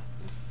 Yeah.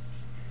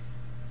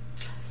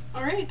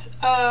 Alright,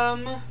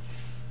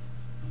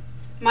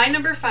 my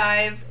number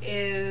 5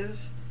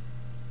 is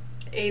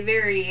a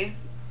very,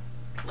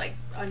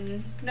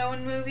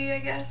 unknown movie, I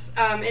guess.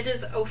 It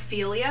is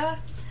Ophelia.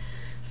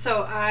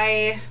 So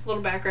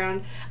little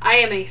background, I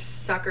am a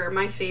sucker.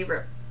 My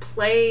favorite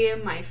play,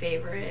 my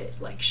favorite,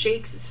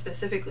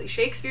 specifically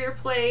Shakespeare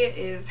play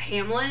is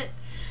Hamlet.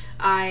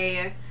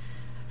 I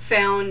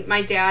found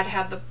my dad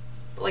had a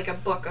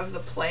book of the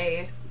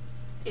play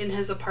in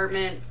his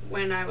apartment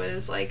when I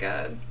was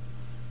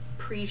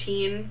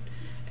preteen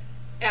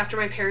after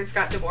my parents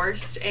got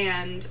divorced,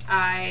 and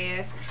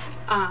I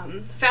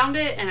found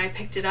it and I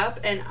picked it up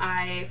and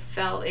I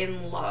fell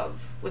in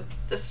love with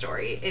the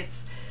story.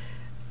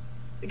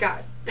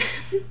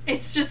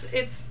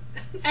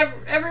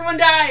 Everyone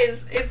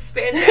dies. It's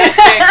fantastic.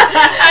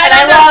 And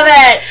I love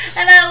it.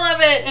 And I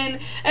love it. And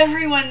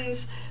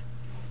everyone's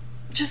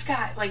just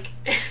got, like,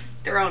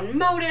 their own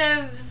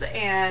motives.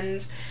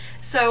 And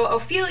so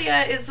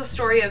Ophelia is the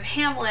story of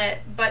Hamlet,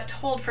 but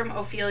told from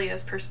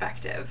Ophelia's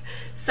perspective.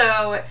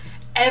 So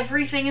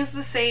everything is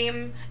the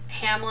same.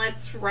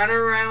 Hamlet's running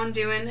around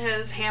doing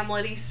his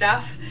Hamlet-y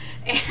stuff.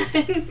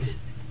 And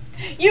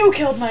you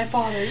killed my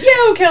father.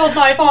 You killed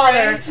my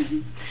father.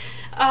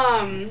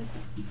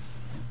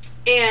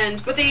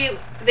 But they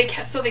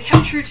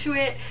kept true to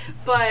it,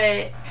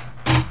 but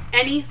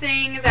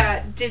anything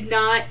that did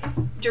not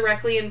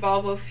directly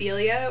involve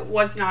Ophelia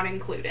was not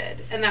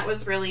included, and that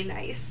was really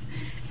nice.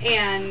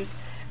 And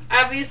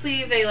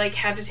obviously they, like,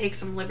 had to take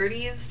some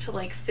liberties to,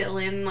 like, fill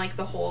in, like,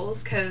 the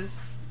holes,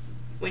 because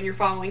when you're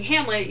following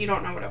Hamlet, you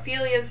don't know what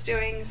Ophelia's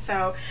doing.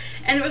 So,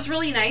 and it was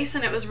really nice,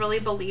 and it was really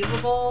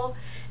believable,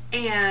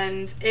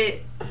 and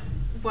it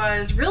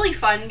was really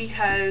fun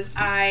because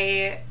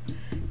I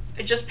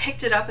just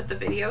picked it up at the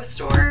video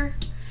store,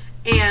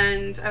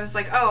 and I was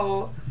like,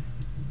 oh,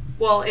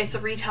 well, it's a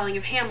retelling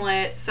of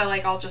Hamlet, so,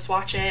 like, I'll just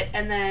watch it.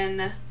 And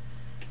then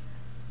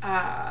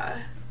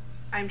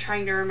I'm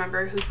trying to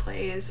remember who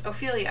plays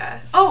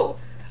Ophelia. Oh,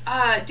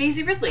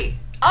 Daisy Ridley.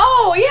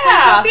 Oh,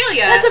 yeah. Plays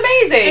Ophelia. That's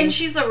amazing. And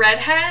she's a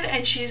redhead,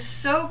 and she's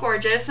so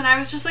gorgeous, and I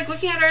was just, like,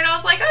 looking at her, and I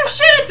was like, oh,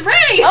 shit, it's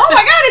Ray! Oh,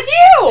 my God, it's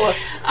you!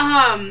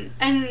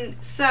 And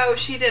so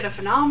she did a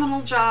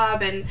phenomenal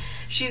job, and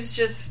she's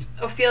just,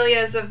 Ophelia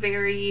is a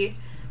very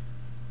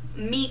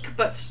meek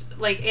but,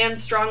 like, and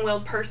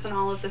strong-willed person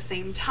all at the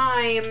same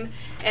time,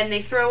 and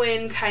they throw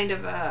in kind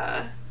of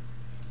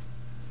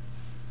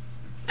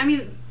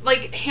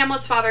like,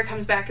 Hamlet's father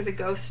comes back as a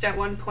ghost at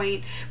one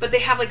point, but they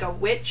have, like, a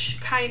witch,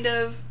 kind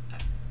of.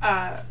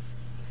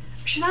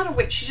 She's not a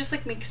witch, she just,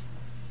 like, makes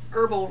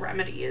herbal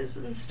remedies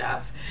and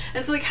stuff.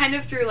 And so they kind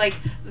of threw, like,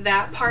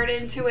 that part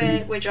into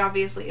it, which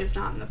obviously is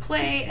not in the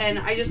play, and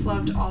I just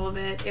loved all of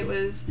it. It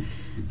was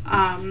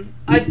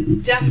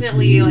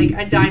definitely, like,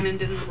 a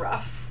diamond in the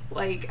rough.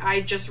 Like,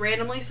 I just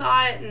randomly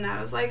saw it, and I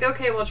was like,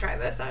 okay, we'll try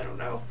this, I don't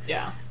know.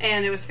 Yeah.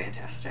 And it was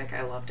fantastic.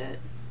 I loved it.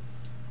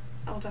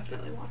 I'll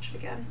definitely watch it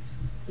again.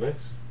 Nice.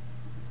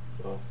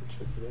 I'll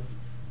check it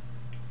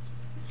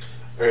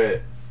out.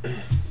 Alright.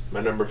 My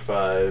number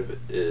 5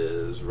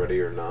 is Ready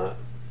or Not.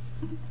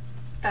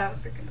 That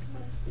was a good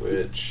one.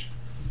 Which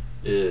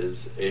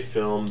is a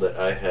film that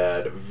I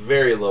had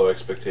very low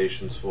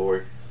expectations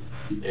for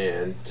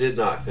and did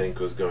not think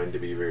was going to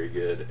be very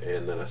good.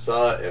 And then I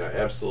saw it and I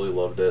absolutely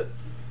loved it.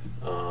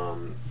 I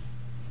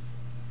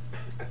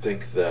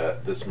think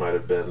that this might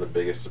have been the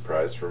biggest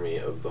surprise for me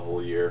of the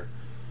whole year.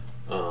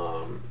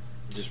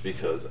 Just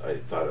because I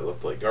thought it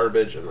looked like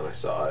garbage, and then I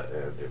saw it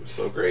and it was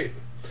so great.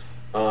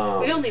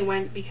 We only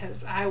went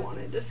because I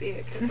wanted to see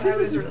it, because I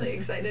was really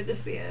excited to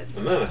see it.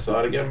 And then I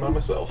saw it again by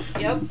myself.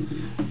 Yep.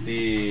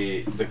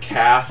 The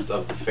cast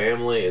of the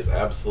family is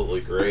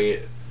absolutely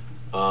great.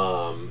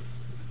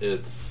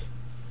 It's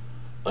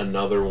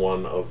another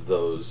one of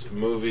those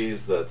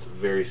movies that's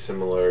very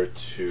similar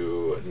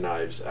to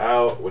Knives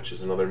Out, which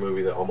is another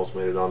movie that almost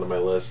made it onto my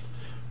list,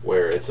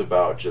 where it's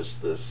about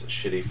just this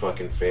shitty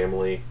fucking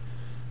family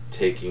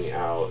taking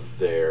out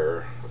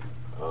their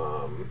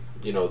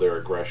their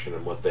aggression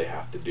and what they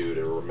have to do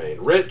to remain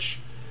rich.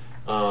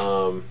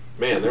 Man,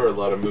 there were a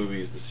lot of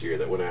movies this year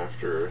that went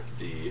after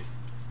the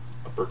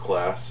upper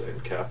class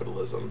and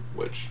capitalism,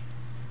 which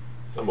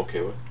I'm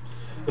okay with.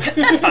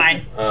 That's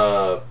fine.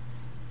 But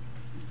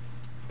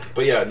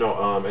yeah,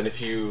 no, and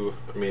if you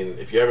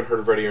haven't heard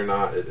of Ready or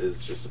Not, it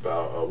is just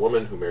about a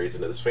woman who marries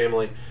into this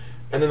family,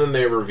 and then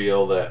they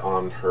reveal that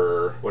on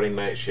her wedding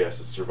night she has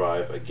to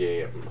survive a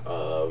game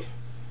of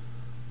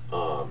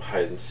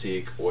hide and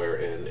seek,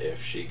 wherein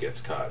if she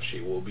gets caught,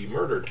 she will be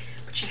murdered.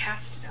 But she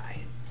has to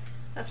die.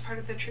 That's part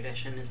of the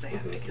tradition, is they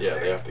have to kill her. Yeah,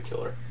 they have to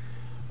kill her.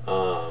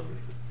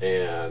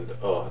 And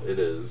it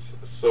is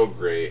so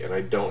great. And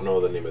I don't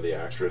know the name of the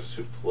actress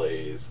who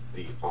plays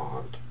the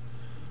aunt,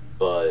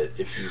 but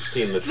if you've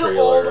seen the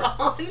trailer, the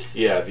old aunt.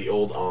 Yeah, the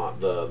old aunt,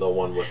 the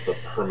one with the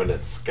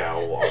permanent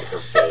scowl on her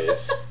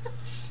face.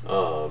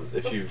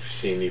 If you've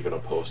seen even a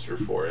poster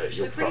for it,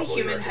 She looks like a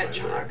human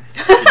hedgehog.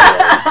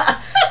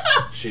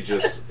 She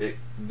just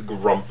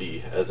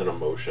grumpy as an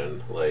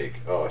emotion. Like,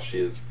 oh, she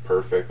is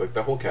perfect. Like,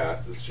 the whole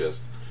cast is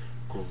just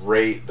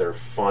great. They're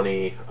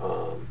funny.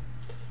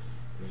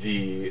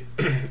 The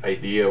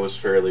idea was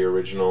fairly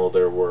original.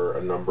 There were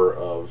a number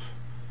of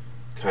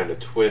kind of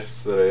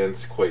twists that I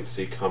didn't quite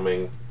see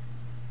coming.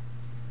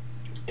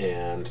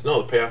 And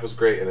no, the payoff was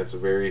great, and it's a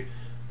very,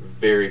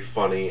 very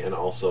funny and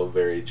also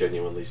very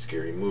genuinely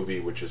scary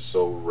movie, which is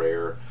so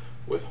rare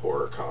with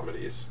horror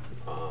comedies,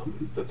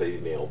 that they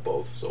nail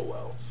both so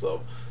well.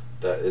 So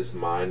that is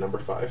my number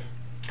 5.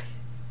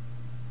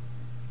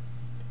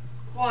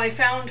 Well, I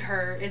found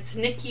her. It's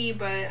Nikki,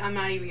 but I'm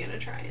not even going to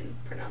try and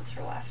pronounce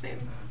her last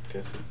name.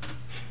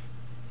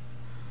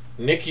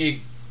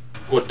 Nikki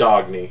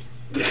Guadagni.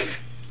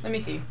 Let me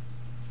see.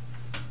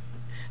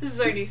 This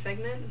is our new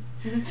segment.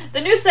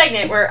 The new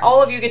segment where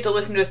all of you get to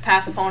listen to us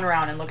pass a phone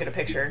around and look at a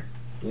picture.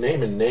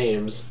 Naming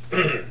names.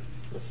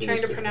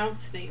 Trying to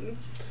pronounce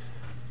names.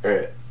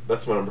 Alright,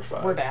 that's my number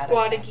 5. We're bad.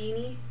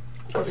 Guadagnini.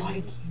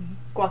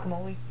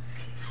 Guacamole.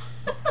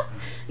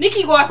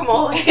 Nikki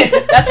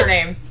Guacamole. That's her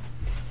name.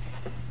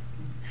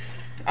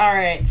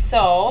 Alright,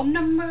 so...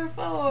 Number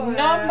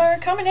 4.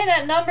 Coming in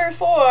at number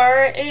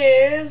 4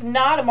 is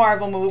not a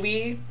Marvel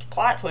movie.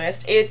 Plot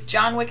twist. It's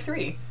John Wick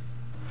 3.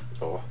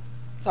 Oh.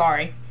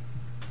 Sorry.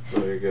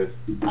 No, you're good.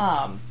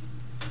 My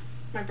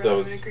brother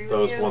would agree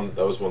with you.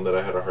 That was one that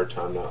I had a hard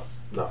time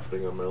not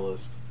putting on my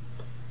list.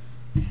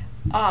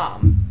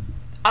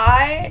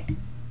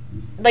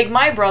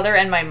 My brother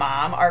and my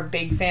mom are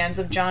big fans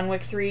of John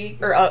Wick 3,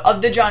 or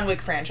of the John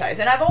Wick franchise,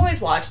 and I've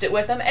always watched it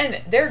with them,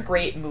 and they're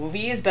great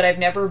movies, but I've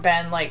never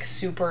been,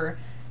 super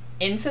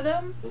into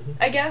them,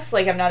 I guess.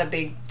 I'm not a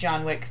big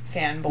John Wick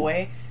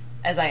fanboy,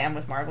 as I am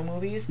with Marvel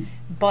movies,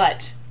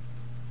 but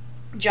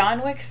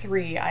John Wick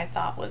 3 I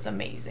thought was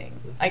amazing.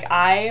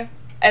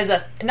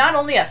 Not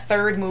only a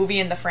third movie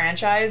in the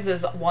franchise,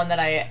 is one that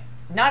I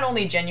not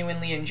only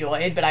genuinely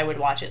enjoyed, but I would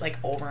watch it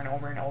over and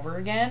over and over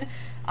again.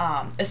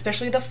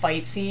 Especially the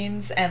fight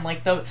scenes and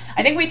I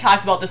think we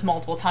talked about this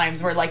multiple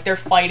times where they're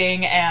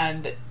fighting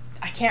and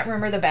I can't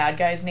remember the bad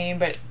guy's name,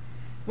 but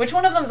which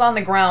one of them's on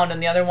the ground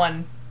and the other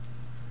one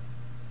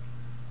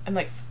I'm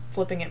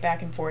flipping it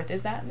back and forth.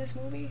 Is that in this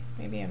movie?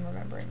 Maybe I'm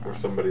remembering wrong. Where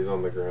somebody's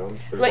on the ground.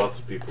 There's lots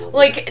of people.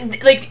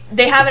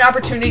 They have an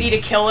opportunity to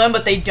kill him,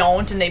 but they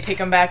don't, and they pick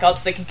him back up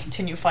so they can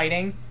continue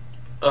fighting.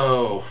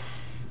 Oh,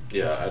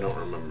 yeah, I don't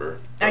remember.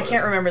 I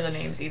can't remember the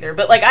names either,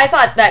 but I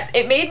thought that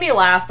it made me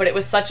laugh, but it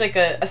was such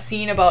a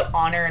scene about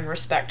honor and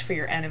respect for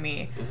your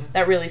enemy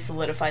that really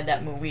solidified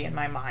that movie in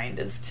my mind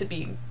as to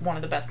be one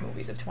of the best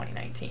movies of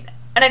 2019.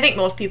 And I think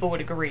most people would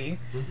agree.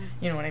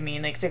 You know what I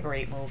mean? It's a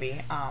great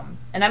movie.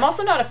 And I'm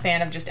also not a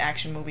fan of just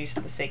action movies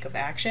for the sake of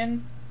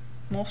action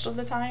most of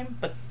the time,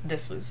 but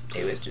it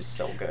was just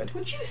so good.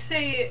 Would you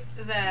say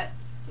that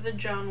the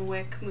John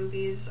Wick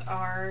movies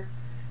are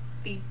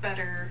the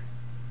better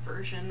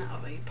version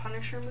of a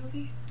Punisher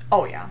movie?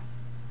 Oh, yeah.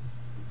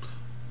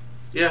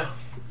 Yeah.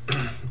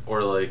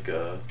 Or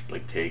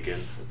Taken.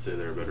 I'd say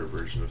they're a better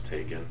version of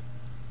Taken.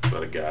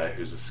 About a guy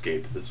who's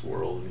escaped this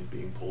world and he's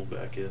being pulled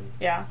back in.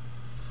 Yeah.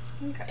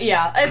 Okay.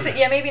 Yeah,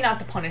 maybe not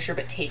the Punisher,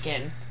 but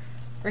Taken,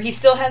 where he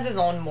still has his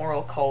own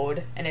moral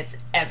code, and it's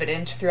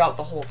evident throughout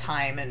the whole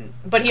time.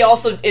 But he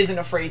also isn't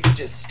afraid to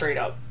just straight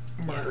up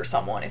murder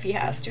someone if he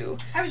has to.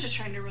 I was just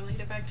trying to relate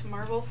it back to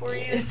Marvel for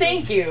you.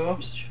 Thank you.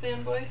 I'm such a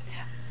fanboy.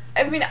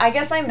 I mean, I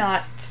guess I'm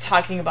not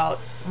talking about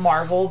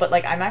Marvel, but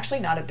I'm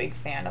actually not a big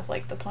fan of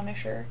the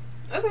Punisher.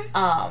 Okay.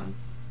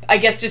 I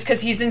guess just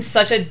because he's in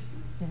such a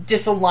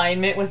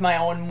disalignment with my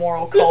own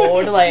moral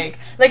code. I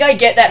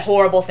get that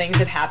horrible things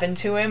have happened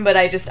to him, but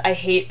I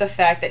hate the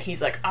fact that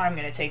he's I'm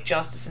gonna take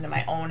justice into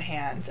my own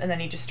hands, and then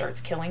he just starts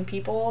killing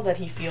people that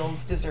he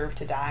feels deserve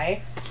to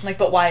die.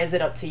 But why is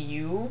it up to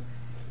you?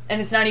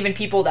 And it's not even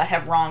people that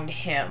have wronged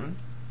him.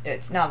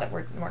 It's now that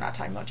we're not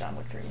talking about John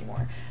Wick 3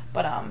 anymore.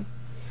 But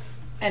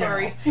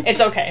sorry.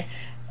 It's okay.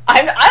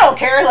 I don't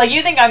care.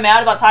 You think I'm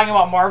mad about talking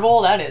about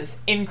Marvel? That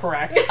is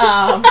incorrect.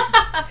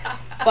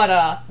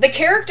 But the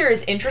character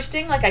is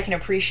interesting. I can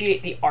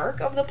appreciate the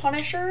arc of the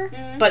Punisher,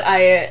 but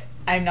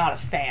I'm not a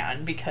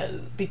fan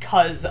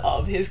because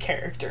of his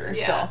character.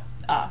 Yeah. So,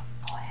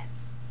 go ahead.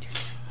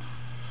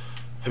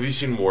 Have you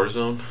seen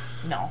Warzone?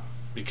 No.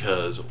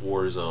 Because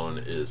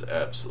Warzone is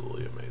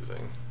absolutely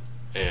amazing.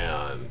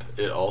 And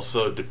it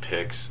also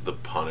depicts the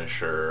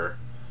Punisher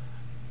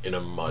in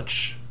a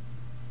much,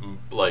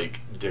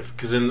 different...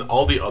 Because in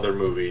all the other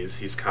movies,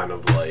 he's kind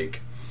of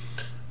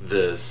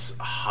this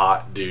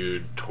hot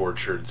dude,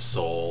 tortured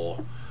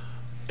soul.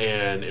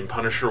 And in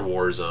Punisher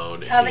Warzone...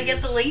 That's how they get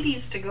the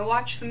ladies to go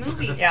watch the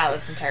movie. Yeah,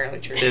 that's entirely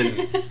true.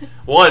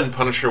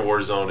 Punisher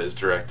Warzone is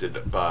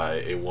directed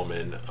by a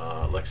woman,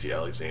 Lexi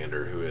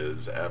Alexander, who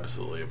is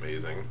absolutely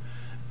amazing.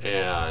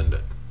 And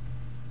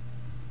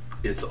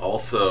it's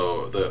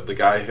also the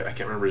guy, I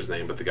can't remember his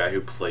name, but the guy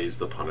who plays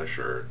the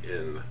Punisher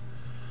in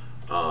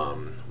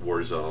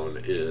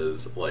Warzone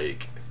is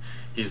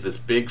he's this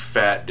big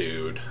fat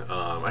dude.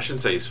 I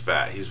shouldn't say he's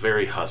fat. He's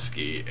very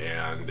husky,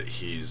 and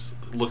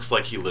looks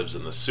like he lives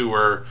in the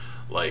sewer.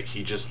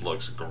 He just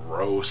looks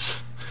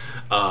gross.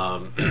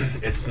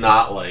 It's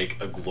not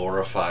a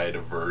glorified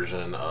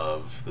version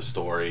of the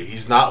story.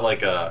 He's not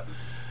a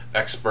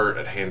expert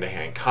at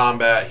hand-to-hand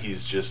combat.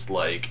 He's just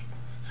I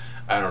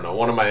don't know,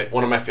 one of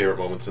my favorite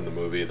moments in the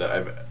movie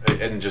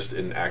and just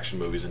in action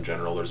movies in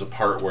general, there's a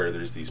part where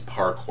there's these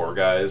parkour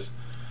guys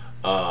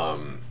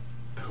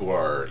who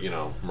are,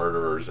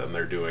 murderers, and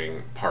they're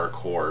doing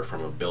parkour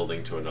from a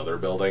building to another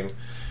building,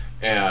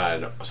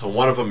 And so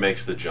one of them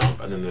makes the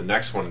jump, and then the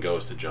next one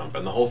goes to jump,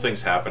 and the whole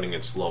thing's happening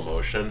in slow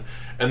motion.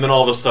 And then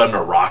all of a sudden,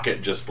 a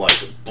rocket just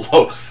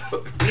blows,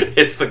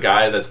 hits the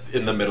guy that's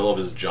in the middle of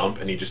his jump,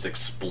 and he just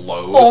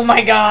explodes. Oh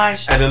my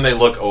gosh! And then they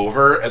look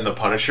over, and the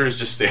Punisher's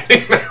just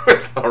standing there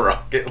with a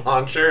rocket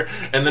launcher,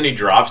 and then he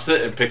drops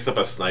it and picks up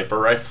a sniper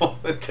rifle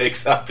and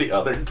takes out the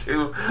other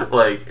two.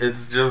 Like,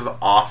 it's just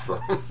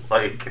awesome.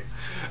 Like,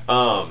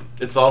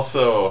 it's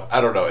also, I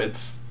don't know,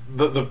 it's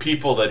the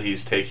people that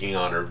he's taking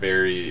on are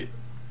very,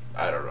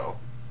 I don't know,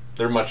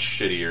 they're much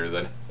shittier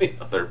than the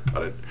other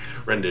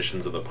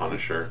renditions of the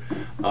Punisher.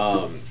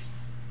 And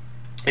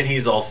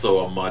he's also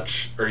a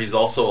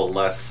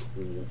less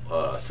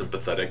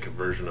sympathetic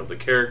version of the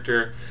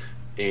character.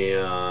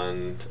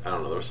 And I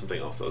don't know, there was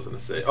something else I was going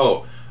to say.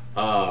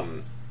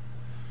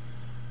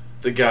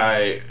 The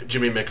guy,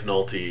 Jimmy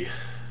McNulty,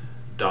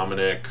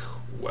 Dominic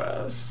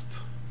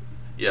West,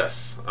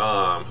 yes,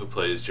 who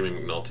plays Jimmy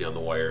McNulty on The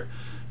Wire,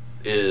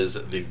 is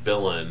the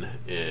villain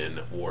in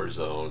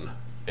Warzone,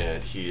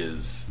 and he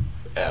is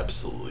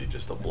absolutely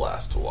just a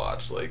blast to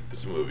watch. Like,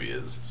 this movie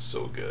is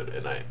so good,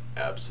 and I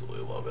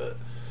absolutely love it.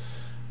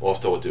 We'll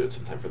have to do it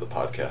sometime for the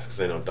podcast, because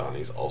I know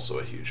Donnie's also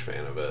a huge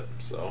fan of it,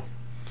 so.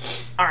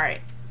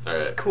 Alright.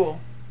 Cool.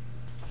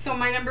 So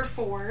my number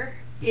 4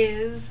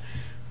 is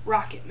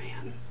Rocket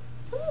Man.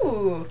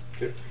 Ooh.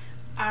 Okay.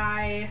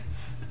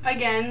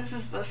 Again, this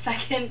is the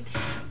second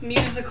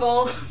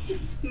musical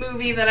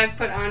movie that I've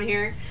put on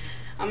here.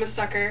 I'm a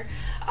sucker.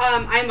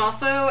 I'm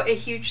also a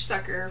huge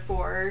sucker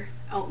for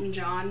Elton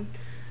John.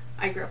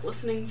 I grew up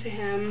listening to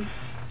him.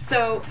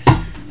 So,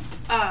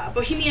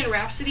 Bohemian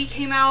Rhapsody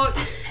came out,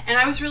 and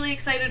I was really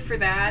excited for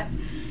that.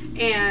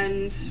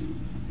 And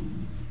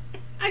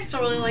I still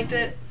really liked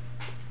it.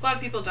 A lot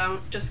of people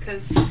don't, just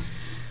because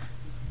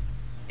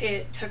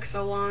it took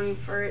so long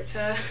for it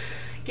to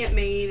get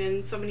made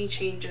and so many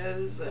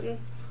changes and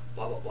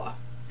blah, blah, blah.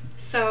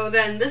 So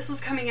then this was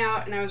coming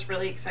out, and I was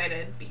really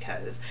excited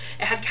because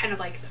it had kind of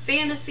like the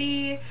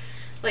fantasy,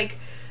 like,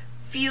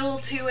 feel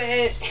to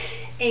it,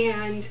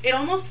 and it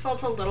almost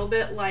felt a little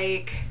bit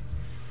like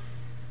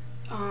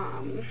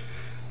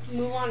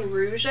Moulin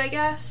Rouge, I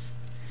guess,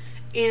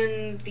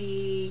 in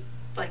the,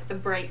 like, the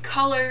bright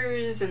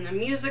colors and the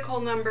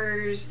musical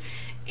numbers,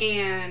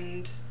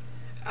 and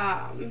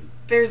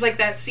there's, like,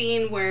 that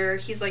scene where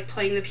he's, like,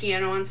 playing the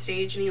piano on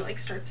stage, and he, like,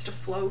 starts to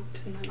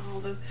float, and then all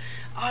the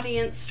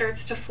audience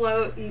starts to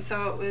float, and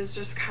so it was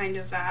just kind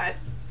of that,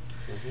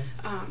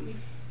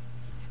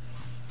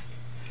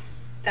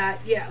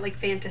 like,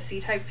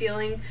 fantasy type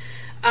feeling,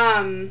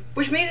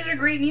 which made it a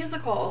great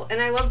musical, and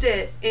I loved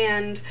it.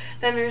 And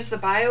then there's the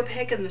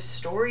biopic, and the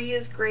story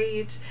is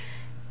great.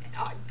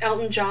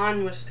 Elton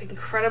John was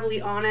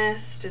incredibly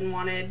honest and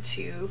wanted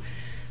to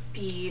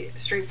be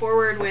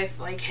straightforward with,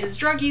 like, his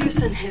drug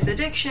use and his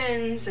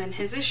addictions and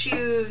his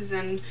issues,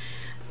 and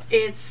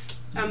it's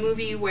a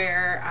movie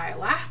where I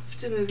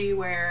laughed, a movie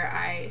where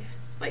I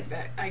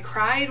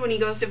cried when he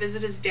goes to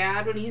visit his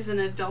dad when he's an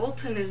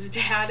adult, and his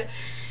dad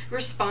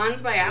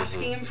responds by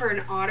asking him for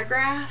an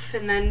autograph,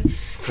 and then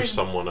for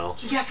someone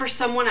else. Yeah, for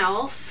someone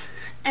else.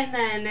 And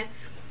then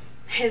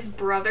his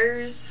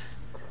brothers,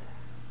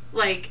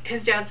 like,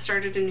 his dad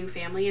started a new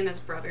family, and his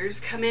brothers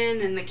come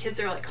in, and the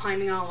kids are, like,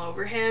 climbing all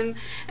over him,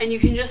 and you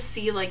can just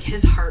see, like,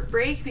 his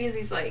heartbreak, because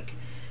he's like,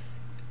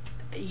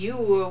 you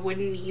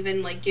wouldn't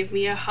even, like, give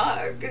me a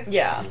hug.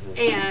 Yeah.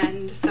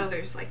 And so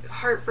there's, like, the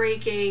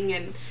heartbreaking,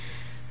 and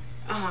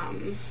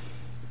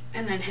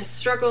then his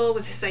struggle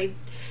with his,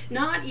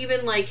 not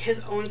even, like,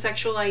 his own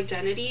sexual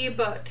identity,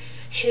 but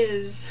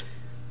his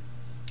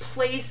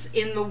place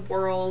in the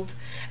world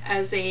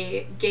as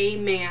a gay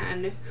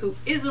man who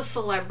is a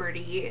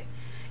celebrity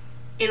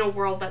in a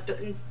world that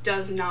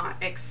does not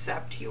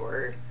accept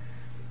your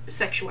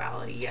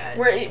sexuality yet.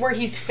 Where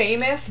he's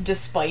famous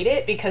despite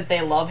it because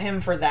they love him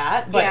for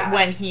that, but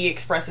when he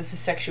expresses his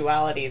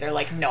sexuality, they're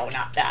like, no,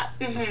 not that.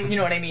 You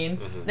know what I mean?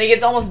 Like,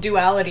 it's almost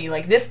duality.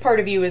 Like, this part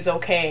of you is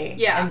okay,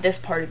 and this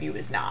part of you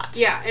is not.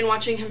 Yeah, and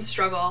watching him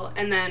struggle,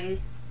 and then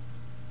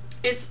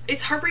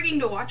it's heartbreaking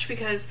to watch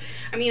because,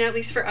 I mean, at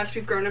least for us,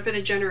 we've grown up in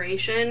a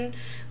generation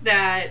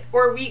that,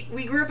 or we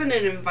grew up in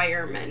an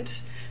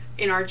environment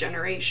in our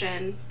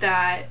generation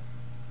that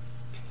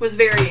was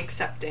very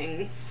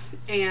accepting.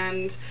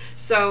 And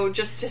so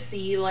just to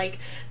see, like,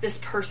 this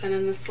person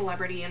and this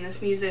celebrity and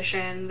this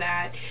musician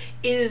that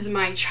is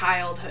my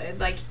childhood,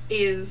 like,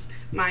 is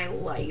my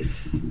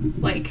life,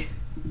 like,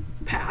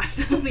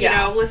 path, you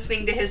know,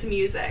 listening to his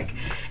music,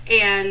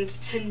 and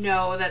to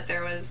know that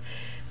there was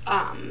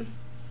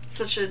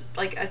such a,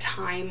 like, a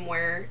time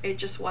where it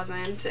just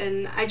wasn't,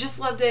 and I just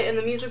loved it, and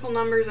the musical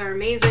numbers are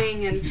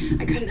amazing,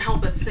 and I couldn't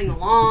help but sing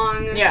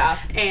along,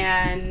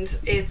 and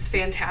it's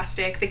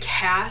fantastic. The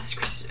cast,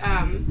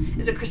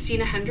 is it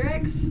Christina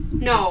Hendricks?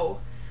 No.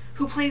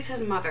 Who plays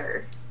his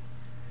mother?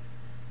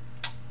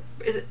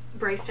 Is it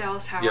Bryce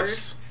Dallas Howard?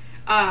 Yes.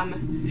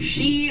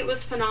 She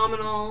was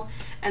phenomenal,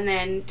 and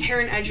then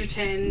Taron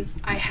Egerton,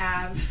 I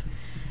have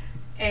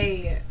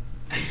a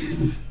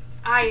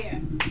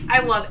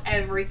I love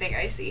everything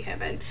I see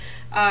him in.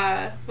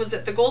 Was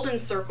it The Golden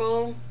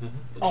Circle? Mm-hmm.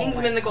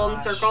 Kingsman: The Golden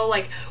Circle.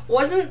 Like,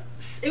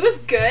 it was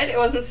good. It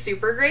wasn't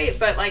super great,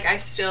 but like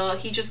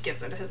he just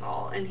gives it his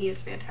all, and he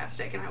is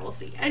fantastic. And I will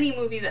see any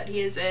movie that he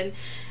is in,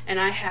 and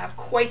I have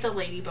quite the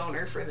lady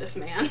boner for this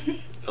man.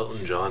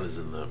 Elton John is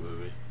in that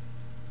movie.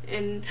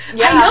 And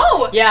yeah. I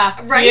know, yeah,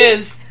 right? He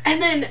is.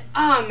 And then,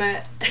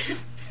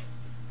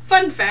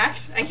 fun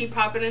fact, I keep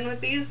popping in with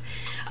these.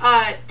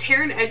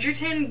 Taron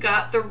Egerton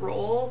got the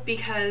role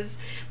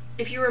because,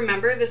 if you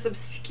remember this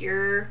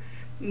obscure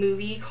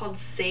movie called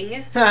Sing,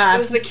 it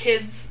was the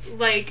kids,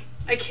 like,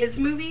 a kids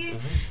movie.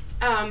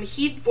 Mm-hmm.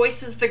 He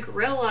voices the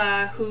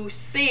gorilla who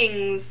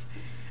sings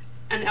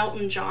an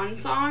Elton John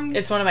song.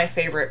 It's one of my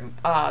favorite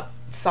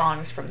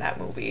songs from that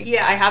movie.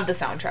 Yeah. I have the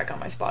soundtrack on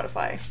my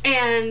Spotify.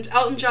 And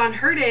Elton John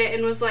heard it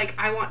and was like,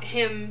 I want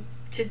him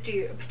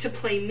to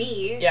play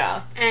me.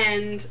 Yeah.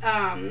 And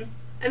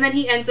then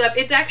he ends up,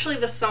 it's actually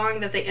the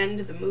song that they end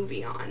the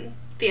movie on,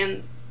 the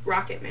end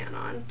Rocket Man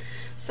on.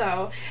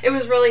 So it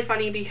was really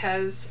funny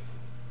because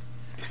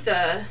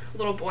the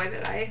little boy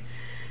that I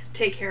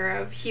take care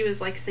of, he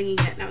was like singing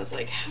it, and I was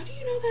like, how do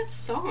you know that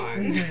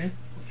song? Mm-hmm.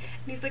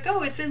 And he's like,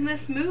 oh, it's in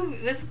this movie,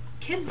 this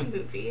kids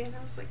movie. And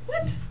I was like,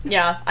 what?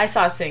 Yeah, I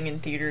saw Sing in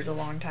theaters a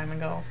long time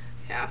ago.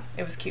 Yeah.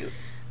 It was cute.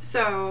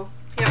 So,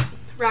 yep,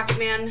 Rocket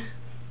Man,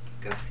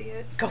 go see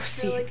it. Go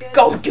see really it. Good.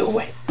 Go do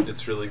it.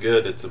 It's really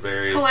good. It's a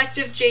very...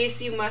 Collective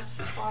Jace, you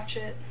must watch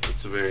it.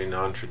 It's a very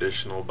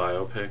non-traditional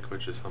biopic,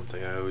 which is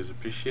something I always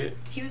appreciate.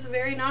 He was a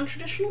very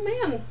non-traditional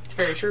man. It's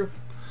very true.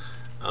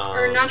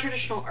 Or a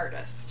non-traditional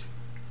artist.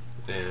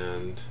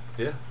 And,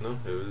 yeah, no,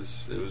 it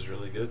was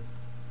really good.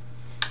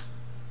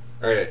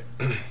 Alright,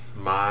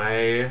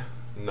 my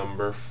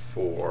number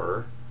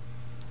 4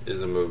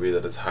 is a movie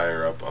that is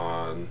higher up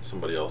on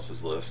somebody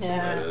else's list,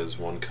 and that is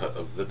One Cut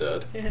of the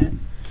Dead. Yeah.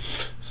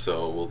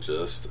 So we'll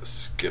just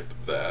skip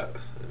that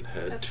and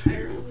head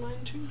to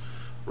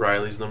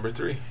Riley's number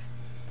 3.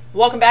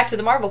 Welcome back to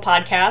the Marvel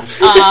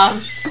Podcast.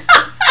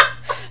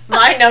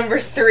 My number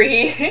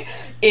 3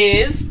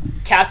 is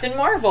Captain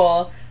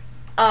Marvel.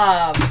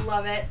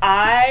 Love it.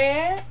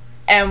 I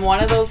am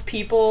one of those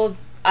people,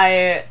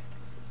 I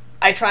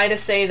try to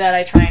say that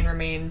I try and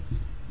remain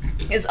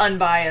as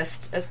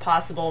unbiased as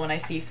possible when I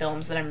see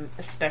films that I'm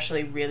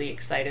especially really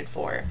excited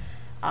for.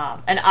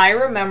 And I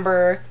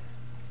remember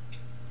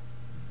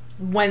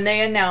when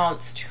they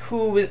announced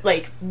who was,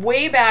 like,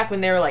 way back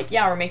when they were like,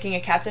 yeah, we're making a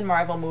Captain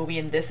Marvel movie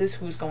and this is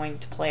who's going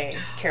to play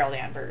Carol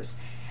Danvers.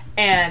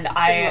 And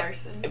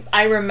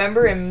I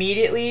remember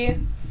immediately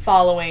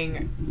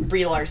following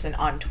Brie Larson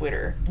on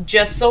Twitter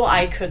just so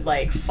I could,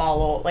 like,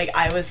 follow. Like,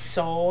 I was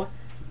so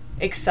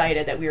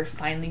excited that we were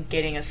finally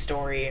getting a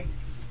story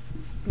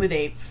with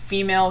a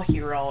female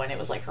hero, and it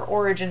was like her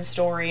origin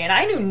story, and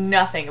I knew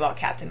nothing about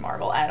Captain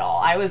Marvel at all.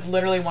 I was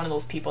literally one of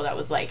those people that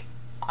was like,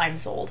 I'm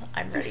sold,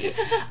 I'm ready.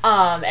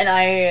 And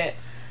I,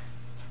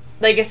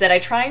 like I said, I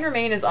try and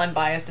remain as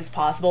unbiased as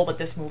possible, but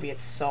this movie,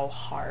 it's so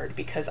hard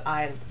because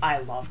I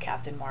love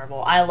Captain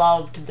Marvel. I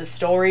loved the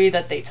story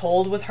that they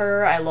told with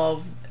her. I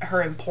love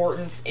her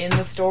importance in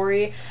the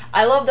story.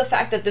 I love the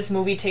fact that this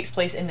movie takes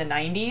place in the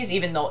 90s,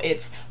 even though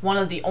it's one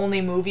of the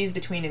only movies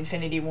between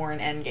Infinity War and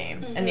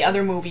Endgame, and the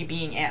other movie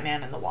being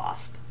Ant-Man and the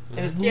Wasp.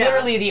 It was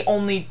literally the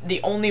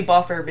only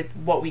buffer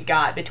what we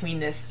got between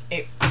this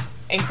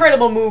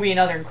incredible movie and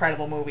another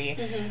incredible movie.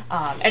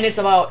 And it's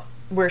about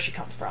where she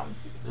comes from.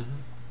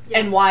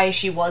 And why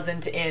she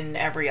wasn't in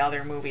every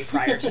other movie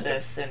prior to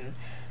this. And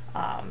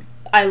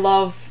I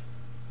love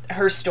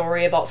her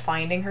story about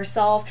finding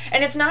herself.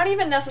 And it's not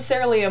even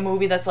necessarily a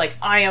movie that's like,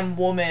 I am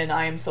woman,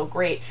 I am so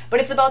great. But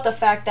it's about the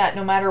fact that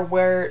no matter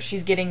where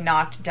she's getting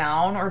knocked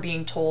down or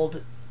being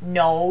told,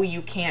 no,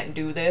 you can't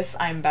do this,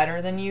 I'm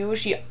better than you,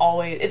 she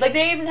always... It's like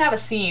they even have a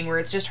scene where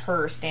it's just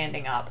her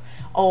standing up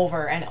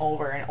over and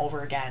over and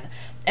over again.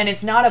 And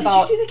it's not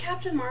about... Did you do the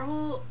Captain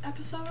Marvel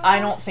episode? I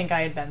don't think I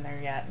had been there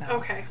yet, no.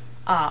 Okay.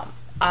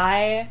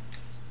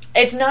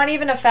 It's not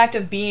even a fact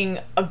of being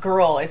a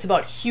girl. It's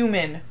about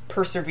human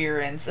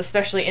perseverance,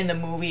 especially in the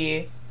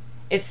movie.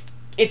 It's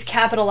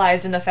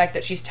capitalized in the fact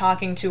that she's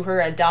talking to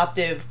her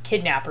adoptive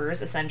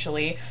kidnappers,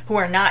 essentially, who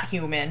are not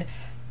human,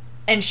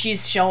 and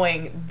she's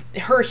showing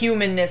her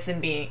humanness in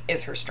being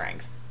is her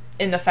strength.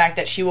 In the fact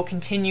that she will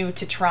continue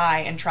to try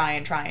and try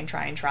and try and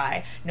try and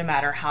try, no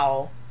matter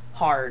how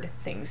hard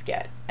things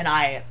get. And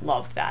I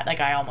loved that. Like,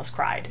 I almost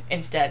cried.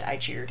 Instead, I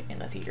cheered in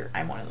the theater.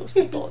 I'm one of those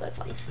people that's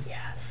like,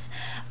 yes.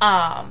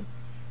 I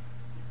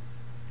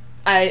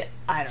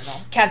don't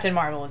know. Captain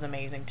Marvel is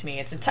amazing to me.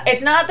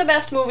 It's not the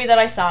best movie that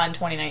I saw in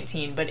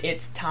 2019, but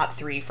it's top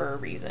 3 for a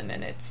reason,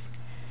 and it's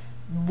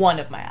one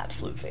of my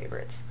absolute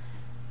favorites.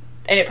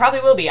 And it probably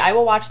will be. I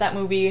will watch that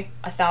movie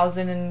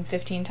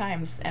 1,015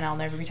 times, and I'll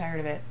never be tired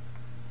of it.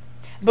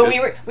 But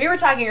we were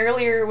talking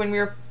earlier when we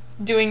were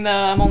doing the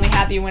I'm Only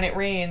Happy When It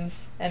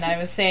Rains, and I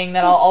was saying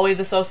that I'll always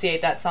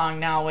associate that song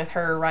now with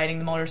her riding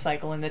the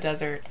motorcycle in the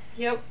desert.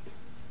 Yep.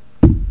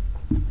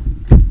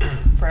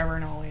 Forever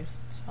and always.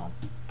 So.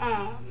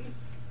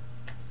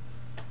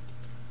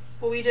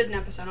 Well, we did an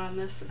episode on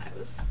this, and I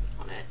was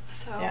on it.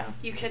 So Yeah.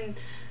 you can,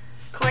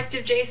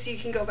 Collective Jace, you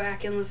can go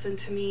back and listen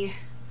to me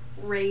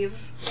rave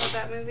about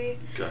that movie.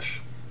 Gush.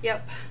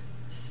 Yep.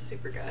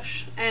 Super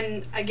gush.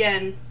 And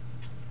again,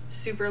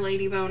 super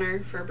lady boner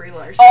for Brie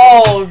Larson.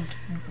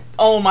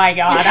 Oh my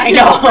god, I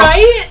know.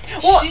 Right?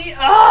 Well, She,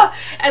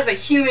 as a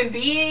human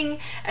being,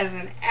 as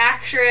an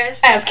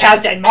actress, as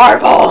Captain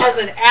Marvel, as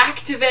an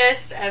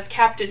activist, as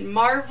Captain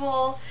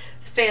Marvel,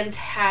 it's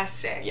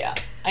fantastic. yeah.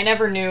 I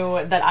never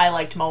knew that I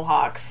liked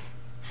mohawks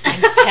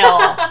until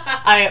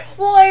I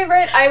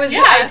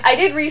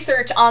did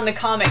research on the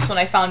comics when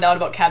I found out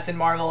about Captain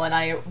Marvel, and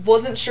I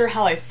wasn't sure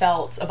how I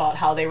felt about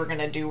how they were going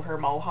to do her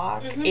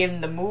mohawk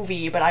in the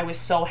movie, but I was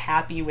so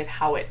happy with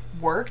how it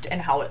worked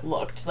and how it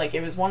looked. Like,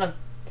 it was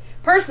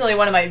personally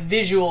one of my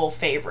visual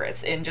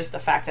favorites, in just the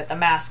fact that the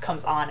mask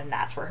comes on and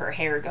that's where her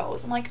hair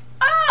goes. I'm like,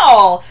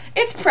 oh,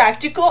 it's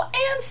practical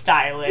and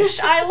stylish.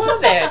 I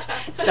love it.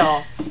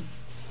 So,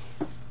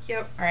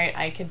 Yep. all right,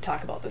 I could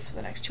talk about this for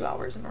the next 2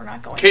 hours, and we're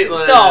not going Caitlin!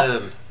 to.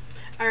 So,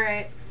 All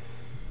right.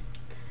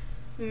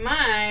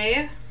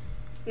 My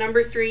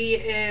number 3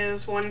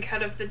 is One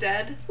Cut of the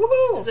Dead.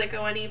 woohoo! Does it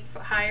go any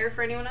higher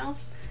for anyone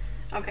else?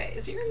 Okay,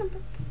 is your number?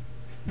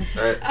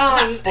 All right.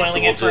 I'm not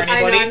spoiling it for we'll just-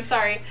 I know, anybody. I'm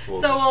sorry.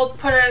 We'll So just- we'll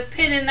put a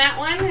pin in that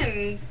one,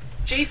 and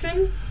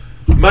Jason?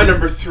 My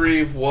number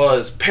 3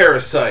 was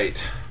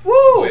Parasite,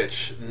 Woo!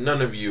 which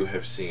none of you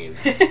have seen.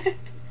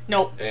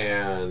 Nope.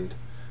 And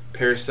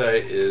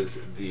Parasite is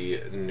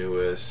the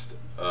newest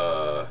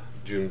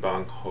Jun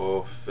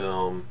Bong-ho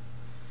film.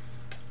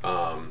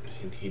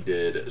 He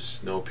did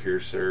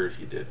Snowpiercer,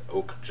 he did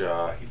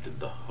Okja, he did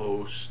The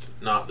Host,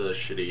 not the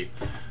shitty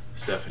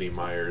Stephanie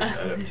Meyer's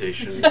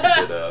adaptation. He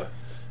did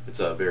it's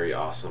a very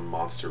awesome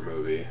monster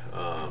movie,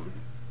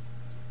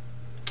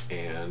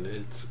 and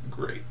it's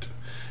great.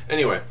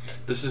 Anyway,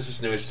 this is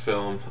his newest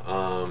film.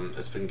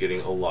 It's been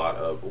getting a lot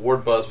of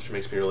award buzz, which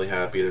makes me really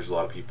happy. There's a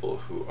lot of people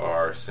who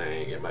are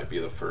saying it might be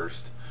the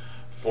first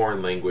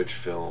foreign language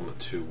film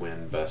to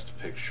win Best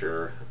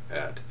Picture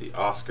at the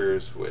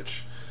Oscars,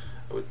 which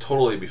I would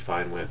totally be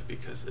fine with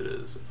because it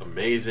is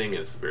amazing and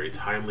it's a very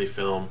timely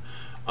film.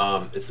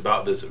 It's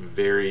about this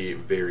very,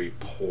 very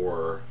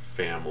poor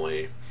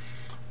family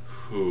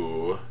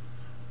who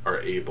are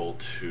able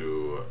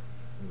to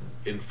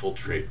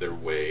infiltrate their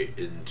way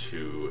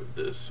into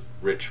this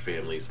rich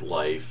family's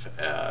life,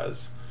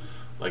 as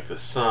like the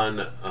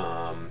son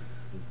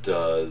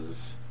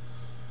does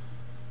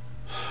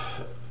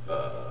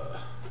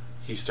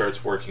he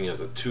starts working as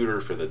a tutor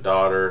for the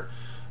daughter.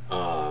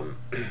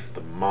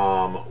 The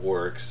mom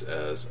works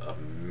as a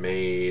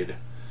maid.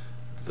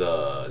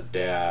 The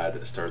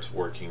dad starts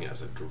working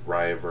as a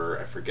driver.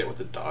 I forget what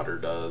the daughter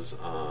does,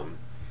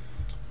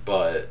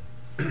 but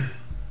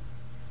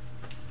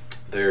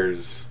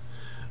there's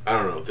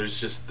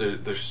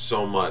there's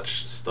so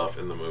much stuff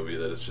in the movie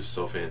that is just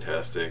so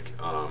fantastic,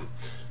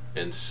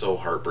 and so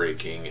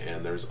heartbreaking,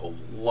 and there's a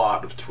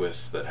lot of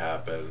twists that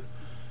happen,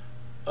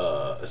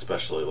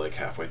 especially like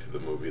halfway through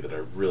the movie, that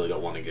I really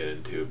don't want to get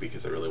into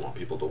because I really want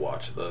people to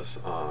watch this.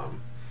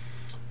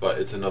 But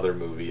it's another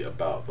movie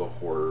about the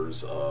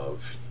horrors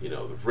of, the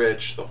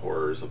rich, the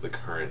horrors of the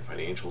current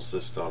financial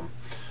system.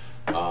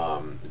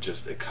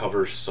 It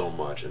covers so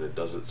much, and it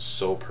does it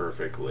so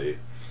perfectly.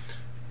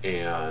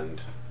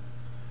 And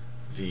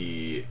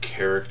the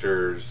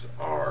characters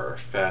are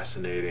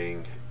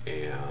fascinating,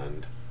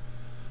 and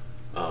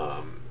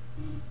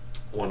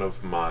one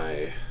of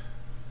my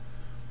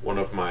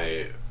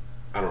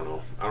I don't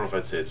know if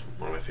I'd say it's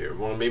one of my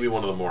favorite, maybe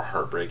one of the more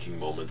heartbreaking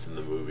moments in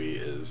the movie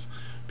is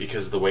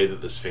because the way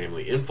that this poor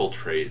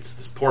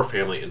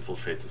family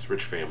infiltrates this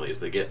rich family is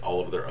they get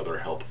all of their other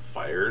help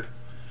fired.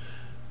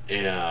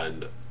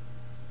 And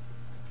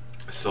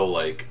so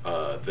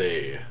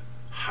they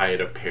hide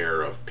a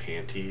pair of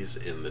panties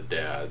in the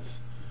dad's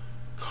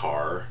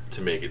car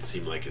to make it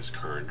seem like his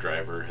current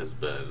driver has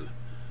been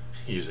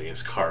using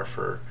his car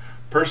for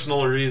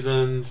personal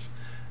reasons.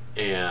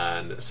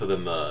 And so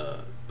then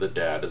the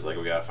dad is like,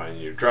 we gotta find a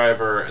new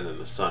driver, and then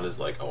the son is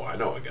like, oh, I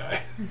know a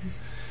guy.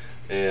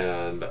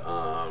 And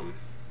I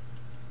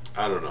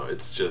don't know,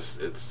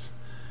 it's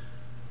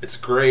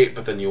great,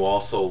 but then you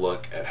also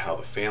look at how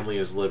the family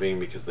is living,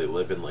 because they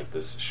live in like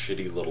this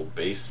shitty little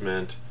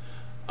basement.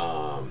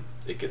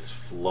 It gets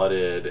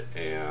flooded,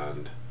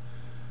 and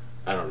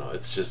I don't know,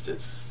 it's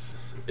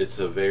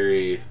a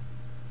very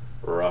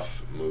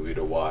rough movie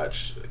to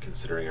watch,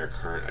 considering our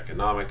current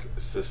economic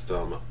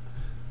system,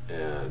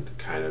 and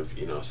kind of,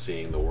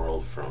 seeing the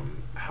world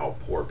from how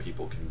poor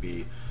people can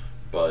be.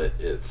 But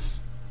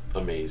it's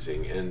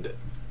amazing, and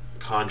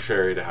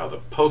contrary to how the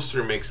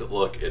poster makes it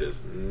look, it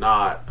is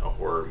not a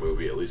horror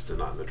movie, at least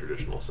not in the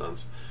traditional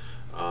sense.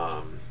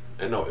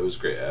 And no, it was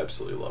great. I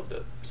absolutely loved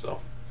it.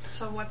 So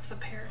what's the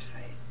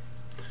Parasite?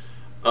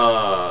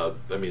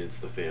 It's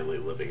the family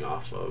living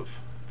off of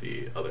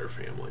the other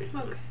family in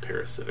a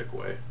parasitic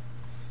way.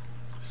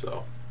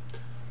 So,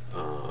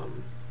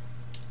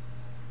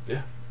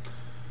 yeah.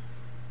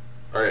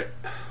 All right.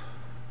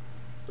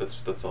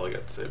 That's all I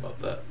got to say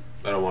about that.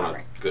 I don't want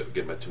to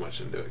get too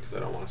much into it because I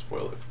don't want to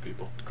spoil it for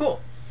people.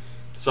 Cool.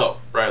 So,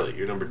 Rylie,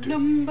 you're number 2.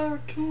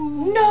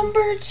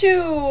 Number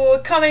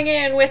 2, coming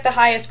in with the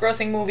highest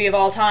grossing movie of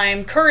all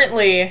time,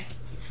 currently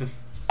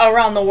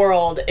around the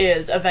world,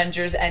 is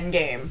Avengers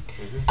Endgame.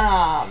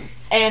 Mm-hmm.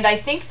 And I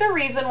think the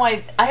reason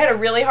why I had a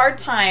really hard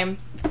time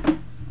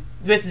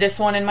with this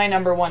one and my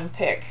number 1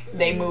 pick,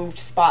 they moved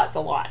spots a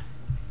lot.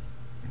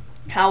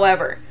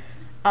 However,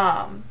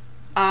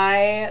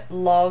 I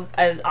love,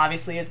 as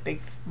a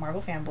big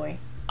Marvel fanboy,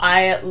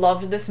 I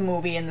loved this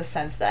movie in the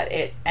sense that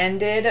it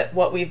ended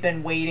what we've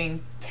been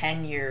waiting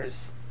 10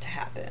 years to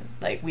happen.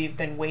 Like, we've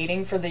been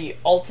waiting for the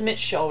ultimate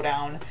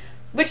showdown,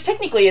 which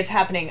technically it's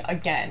happening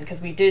again,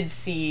 because we did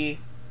see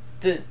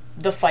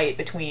the fight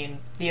between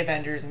the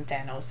Avengers and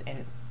Thanos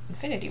in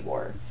Infinity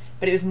War.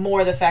 But it was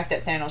more the fact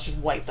that Thanos just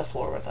wiped the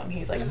floor with him.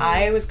 He's like,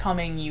 I was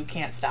coming, you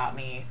can't stop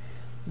me.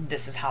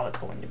 This is how it's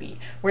going to be.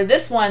 Where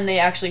this one, they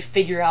actually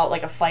figure out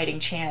like a fighting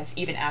chance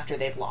even after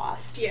they've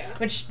lost. Yeah.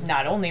 Which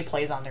not only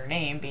plays on their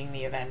name, being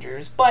the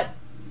Avengers, but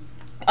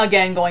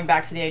again, going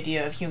back to the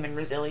idea of human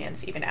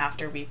resilience even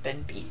after we've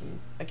been beaten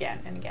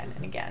again and again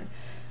and again.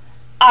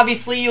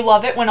 Obviously, you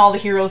love it when all the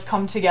heroes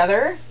come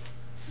together.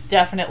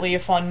 Definitely a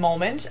fun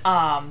moment.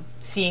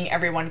 Seeing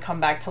everyone come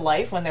back to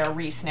life when they're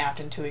re-snapped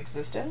into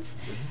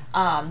existence.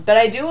 But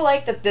I do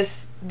like that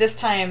this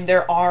time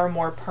there are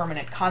more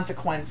permanent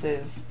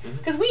consequences,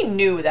 because we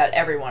knew that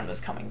everyone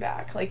was coming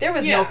back. Like, there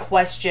was no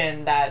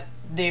question that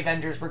the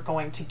Avengers were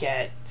going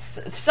to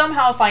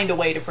somehow find a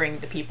way to bring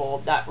the people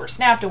that were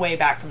snapped away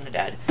back from the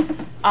dead.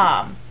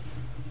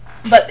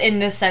 But in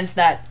this sense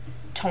that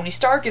Tony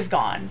Stark is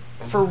gone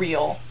for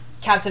real.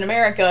 Captain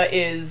America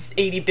is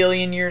 80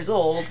 billion years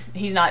old.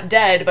 He's not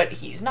dead, but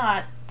he's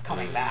not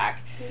coming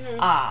back.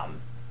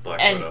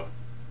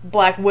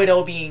 Black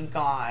Widow being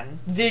gone.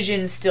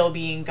 Vision still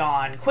being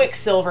gone.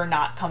 Quicksilver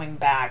not coming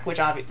back, which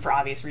for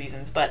obvious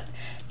reasons. But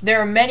there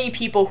are many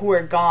people who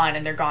are gone,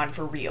 and they're gone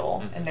for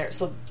real. And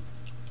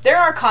there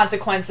are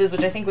consequences,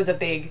 which I think was a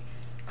big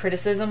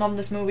criticism of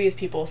this movie, is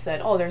people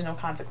said, oh, there's no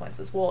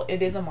consequences. Well,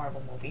 it is a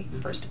Marvel movie,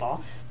 first of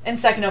all. And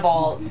second of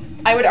all,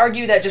 I would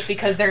argue that just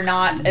because they're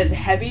not as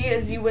heavy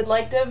as you would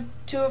like them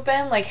to have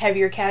been, like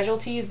heavier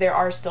casualties, there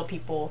are still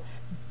people,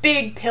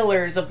 big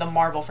pillars of the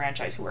Marvel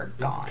franchise, who are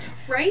gone.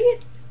 Right?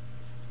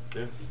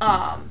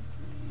 Yeah.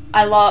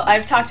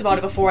 I've talked about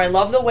it before. I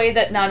love the way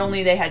that not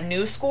only they had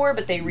new score,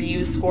 but they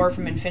reused score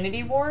from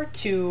Infinity War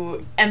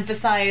to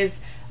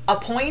emphasize a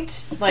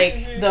point,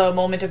 like the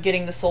moment of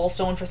getting the Soul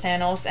Stone for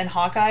Thanos and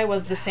Hawkeye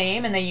was the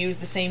same, and they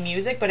used the same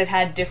music, but it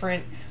had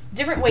different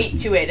weight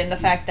to it. And the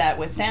fact that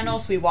with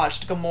Thanos we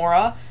watched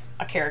Gamora,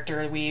 a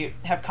character we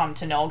have come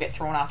to know, get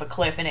thrown off a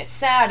cliff, and it's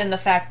sad, and the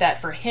fact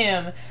that for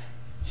him,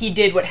 he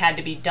did what had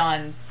to be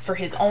done for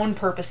his own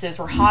purposes,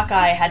 where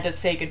Hawkeye had to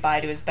say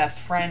goodbye to his best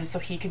friend so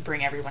he could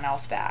bring everyone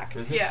else back.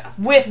 Yeah.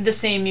 With the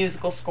same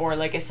musical score,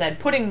 like I said,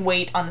 putting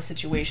weight on the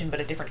situation, but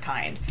a different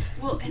kind.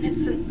 Well, and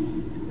it's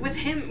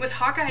with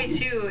Hawkeye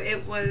too,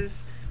 it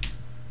was,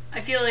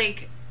 I feel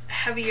like,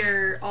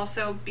 heavier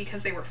also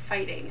because they were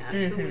fighting on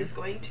who was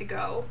going to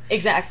go.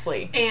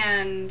 Exactly.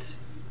 And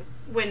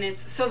when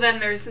so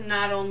then there's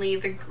not only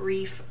the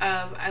grief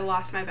of I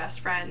lost my best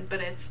friend,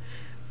 but it's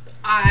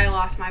I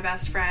lost my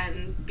best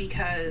friend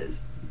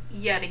because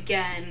yet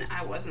again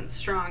I wasn't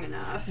strong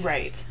enough.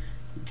 Right.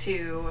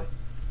 To,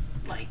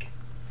 like,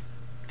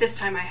 this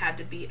time I had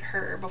to beat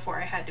her before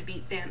I had to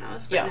beat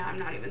Thanos, but now I'm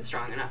not even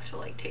strong enough to,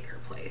 like, take her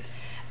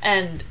place.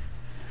 And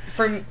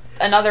for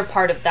another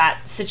part of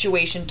that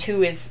situation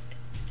too is,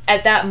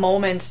 at that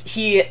moment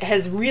he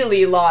has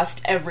really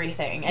lost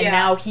everything, and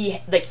now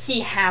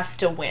he has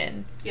to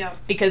win. Yeah.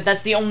 Because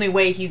that's the only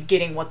way he's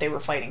getting what they were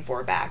fighting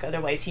for back.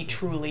 Otherwise he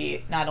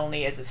truly, not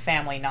only is his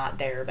family not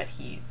there, but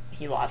he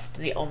lost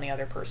the only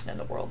other person in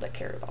the world that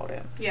cared about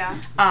him.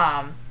 Yeah.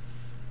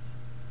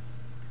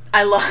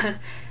 I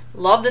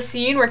love the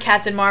scene where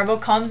Captain Marvel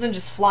comes and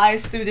just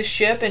flies through the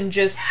ship and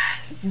just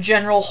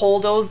General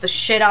Holdo's the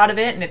shit out of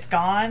it, and it's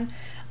gone.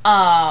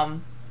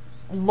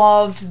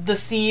 Loved the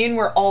scene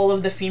where all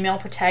of the female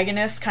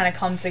protagonists kind of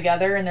come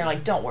together and they're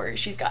like, don't worry,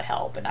 she's got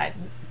help. And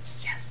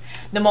yes.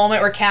 The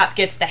moment where Cap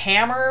gets the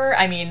hammer,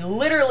 I mean,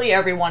 literally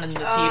everyone in the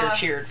theater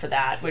cheered for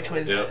that, which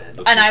was,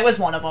 and I was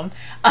one of them.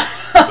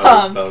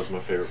 That was my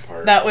favorite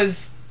part. That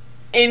was,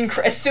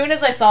 as soon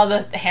as I saw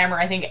the hammer,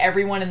 I think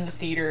everyone in the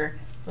theater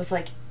was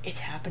like, it's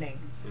happening.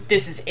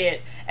 This is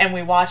it. And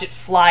we watch it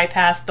fly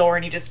past Thor,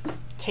 and he just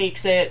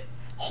takes it,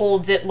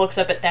 holds it, looks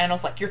up at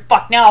Thanos like, you're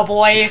fucked now,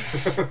 boy.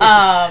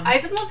 I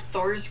even love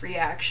Thor's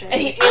reaction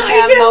in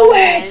that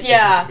moment.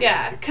 Yeah.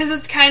 Yeah, because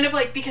it's kind of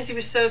like, because he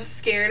was so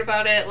scared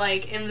about it,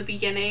 like, in the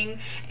beginning,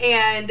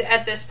 and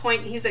at this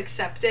point he's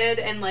accepted,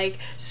 and, like,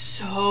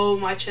 so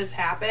much has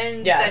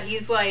happened that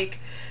he's like,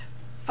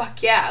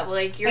 fuck yeah,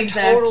 like, you're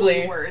exactly.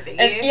 totally worthy.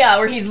 And, yeah,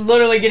 where he's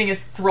literally getting his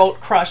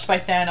throat crushed by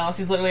Thanos.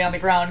 He's literally on the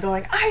ground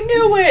going, I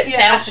knew it!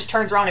 Yeah. Thanos just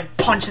turns around and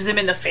punches him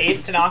in the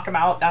face to knock him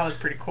out. That was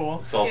pretty cool.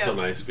 It's also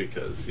nice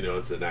because, you know,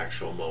 it's an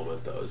actual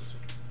moment that was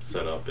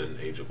set up in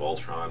Age of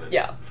Ultron and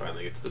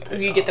finally gets the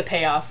payoff. You get the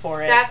payoff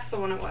for it. That's the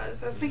one it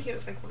was. I was thinking it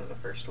was like one of the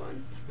first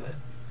ones, but...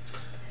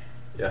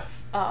 Yeah.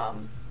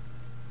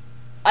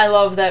 I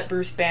love that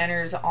Bruce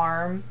Banner's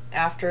arm,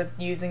 after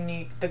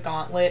using the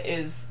gauntlet,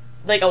 is...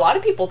 Like, a lot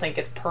of people think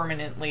it's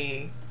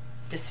permanently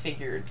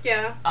disfigured.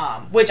 Yeah.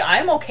 Which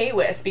I'm okay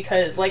with,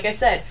 because, like I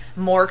said,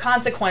 more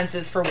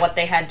consequences for what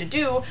they had to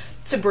do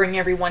to bring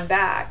everyone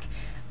back.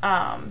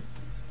 Yeah.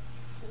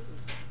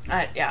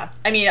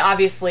 I mean,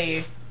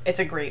 obviously, it's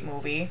a great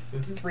movie.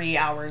 It's 3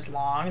 hours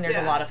long. There's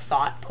a lot of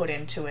thought put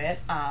into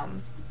it.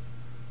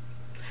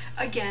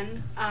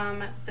 Again,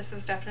 this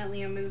is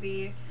definitely a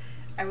movie.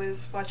 I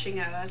was watching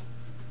a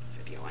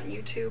video on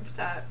YouTube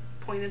that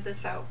pointed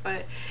this out,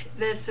 but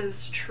this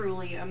is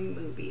truly a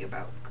movie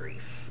about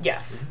grief.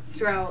 Yes.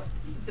 Throughout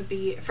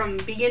from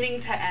beginning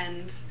to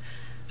end,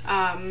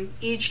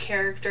 each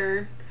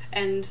character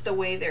and the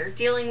way they're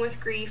dealing with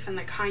grief and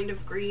the kind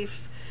of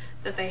grief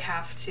that they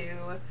have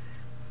to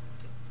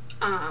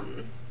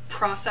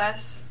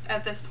process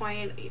at this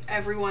point.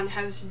 Everyone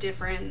has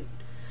different,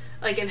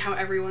 like, and how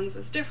everyone's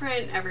is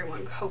different.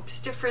 Everyone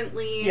copes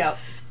differently. Yep.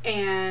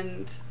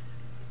 And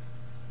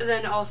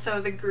then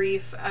also the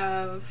grief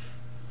of,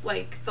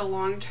 like, the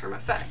long-term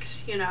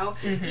effect, you know?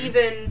 Mm-hmm.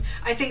 Even,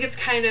 I think it's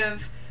kind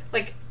of,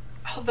 like,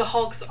 the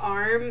Hulk's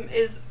arm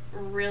is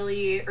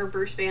really, or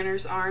Bruce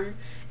Banner's arm,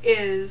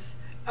 is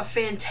a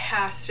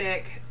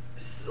fantastic,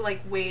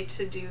 like, way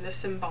to do the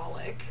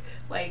symbolic.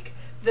 Like,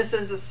 this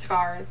is a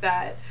scar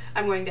that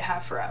I'm going to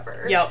have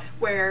forever. Yep.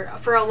 Where,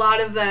 for a lot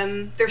of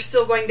them, they're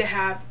still going to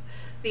have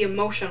the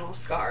emotional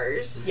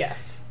scars.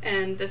 Yes.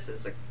 And this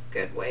is a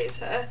good way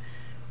to,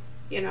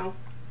 you know,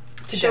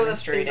 to show the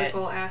demonstrate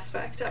physical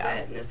aspect of Yeah.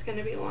 it, and it's going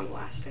to be long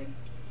lasting.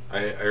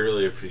 I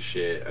really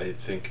appreciate, I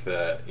think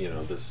that, you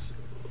know, this,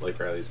 like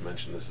Riley's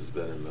mentioned, this has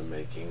been in the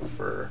making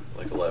for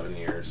like 11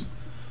 years,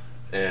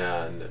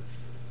 and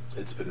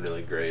it's been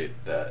really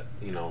great that,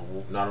 you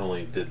know, not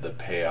only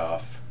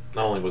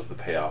was the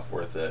payoff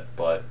worth it,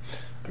 but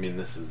I mean,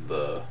 this is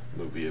the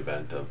movie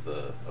event of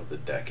the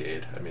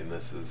decade. I mean,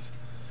 this is,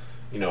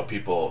 you know,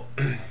 people,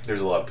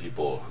 there's a lot of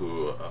people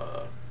who,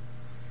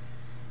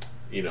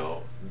 you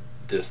know,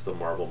 diss the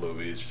Marvel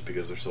movies just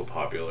because they're so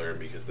popular and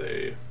because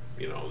they,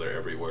 you know, they're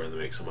everywhere and they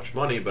make so much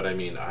money. But I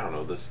mean, I don't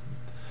know, this,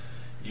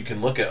 you can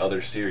look at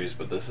other series,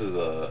 but this is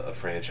a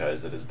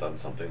franchise that has done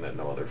something that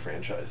no other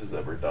franchise has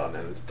ever done,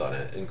 and it's done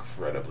it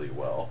incredibly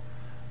well,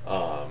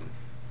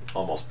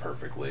 almost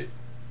perfectly.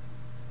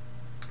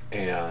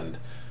 And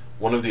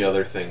one of the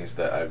other things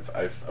that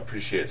I've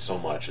appreciated so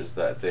much is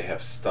that they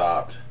have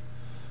stopped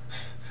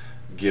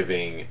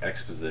giving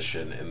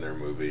exposition in their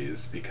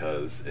movies,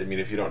 because I mean,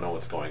 if you don't know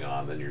what's going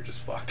on, then you're just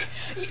fucked.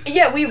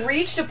 Yeah, we've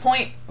reached a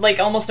point, like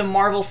almost a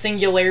Marvel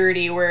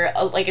singularity, where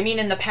like, I mean,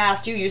 in the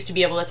past you used to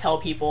be able to tell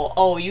people,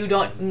 oh, you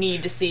don't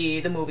need to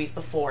see the movies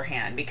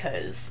beforehand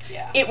because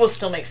it will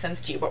still make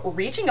sense to you. But we're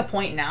reaching a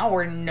point now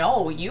where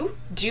no, you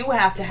do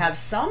have to have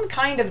some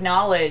kind of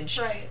knowledge,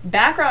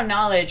 background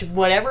knowledge,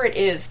 whatever it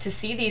is, to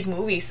see these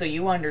movies so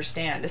you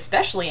understand,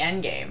 especially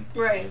Endgame.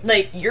 Right.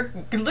 Like, you're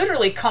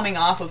literally coming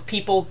off of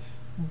people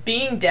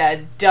being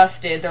dead,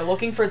 dusted. They're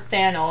looking for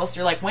Thanos.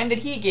 They're like, when did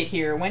he get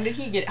here?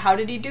 How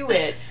did he do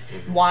it?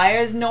 Why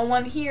is no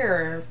one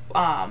here?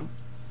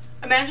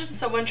 Imagine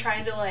someone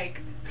trying to,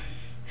 like,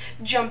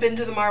 jump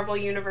into the Marvel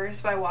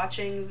universe by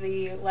watching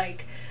the,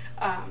 like,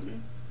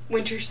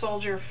 Winter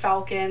Soldier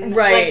Falcon,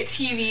 like,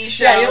 TV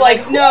show. Yeah, you're like,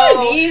 who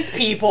are these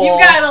people?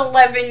 You've got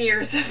 11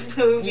 years of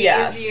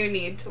movies you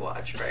need to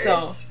watch first.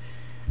 So.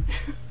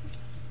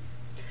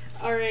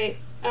 Alright,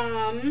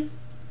 I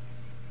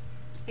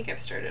think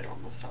I've started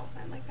almost all of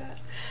mine like that.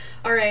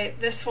 Alright,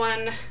 this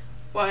one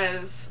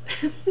was...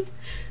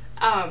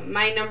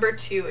 my number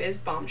 2 is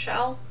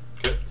Bombshell.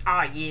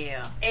 Ah,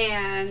 yeah.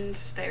 And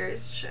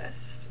there's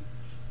just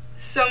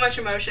so much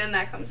emotion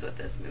that comes with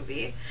this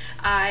movie.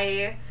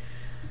 I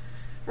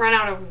run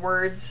out of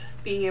words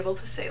being able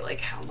to say,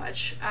 like, how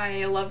much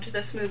I loved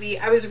this movie.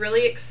 I was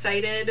really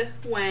excited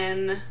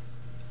when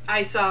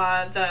I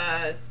saw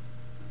the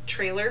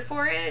trailer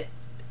for it.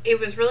 It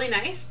was really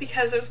nice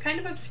because it was kind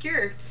of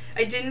obscure.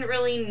 I didn't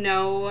really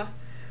know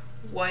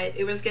what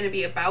it was going to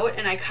be about,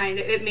 and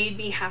it made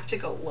me have to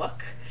go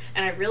look,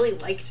 and I really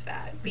liked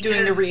that. Because,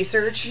 doing the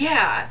research?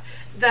 Yeah.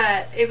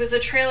 That it was a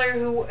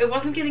trailer it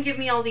wasn't going to give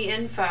me all the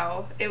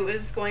info. It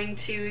was going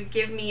to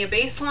give me a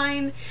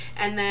baseline,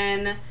 and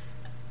then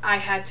I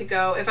had to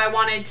go, if I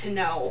wanted to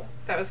know,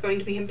 if I was going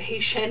to be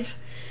impatient,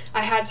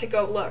 I had to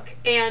go look.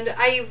 And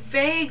I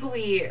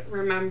vaguely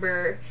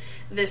remember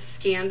this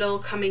scandal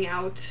coming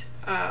out,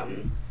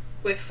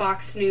 with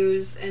Fox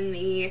News and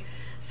the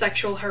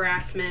sexual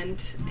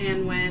harassment,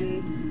 and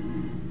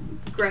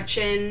when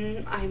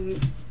Gretchen, I'm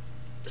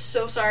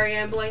so sorry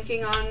I'm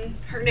blanking on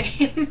her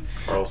name.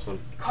 Carlson.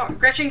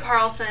 Gretchen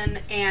Carlson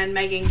and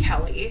Megyn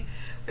Kelly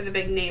were the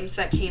big names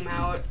that came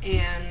out,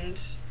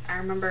 and I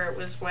remember it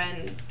was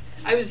when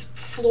I was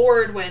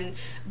floored when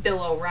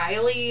Bill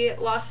O'Reilly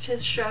lost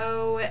his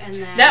show, and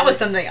then that was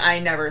something I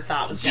never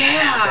thought was going to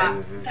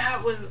happen.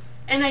 That was,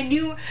 and I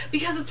knew,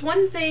 because it's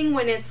one thing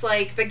when it's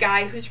like the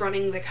guy who's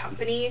running the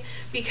company,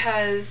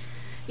 because,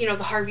 you know,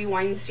 the Harvey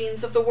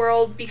Weinsteins of the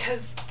world,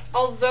 because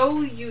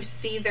although you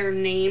see their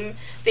name,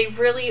 they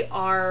really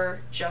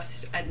are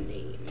just a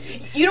name.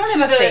 You don't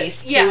have a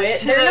face to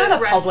it. They're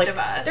not a public.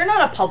 They're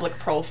not a public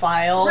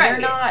profile. Right.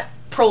 They're not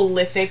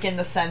prolific in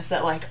the sense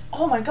that, like,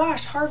 oh my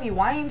gosh, Harvey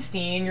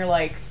Weinstein. You're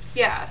like,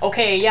 yeah,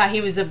 okay, yeah,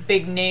 he was a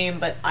big name,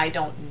 but I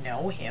don't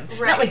know him.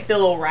 Right. Not like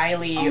Bill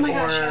O'Reilly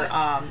gosh,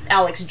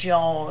 Alex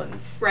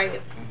Jones,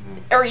 right?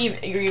 Or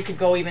even you could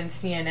go even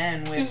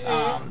CNN with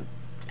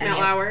Matt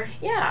Lauer.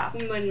 Yeah,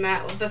 When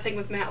the thing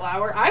with Matt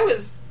Lauer, I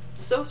was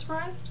so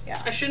surprised.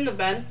 Yeah, I shouldn't have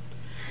been.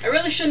 I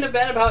really shouldn't have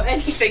been about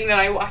anything that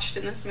I watched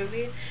in this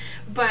movie,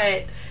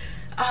 but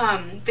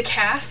the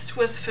cast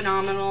was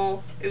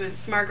phenomenal. It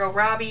was Margot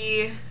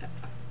Robbie,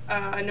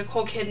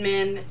 Nicole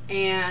Kidman,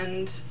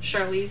 and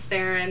Charlize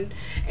Theron,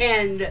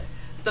 and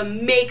the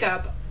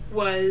makeup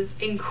was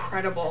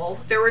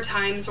incredible. There were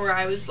times where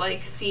I was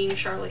like seeing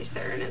Charlize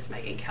Theron as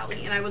Megyn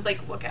Kelly, and I would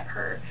like look at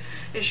her,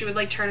 and she would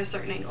like turn a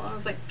certain angle, and I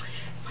was like,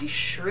 am I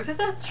sure that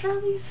that's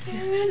Charlize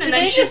Theron? And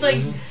then she'd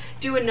like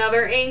do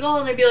another angle,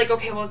 and I'd be like,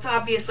 okay, well, it's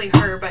obviously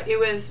her, but it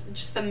was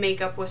just, the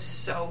makeup was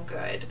so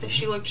good that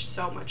she looked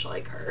so much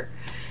like her.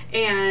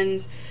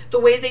 And the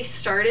way they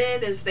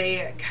started is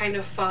they kind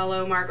of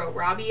follow Margot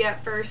Robbie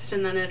at first,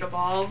 and then it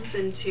evolves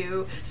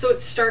into, so it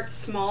starts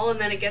small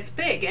and then it gets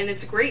big, and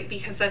it's great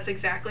because that's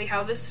exactly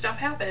how this stuff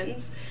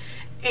happens.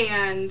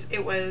 And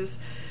it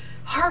was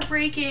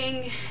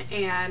heartbreaking,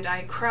 and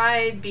I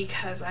cried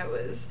because I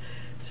was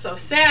so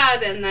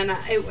sad, and then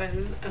it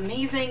was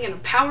amazing and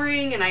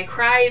empowering, and I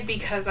cried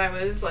because I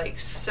was like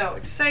so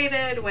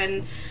excited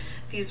when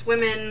these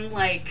women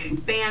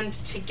like band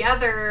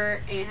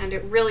together, and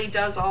it really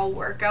does all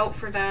work out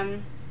for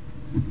them,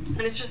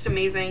 and it's just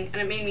amazing,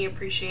 and it made me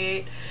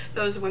appreciate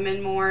those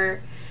women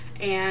more,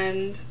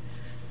 and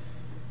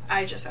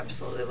I just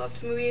absolutely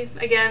loved the movie.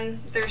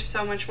 Again, there's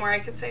so much more I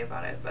could say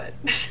about it, but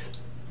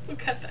we'll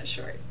cut that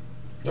short.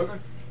 Okay.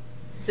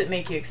 Does it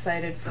make you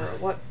excited for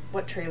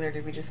what trailer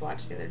did we just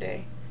watch the other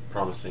day?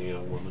 Promising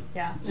Young Woman.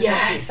 Yeah.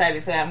 Yes. I'm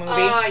excited for that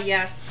movie.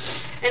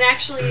 Yes. And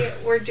actually,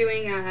 we're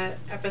doing an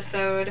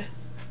episode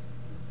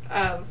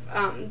of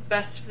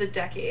Best of the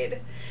Decade,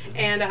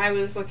 and I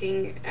was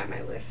looking at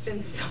my list,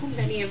 and so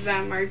many of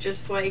them are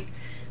just like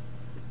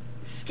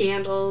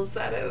scandals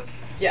that have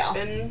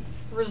been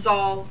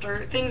resolved,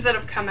 or things that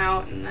have come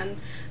out, and then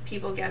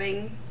people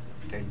getting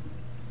their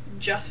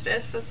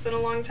justice that's been a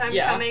long time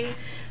coming.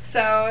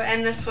 So,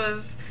 and this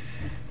was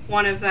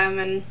one of them,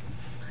 and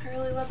I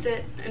really loved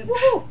it. And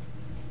woohoo!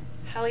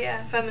 Hell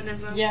yeah,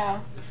 feminism.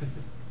 Yeah.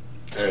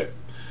 Alright.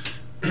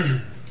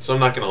 So I'm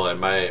not gonna lie,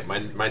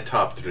 my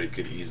top three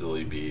could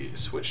easily be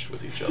switched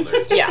with each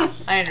other. Yeah,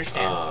 I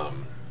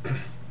understand.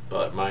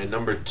 But my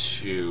number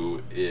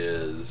 2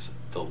 is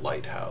The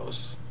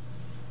Lighthouse,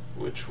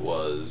 which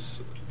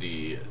was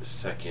the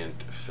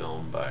second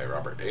film by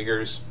Robert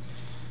Eggers,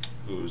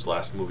 whose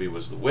last movie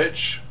was The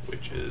Witch,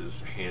 which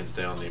is hands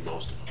down the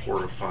most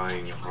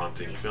horrifying,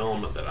 haunting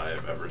film that I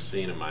have ever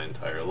seen in my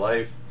entire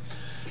life.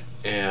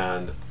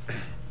 And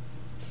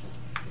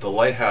The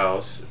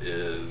Lighthouse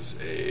is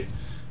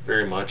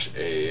very much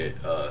a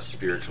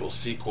spiritual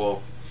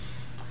sequel,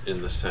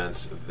 in the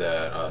sense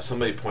that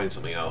somebody pointed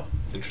something out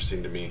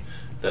interesting to me,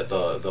 that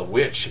the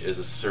Witch is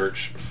a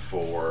search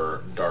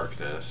for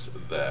darkness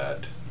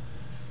that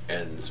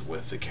ends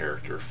with the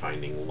character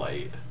finding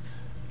light,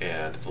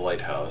 and The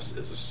Lighthouse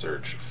is a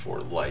search for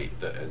light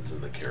that ends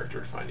in the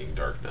character finding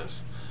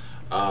darkness.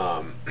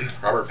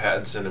 Robert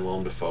Pattinson and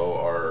Willem Dafoe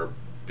are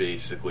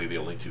basically the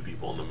only two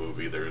people in the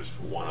movie. There's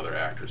one other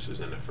actress who's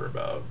in it for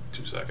about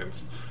 2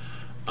 seconds.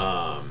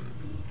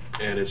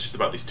 And it's just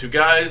about these two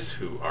guys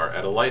who are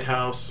at a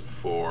lighthouse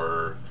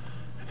for,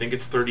 I think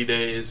it's 30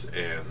 days,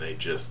 and they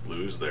just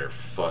lose their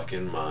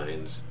fucking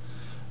minds.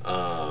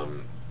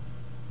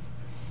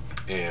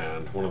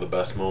 And one of the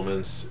best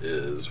moments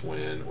is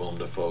when Willem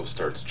Dafoe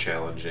starts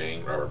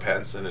challenging Robert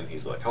Pattinson, and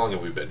he's like, how long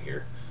have we been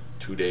here?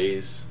 2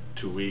 days?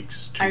 2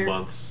 weeks? 2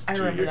 months? 2 years?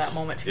 I remember that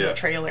moment from the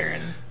trailer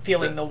and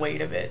feeling the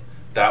weight of it.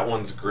 That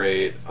one's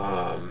great.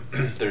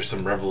 There's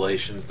some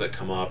revelations that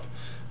come up.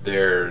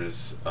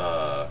 There's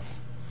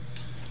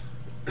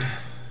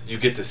you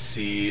get to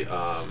see,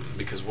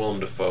 because Willem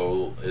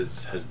Dafoe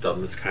has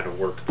done this kind of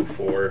work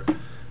before,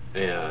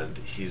 and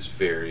he's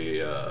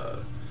very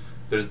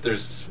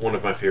there's one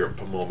of my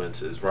favorite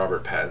moments is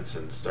Robert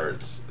Pattinson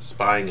starts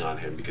spying on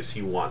him because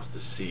he wants to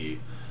see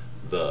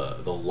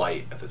the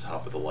light at the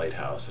top of the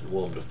lighthouse, and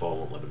Willem Dafoe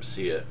won't let him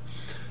see it,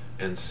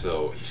 and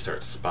so he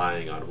starts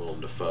spying on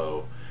Willem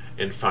Dafoe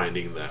and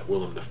finding that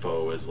Willem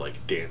Dafoe is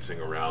like dancing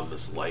around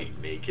this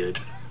light naked.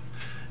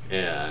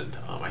 And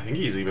I think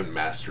he's even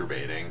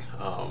masturbating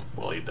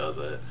while he does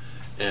it.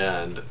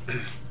 And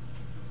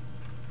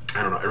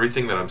I don't know,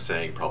 everything that I'm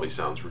saying probably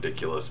sounds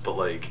ridiculous, but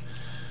like,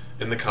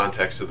 in the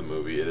context of the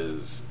movie, it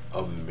is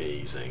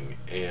amazing.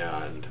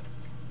 And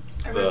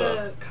I read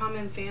a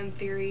common fan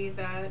theory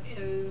that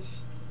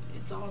it's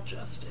all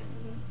just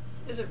in,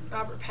 is it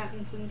Robert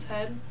Pattinson's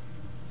head?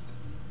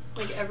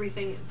 Like,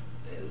 everything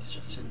is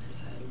just in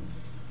his head.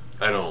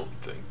 I don't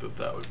think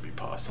that would be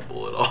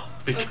possible at all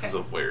because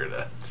of where it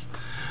ends.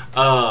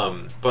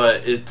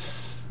 But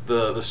it's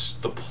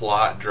the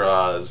plot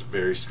draws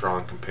very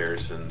strong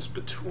comparisons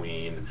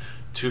between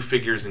two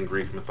figures in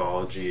Greek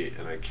mythology,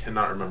 and I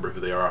cannot remember who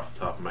they are off the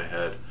top of my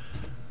head,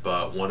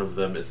 but one of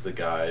them is the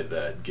guy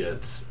that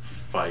gets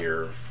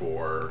fire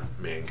for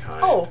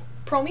mankind. Oh,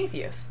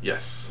 Prometheus.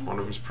 Yes, one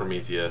of them is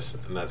Prometheus,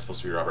 and that's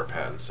supposed to be Robert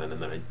Pattinson,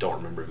 and then I don't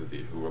remember who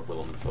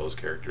Willem Dafoe's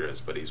character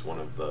is, but he's one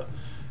of the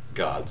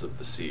gods of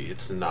the sea.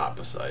 It's not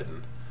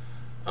Poseidon.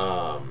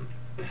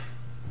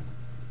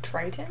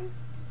 Triton?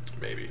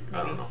 Maybe.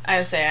 I don't know. I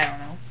would say I don't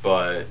know.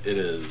 But it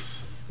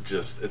is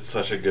just, it's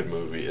such a good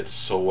movie. It's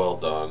so well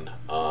done.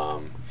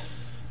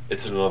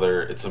 It's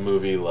a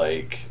movie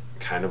like,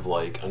 kind of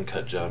like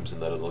Uncut Gems in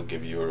that it'll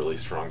give you a really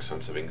strong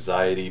sense of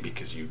anxiety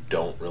because you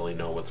don't really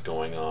know what's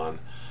going on.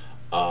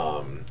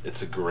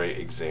 It's a great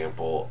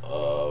example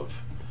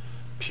of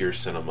pure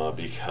cinema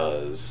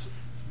because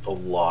a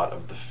lot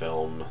of the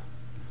film,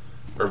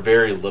 or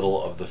very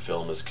little of the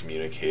film, is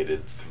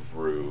communicated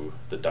through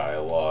the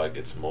dialogue.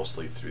 It's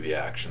mostly through the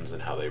actions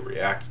and how they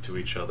react to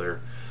each other.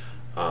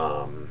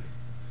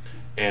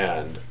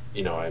 And,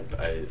 you know, I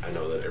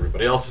know that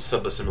everybody else has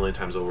said this a million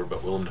times over,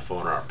 but Willem Dafoe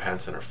and Robert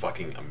Pattinson are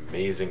fucking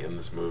amazing in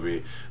this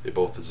movie. They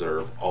both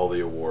deserve all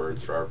the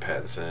awards. Robert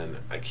Pattinson,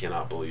 I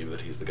cannot believe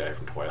that he's the guy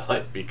from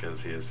Twilight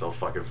because he is so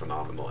fucking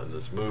phenomenal in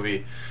this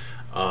movie.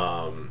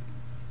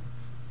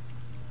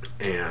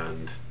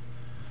 And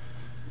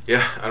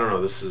yeah, I don't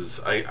know,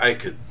 I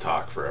could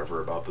talk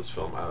forever about this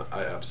film.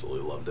 I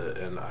absolutely loved it,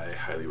 and I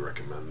highly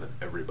recommend that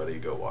everybody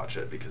go watch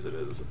it because it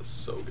is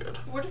so good.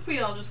 What if we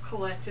all just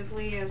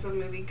collectively, as a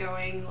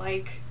movie-going,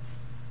 like,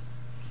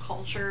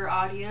 culture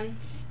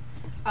audience,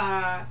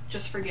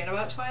 just forget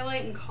about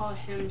Twilight and call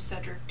him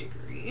Cedric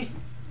Diggory?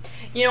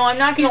 You know, I'm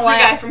not gonna He's lie.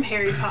 the guy from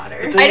Harry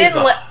Potter. I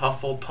didn't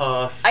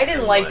Hufflepuff. I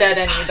didn't like that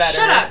any better.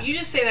 Shut up! You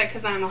just say that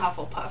because I'm a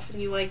Hufflepuff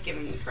and you like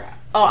giving me crap.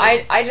 Oh,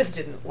 I just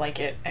didn't like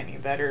it any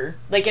better.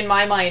 Like, in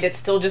my mind, it's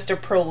still just a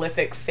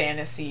prolific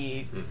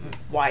fantasy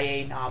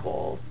YA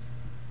novel.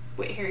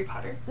 Wait, Harry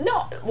Potter?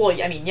 No, well,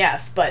 I mean,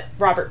 yes, but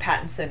Robert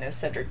Pattinson is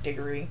Cedric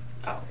Diggory.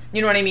 Oh.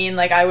 You know what I mean?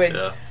 Like, I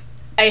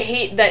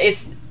hate that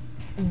it's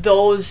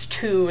those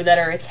two that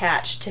are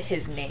attached to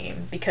his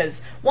name,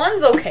 because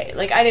one's okay,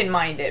 like, I didn't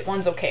mind it,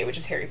 one's okay, which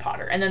is Harry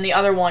Potter, and then the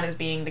other one is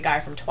being the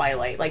guy from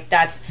Twilight. Like,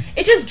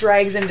 it just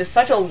drags him to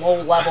such a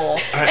low level,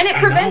 and it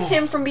prevents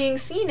him from being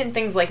seen in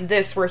things like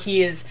this, where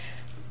he is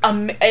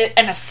an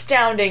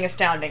astounding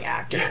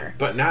actor. Yeah,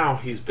 but now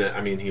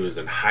he was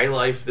in High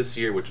Life this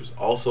year, which was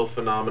also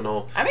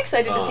phenomenal. I'm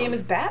excited to see him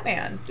as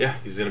Batman. Yeah,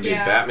 he's going to be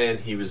in Batman.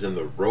 He was in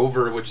The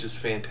Rover, which is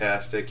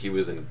fantastic. He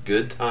was in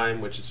Good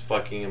Time, which is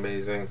fucking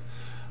amazing.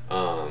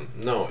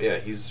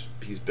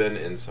 He's been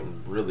in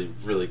some really,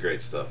 really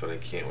great stuff, and I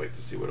can't wait to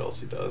see what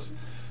else he does.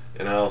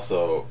 And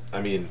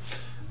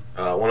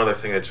one other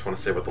thing I just want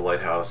to say about The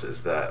Lighthouse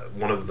is that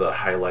one of the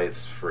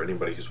highlights for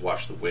anybody who's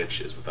watched The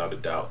Witch is without a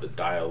doubt the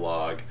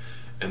dialogue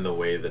and the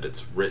way that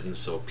it's written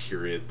so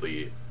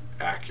periodly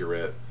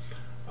accurate,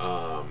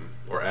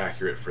 or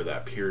accurate for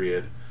that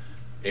period.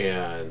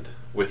 And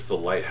with The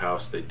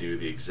Lighthouse, they do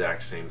the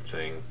exact same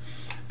thing.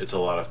 It's a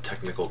lot of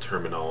technical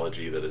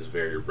terminology that is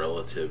very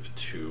relative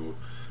to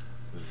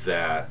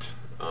that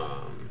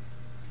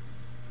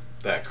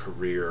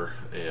career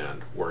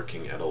and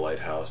working at a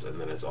lighthouse, and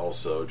then it's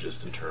also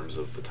just in terms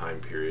of the time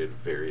period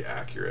very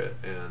accurate,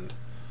 and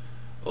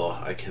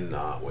I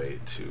cannot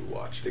wait to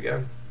watch it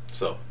again.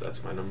 So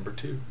that's my number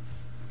 2.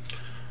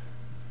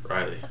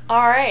 Rylie.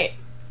 Alright,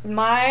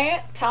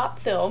 my top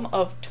film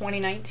of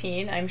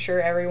 2019, I'm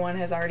sure everyone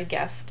has already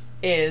guessed,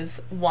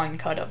 is One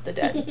Cut of the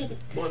Dead.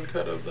 One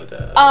Cut of the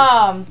Dead.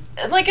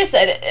 Like I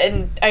said,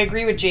 and I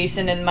agree with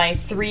Jason, in my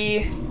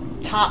 3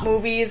 top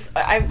movies,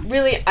 I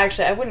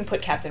wouldn't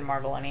put Captain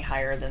Marvel any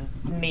higher than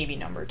maybe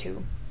number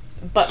 2.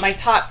 But my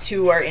top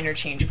 2 are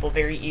interchangeable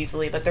very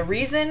easily. But the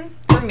reason,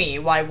 for me,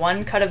 why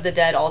One Cut of the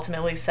Dead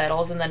ultimately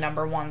settles in the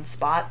number 1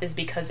 spot is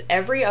because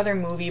every other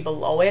movie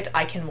below it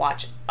I can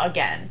watch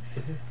again.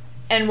 Mm-hmm.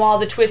 And while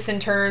the twists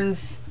and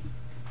turns,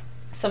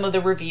 some of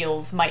the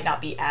reveals might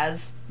not be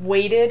as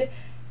weighted,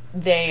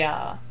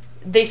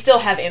 they still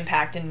have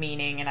impact and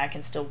meaning, and I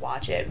can still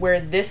watch it. Where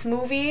this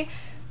movie,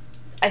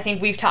 I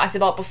think we've talked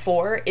about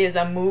before, is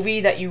a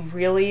movie that you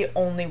really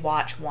only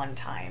watch one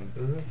time.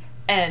 Mm-hmm.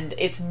 And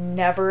it's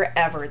never,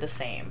 ever the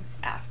same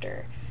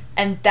after.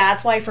 And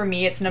that's why, for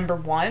me, it's number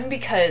 1,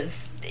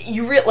 because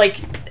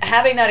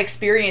having that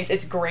experience,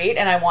 it's great,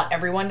 and I want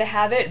everyone to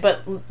have it,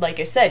 but like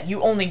I said,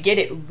 you only get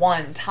it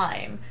one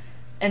time.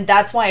 And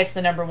that's why it's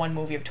the number 1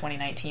 movie of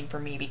 2019 for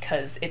me,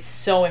 because it's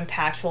so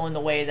impactful in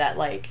the way that,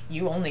 like,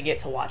 you only get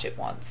to watch it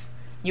once.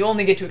 You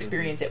only get to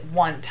experience it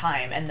one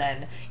time, and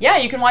then, yeah,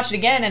 you can watch it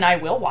again, and I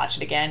will watch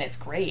it again. It's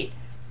great.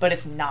 but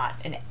it's not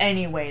in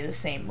any way the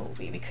same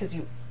movie because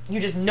you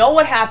just know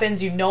what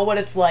happens, you know what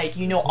it's like,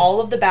 you know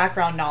all of the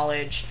background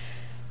knowledge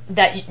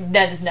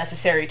that is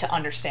necessary to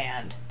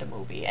understand the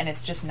movie, and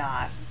it's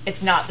not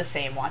the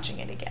same watching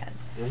it again.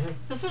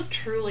 This was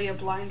truly a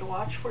blind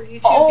watch for you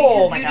too,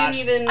 because you didn't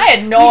even. I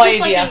had no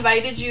idea. We just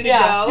invited you to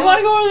go. You want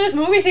to go to this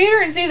movie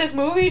theater and see this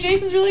movie?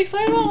 Jason's really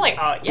excited about. I'm like,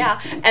 oh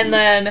yeah, and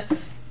then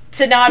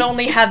to not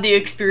only have the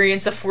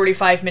experience of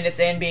 45 minutes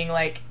in being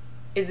like,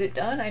 is it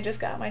done? I just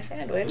got my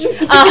sandwich.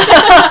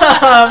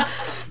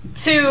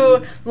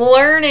 To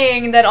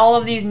learning that all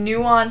of these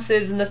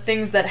nuances and the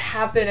things that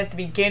happen at the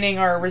beginning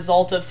are a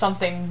result of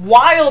something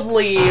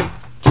wildly,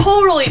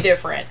 totally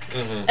different.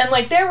 And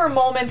like there were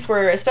moments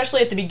where,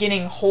 especially at the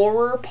beginning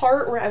horror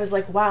part, where I was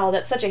like, wow,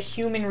 that's such a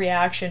human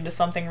reaction to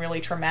something really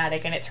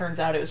traumatic, and it turns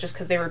out it was just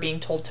because they were being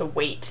told to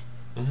wait.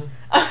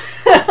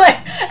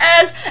 Like,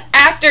 as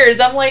actors,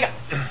 I'm like,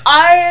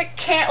 I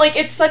can't, like,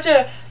 it's such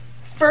a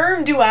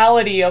firm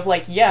duality of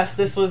like, yes,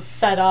 this was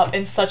set up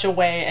in such a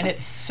way, and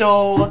it's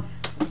so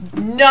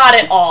not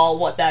at all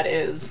what that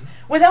is,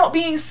 without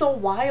being so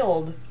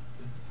wild.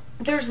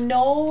 There's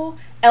no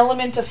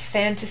element of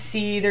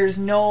fantasy, there's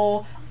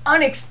no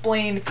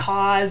unexplained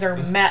cause or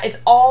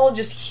it's all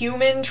just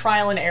human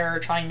trial and error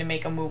trying to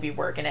make a movie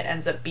work, and it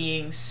ends up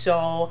being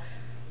so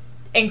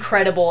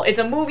incredible. It's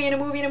a movie and a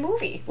movie and a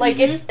movie. Like,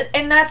 it's,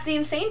 and that's the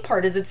insane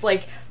part, is it's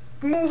like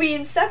movie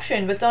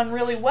Inception, but done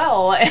really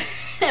well.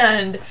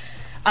 And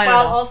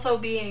while also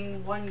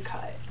being one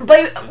cut.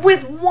 But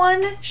with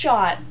one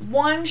shot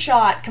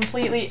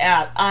completely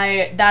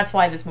that's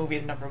why this movie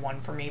is number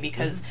one for me,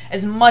 because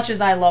as much as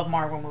I love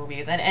Marvel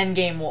movies, and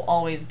Endgame will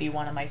always be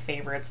one of my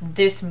favorites,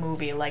 this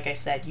movie, like I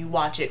said, you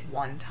watch it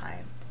one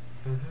time,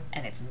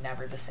 and it's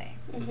never the same.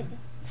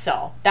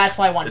 So, that's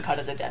why One Cut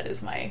of the Dead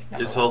is my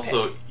number It's one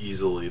also pick.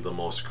 Easily the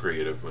most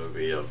creative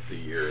movie of the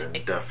year,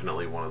 and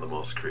definitely one of the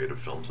most creative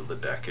films of the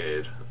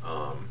decade.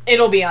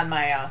 It'll be on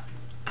my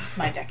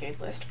my decade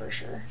list for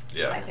sure.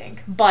 Yeah. I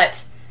think.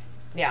 But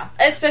yeah,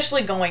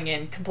 especially going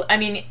in I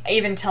mean,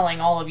 even telling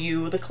all of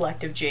you, the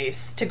collective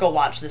Jace, to go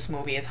watch this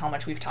movie is how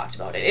much we've talked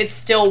about it. It's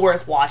still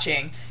worth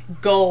watching.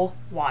 Go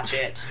watch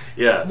it.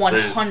 Yeah,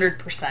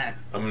 100%.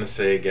 I'm going to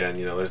say again,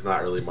 there's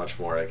not really much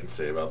more I can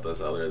say about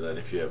this other than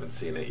if you haven't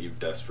seen it, you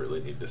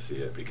desperately need to see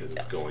it, because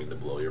it's going to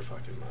blow your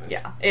fucking mind.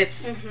 Yeah,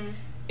 it's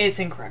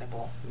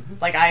incredible.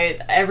 Like,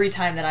 every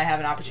time that I have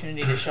an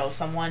opportunity to show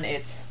someone,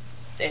 it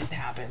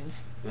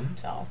happens.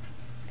 So,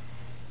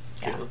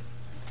 yeah. Cailtin?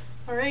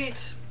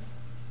 Alright.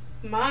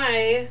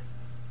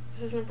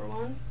 This is number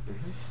one.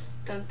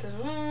 Dun,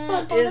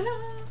 dun, dun, is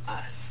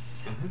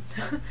Us.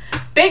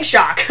 Big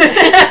shock.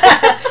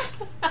 If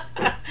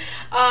you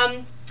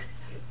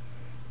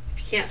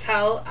can't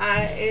tell,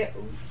 I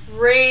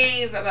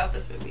rave about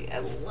this movie. I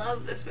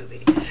love this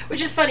movie.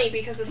 Which is funny,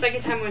 because the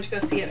second time I went to go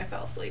see it, I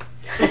fell asleep.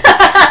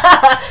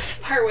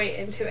 Partway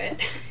into it.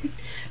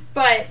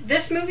 But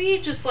this movie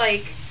just,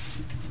 like,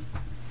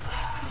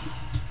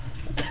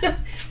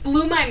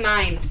 blew my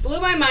mind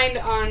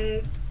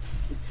on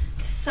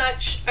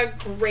such a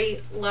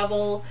great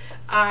level.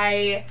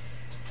 I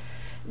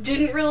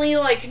didn't really,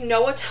 like,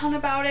 know a ton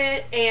about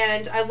it,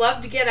 and I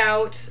loved Get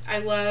Out. I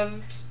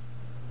loved,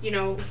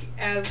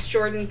 as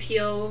Jordan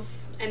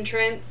Peele's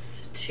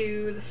entrance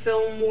to the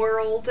film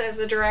world as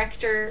a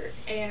director,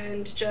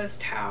 and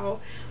just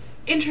how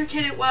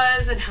intricate it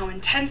was and how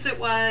intense it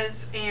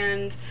was.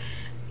 And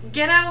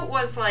Get Out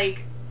was,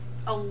 like,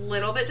 a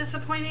little bit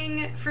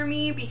disappointing for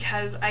me,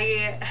 because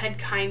I had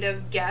kind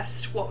of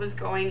guessed what was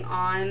going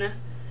on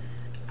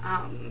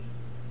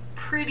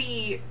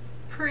pretty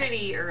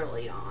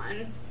early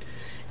on.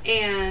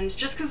 And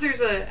just because there's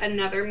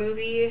another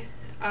movie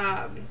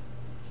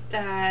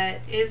that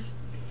is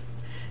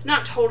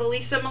not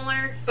totally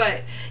similar,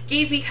 but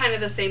gave me kind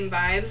of the same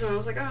vibes, and I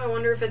was like, oh, I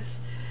wonder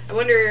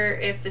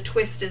if the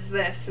twist is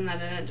this, and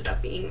then it ended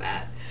up being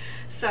that.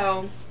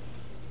 So,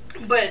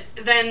 but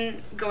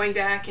then going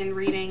back and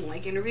reading,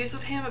 like, interviews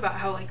with him about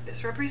how, like,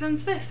 this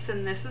represents this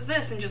and this is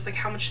this, and just, like,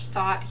 how much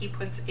thought he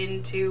puts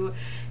into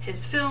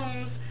his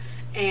films.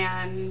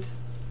 And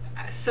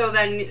so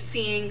then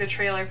seeing the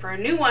trailer for a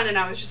new one, and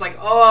I was just like,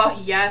 oh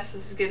yes,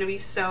 this is gonna be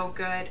so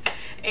good.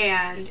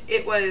 And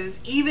it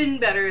was even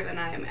better than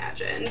I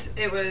imagined.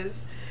 It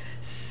was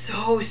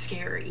so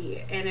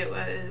scary, and it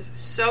was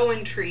so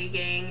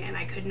intriguing, and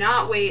I could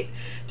not wait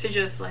to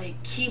just,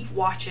 like, keep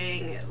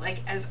watching, like,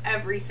 as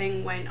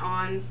everything went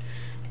on.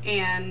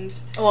 And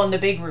the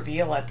big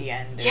reveal at the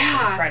end is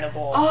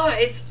incredible.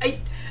 I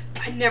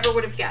never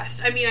would have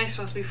guessed. I mean, I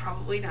suppose we've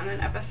probably done an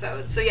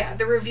episode. So yeah,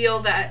 the reveal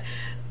that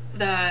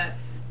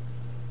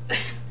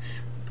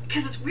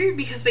because it's weird,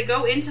 because they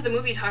go into the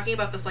movie talking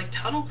about this, like,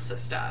 tunnel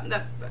system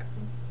that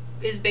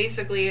is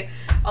basically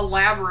a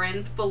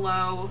labyrinth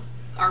below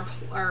our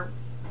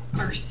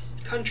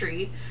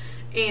country,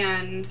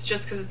 and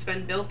just because it's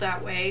been built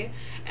that way,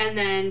 and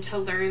then to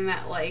learn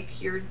that,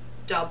 like, your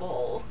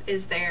double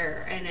is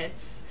there,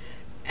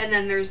 and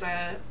then there's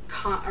a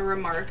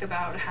remark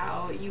about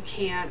how you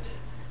can't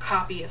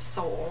copy a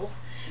soul,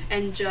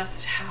 and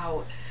just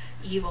how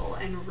evil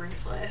and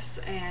ruthless,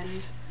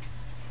 and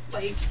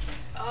like,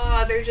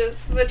 they're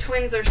just, the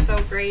twins are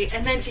so great.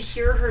 And then to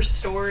hear her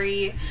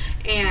story,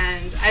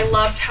 and I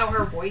loved how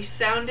her voice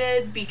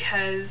sounded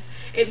because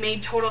it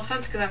made total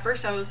sense, because at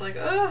first I was like,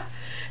 ugh,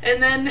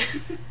 and then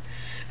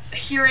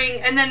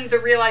and then the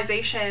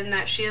realization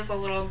that she is a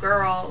little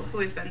girl who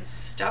has been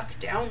stuck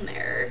down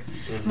there.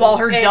 While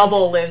her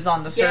double lives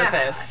on the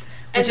surface,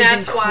 which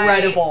is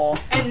incredible.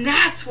 And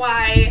that's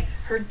why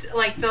her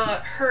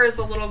as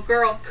a little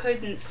girl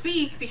couldn't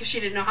speak, because she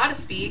didn't know how to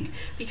speak,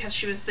 because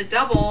she was the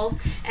double,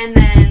 and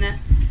then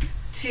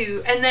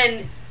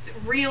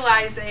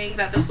realizing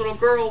that this little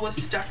girl was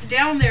stuck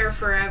down there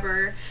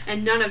forever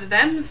and none of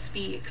them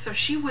speak, so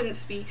she wouldn't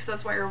speak, so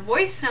that's why her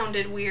voice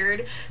sounded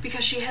weird,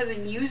 because she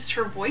hasn't used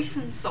her voice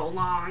in so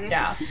long.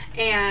 Yeah.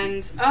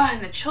 And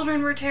the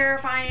children were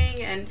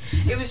terrifying, and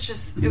it was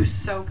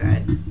so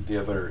good. The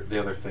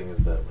other thing is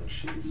that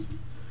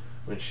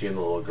when she and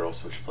the little girl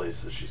switch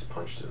places, she's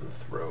punched in the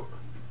throat.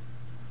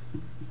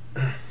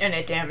 And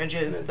it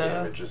damages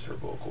damages her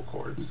vocal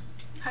cords.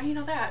 How do you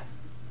know that?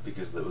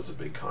 Because there was a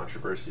big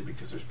controversy,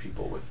 because there's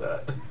people with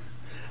that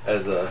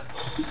as a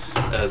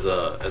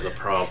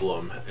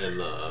problem, and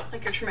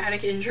like a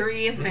traumatic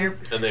injury, and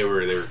they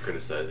were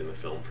criticizing the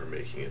film for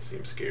making it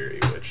seem scary,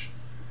 which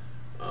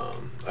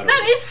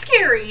that is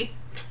scary.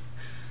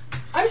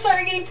 I'm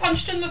sorry, getting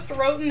punched in the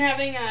throat and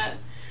having a...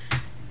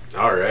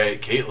 All right,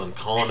 Caitlin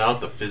calling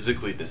out the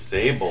physically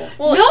disabled.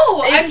 Well,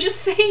 no, I'm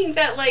just saying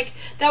that, like,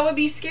 that would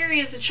be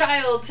scary as a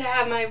child to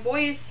have my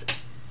voice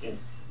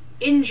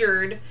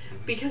injured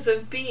because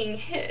of being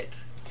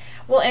hit.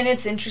 Well, and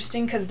it's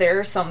interesting because there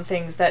are some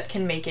things that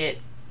can make it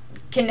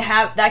can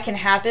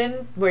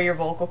happen where your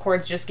vocal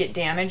cords just get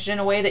damaged in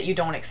a way that you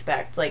don't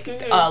expect. Like,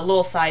 a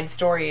little side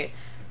story.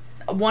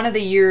 One of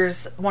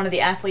the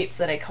athletes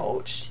that I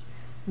coached,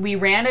 we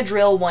ran a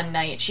drill one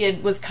night. She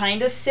was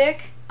kind of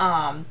sick.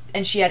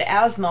 And she had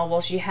asthma. Well,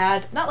 she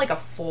had not like a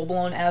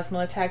full-blown asthma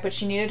attack, but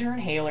she needed her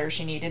inhaler.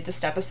 She needed to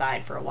step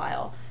aside for a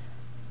while.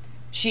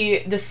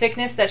 The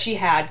sickness that she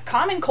had,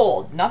 common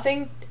cold,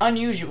 nothing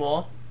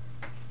unusual.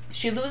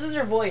 She loses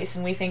her voice,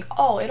 and we think,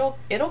 oh,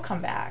 it'll come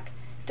back.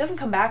 It doesn't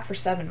come back for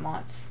 7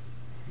 months.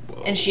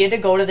 Whoa. And she had to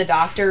go to the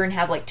doctor and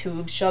have like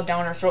tubes shoved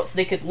down her throat so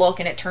they could look,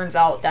 and it turns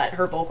out that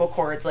her vocal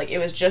cords, like, it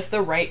was just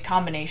the right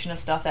combination of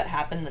stuff that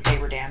happened that they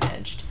were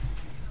damaged.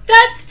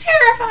 That's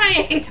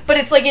terrifying! But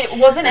it's like, it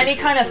wasn't any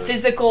kind of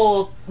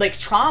physical, like,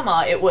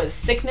 trauma. It was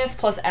sickness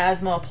plus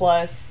asthma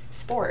plus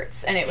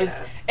sports. And it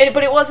was,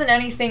 but it wasn't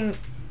anything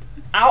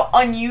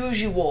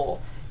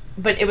unusual.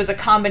 But it was a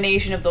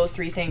combination of those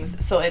three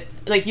things. So it,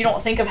 like, you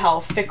don't think of how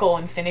fickle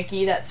and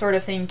finicky that sort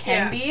of thing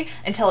can be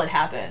until it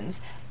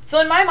happens.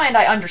 So in my mind,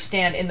 I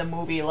understand in the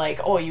movie, like,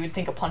 oh, you would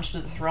think a punch to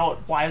the throat,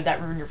 why would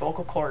that ruin your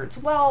vocal cords?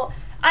 Well,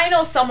 I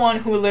know someone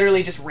who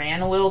literally just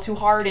ran a little too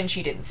hard and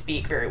she didn't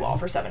speak very well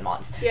for 7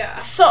 months. Yeah.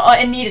 So,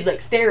 and needed,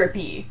 like,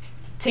 therapy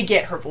to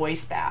get her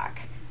voice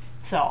back.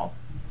 So,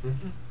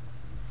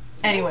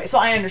 anyway, so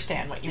I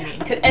understand what you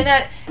mean. And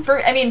that,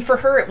 for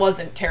her it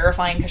wasn't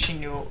terrifying because she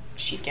knew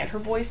she'd get her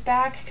voice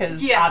back,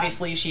 because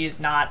obviously she is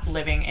not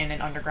living in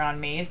an underground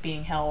maze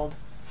being held,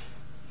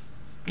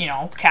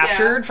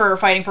 captured for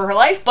fighting for her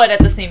life, but at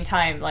the same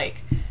time, like,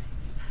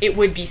 it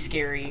would be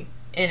scary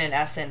in an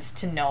essence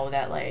to know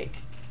that, like,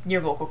 your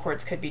vocal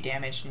cords could be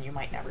damaged and you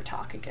might never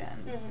talk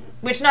again.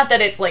 Which, not that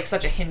it's like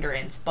such a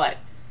hindrance, but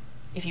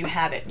if you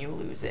have it and you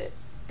lose it,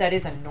 that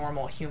is a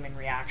normal human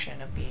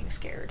reaction of being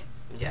scared,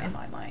 in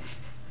my mind.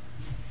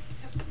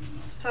 Yep.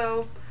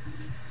 So,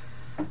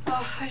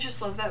 I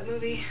just love that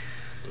movie.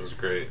 It was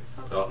great.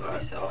 All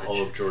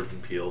of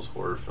Jordan Peele's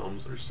horror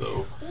films are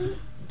so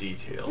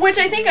detailed. Which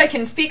I think I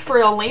can speak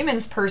for a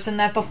layman's person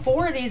that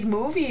before these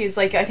movies,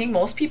 like, I think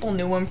most people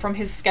knew him from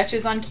his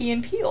sketches on Key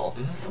and Peele.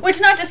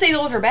 Which, not to say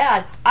those are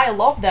bad. I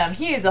love them.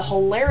 He is a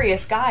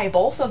hilarious guy,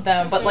 both of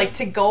them. But, like,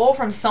 to go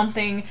from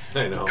something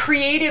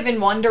creative in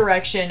one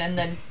direction and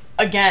then,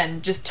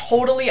 again, just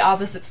totally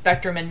opposite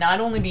spectrum, and not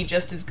only be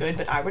just as good,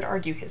 but I would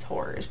argue his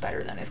horror is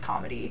better than his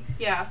comedy.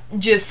 Yeah.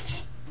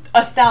 Just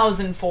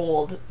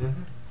 1,000-fold.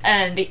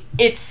 And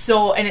it's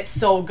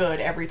so good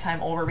every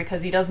time over,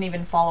 because he doesn't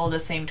even follow the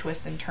same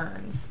twists and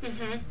turns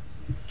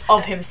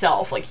of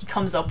himself. Like, he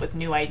comes up with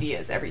new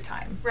ideas every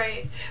time.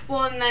 Right.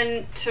 Well, and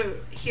then to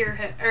hear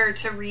him, or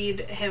to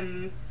read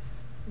him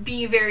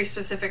be very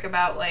specific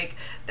about, like,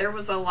 there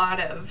was a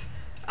lot of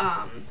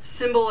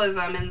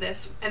symbolism in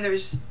this, and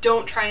there's,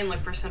 don't try and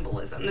look for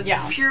symbolism. This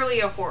is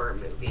purely a horror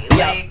movie.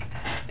 Like,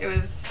 it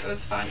was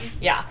fun.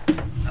 Yeah.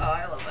 Oh,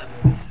 I love that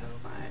movie so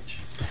much.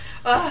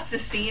 The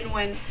scene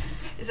when,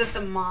 is it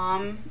the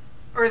mom,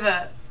 or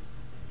the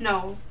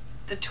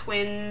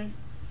twin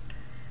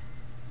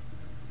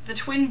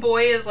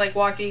boy is, like,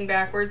 walking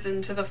backwards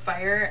into the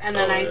fire, and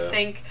then I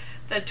think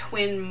the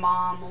twin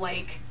mom,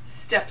 like,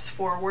 steps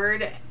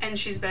forward, and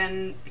she's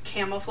been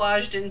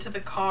camouflaged into the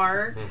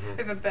car,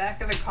 or the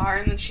back of the car,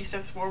 and then she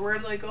steps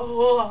forward, like,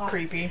 oh.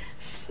 Creepy.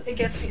 It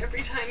gets me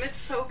every time. It's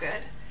so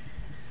good.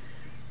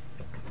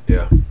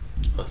 Yeah.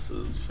 Us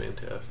is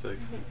fantastic.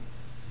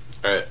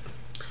 Alright.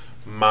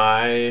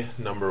 My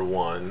number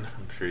one,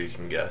 I'm sure you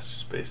can guess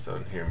just based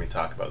on hearing me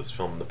talk about this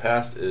film in the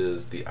past,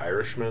 is The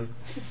Irishman.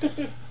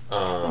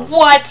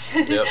 What?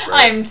 Yep,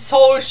 right. I'm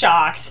so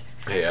shocked.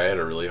 Hey, I had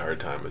a really hard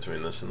time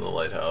between this and The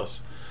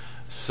Lighthouse.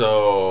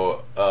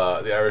 So,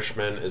 The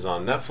Irishman is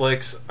on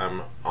Netflix.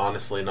 I'm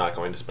honestly not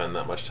going to spend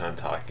that much time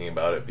talking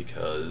about it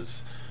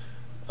because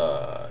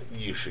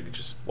you should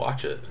just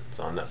watch it. It's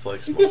on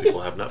Netflix. Most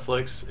people have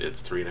Netflix.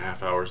 It's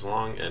 3.5 hours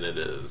long, and it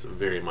is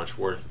very much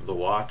worth the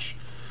watch.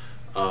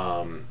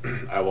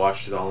 I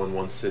watched it all in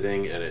one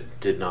sitting, and it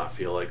did not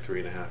feel like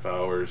 3.5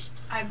 hours.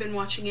 I've been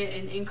watching it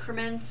in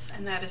increments,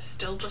 and that is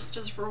still just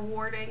as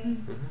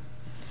rewarding.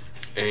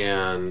 Mm-hmm.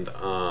 And,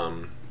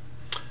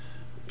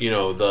 you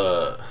know,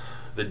 the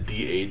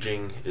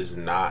de-aging is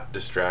not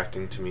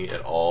distracting to me at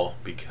all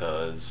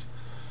because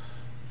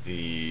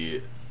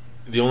the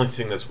only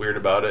thing that's weird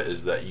about it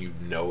is that you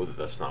know that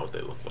that's not what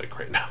they look like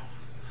right now.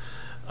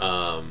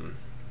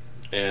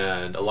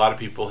 And a lot of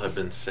people have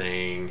been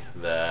saying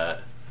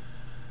that,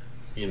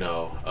 you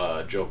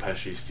know, Joe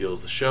Pesci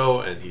steals the show,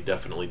 and he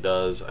definitely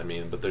does. I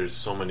mean, but there's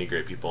so many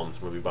great people in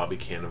this movie. Bobby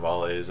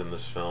Cannavale is in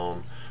this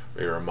film.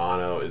 Ray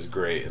Romano is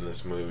great in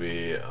this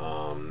movie.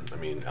 I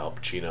mean, Al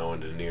Pacino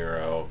and De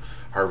Niro.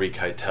 Harvey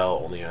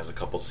Keitel only has a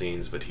couple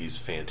scenes, but he's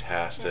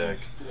fantastic.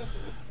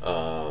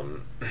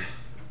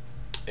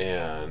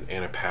 And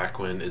Anna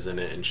Paquin is in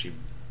it, and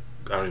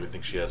I don't even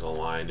think she has a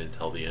line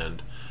until the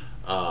end.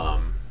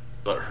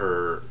 But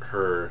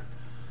her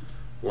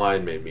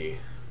line made me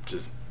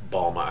just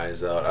bawl my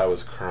eyes out. I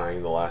was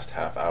crying the last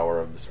half hour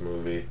of this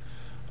movie.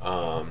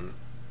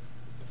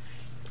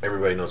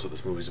 Everybody knows what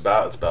this movie's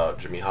about. It's about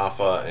Jimmy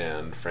Hoffa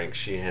and Frank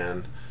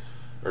Sheeran,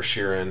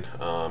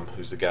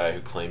 who's the guy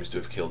who claims to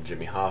have killed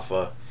Jimmy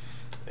Hoffa,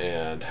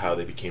 and how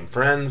they became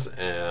friends,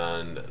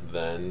 and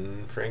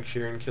then Frank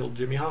Sheeran killed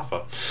Jimmy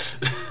Hoffa.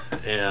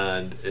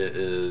 And it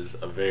is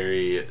a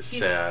very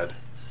sad...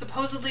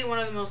 supposedly one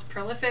of the most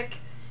prolific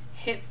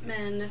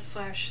hitmen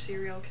 /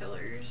 serial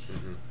killers.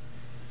 Mm-hmm.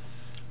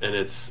 And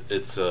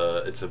it's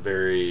a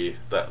very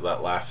that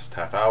last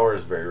half hour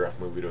is a very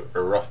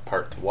rough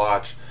part to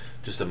watch,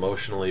 just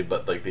emotionally.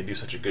 But like they do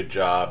such a good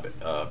job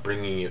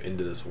bringing you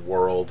into this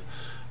world.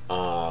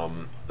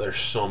 There's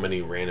so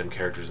many random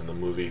characters in the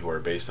movie who are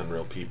based on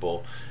real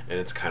people, and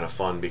it's kind of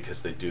fun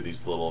because they do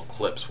these little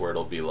clips where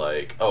it'll be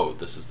like, oh,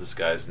 this is this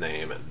guy's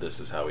name, and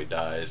this is how he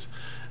dies,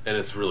 and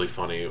it's really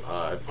funny.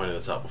 I pointed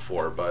this out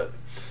before, but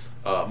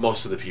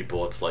most of the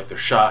people, it's like they're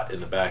shot in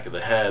the back of the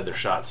head, they're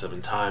shot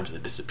 7 times, they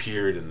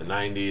disappeared in the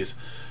 90s,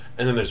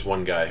 and then there's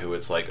one guy who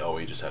it's like, oh,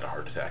 he just had a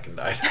heart attack and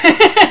died.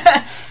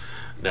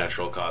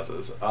 Natural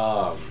causes.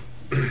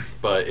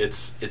 But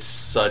it's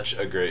such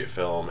a great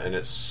film, and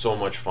it's so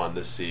much fun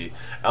to see.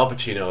 Al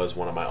Pacino is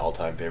one of my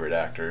all-time favorite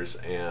actors,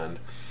 and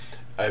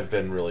I've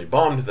been really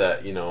bummed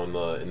that, you know, in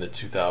the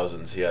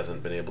 2000s he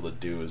hasn't been able to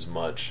do as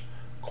much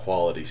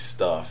quality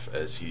stuff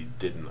as he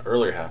did in the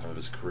earlier half of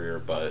his career,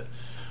 but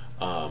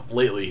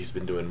lately he's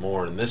been doing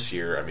more. And this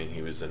year, I mean,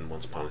 he was in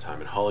Once Upon a Time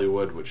in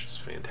Hollywood, which is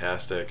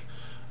fantastic,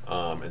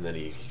 and then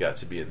he got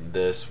to be in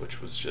this,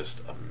 which was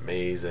just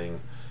amazing.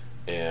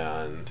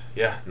 And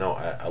yeah, no,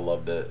 I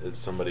loved it. It's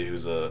somebody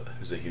who's a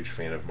huge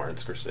fan of Martin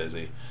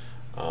Scorsese.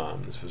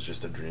 This was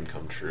just a dream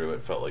come true.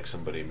 It felt like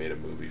somebody made a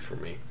movie for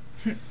me,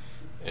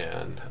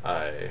 and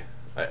I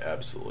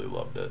absolutely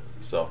loved it.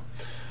 So,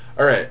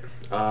 all right.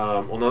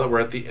 Well, now that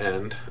we're at the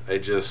end, I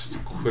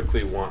just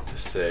quickly want to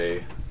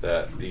say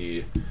that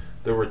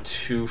there were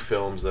 2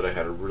 films that I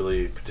had a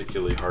really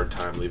particularly hard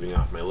time leaving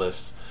off my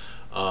list.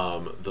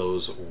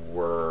 Those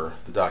were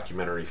the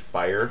documentary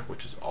Fire,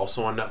 which is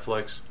also on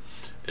Netflix.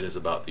 It is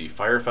about the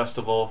Fire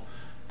Festival,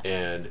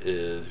 and have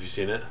you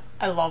seen it?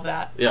 I love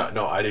that. Yeah,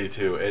 no, I do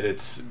too. And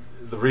it's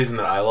the reason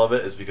that I love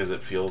it is because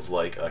it feels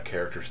like a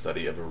character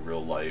study of a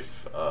real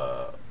life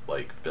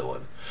like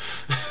villain.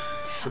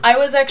 I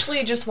was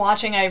actually just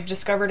watching, I've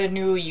discovered a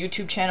new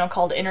YouTube channel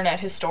called Internet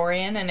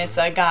Historian, and it's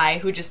a guy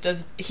who just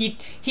does, he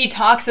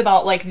talks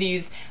about like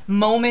these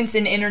moments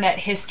in internet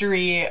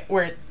history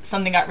where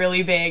something got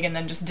really big and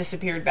then just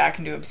disappeared back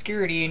into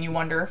obscurity, and you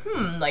wonder,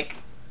 like,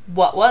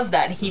 what was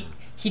that? And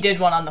he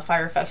did one on the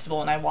Fire Festival,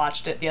 and I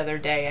watched it the other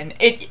day, and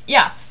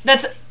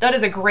that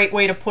is a great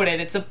way to put it.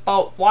 It's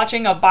about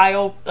watching a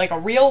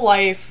real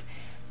life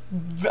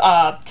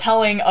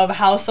telling of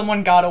how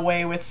someone got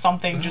away with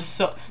something just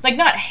so, like,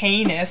 not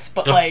heinous,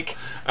 but like...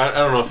 I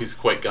don't know if he's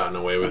quite gotten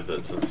away with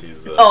it since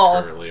he's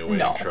currently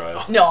awaiting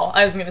trial. No,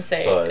 I was going to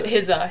say, but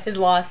his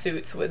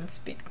lawsuits would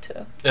speak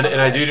to... And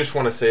I do just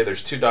want to say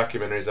there's 2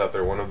 documentaries out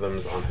there. One of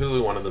them's on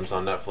Hulu, one of them's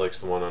on Netflix.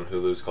 The one on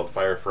Hulu is called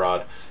Fire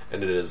Fraud,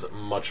 and it is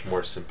much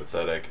more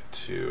sympathetic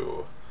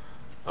to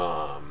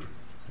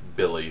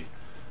Billy,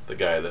 the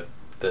guy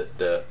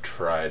that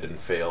tried and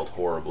failed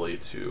horribly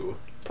to...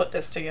 put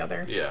this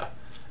together. Yeah.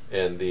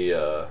 And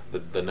the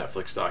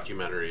Netflix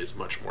documentary is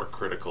much more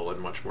critical and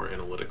much more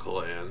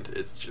analytical, and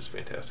it's just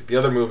fantastic. The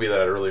other movie that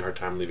I had a really hard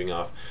time leaving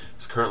off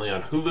is currently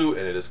on Hulu,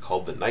 and it is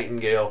called The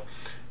Nightingale,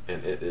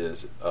 and it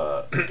is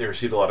it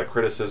received a lot of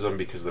criticism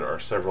because there are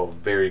several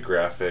very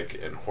graphic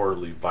and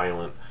horribly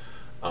violent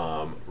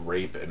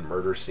rape and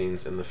murder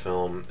scenes in the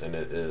film, and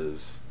it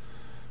is.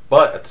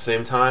 But at the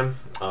same time,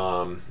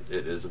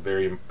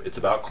 it's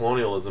about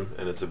colonialism,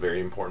 and it's a very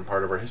important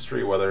part of our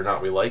history, whether or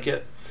not we like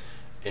it.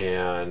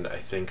 And I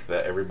think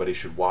that everybody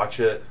should watch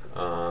it.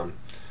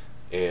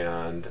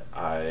 And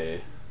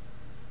I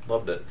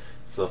loved it.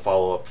 It's a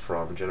follow-up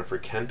from Jennifer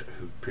Kent,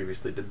 who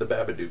previously did The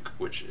Babadook,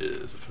 which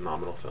is a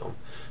phenomenal film.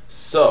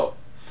 So,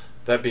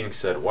 that being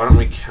said, why don't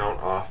we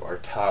count off our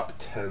top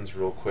 10s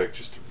real quick?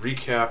 Just to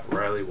recap,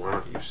 Rylie, why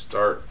don't you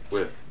start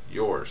with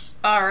yours?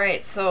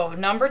 Alright, so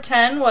number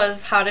 10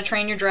 was How to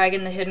Train Your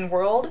Dragon: The Hidden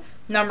World.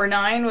 Number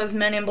 9 was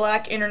Men in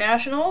Black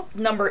International.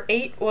 Number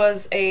 8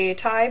 was a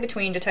tie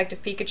between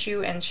Detective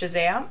Pikachu and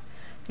Shazam.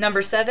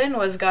 Number 7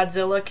 was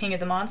Godzilla: King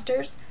of the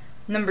Monsters.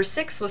 Number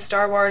 6 was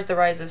Star Wars: The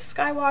Rise of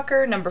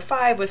Skywalker. Number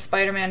 5 was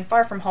Spider-Man: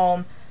 Far From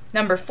Home.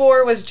 Number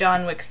 4 was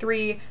John Wick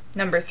 3.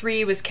 Number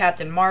 3 was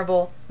Captain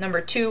Marvel.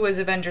 Number 2 was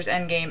Avengers: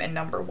 Endgame. And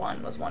number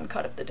 1 was One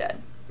Cut of the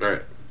Dead.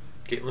 Alright.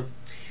 Caitlin?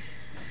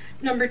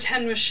 Number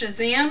 10 was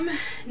Shazam.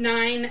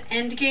 9,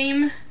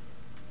 Endgame.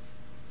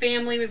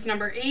 Family was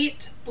number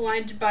 8.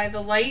 Blinded by the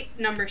Light,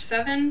 number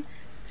 7.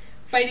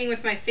 Fighting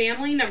with My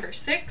Family, number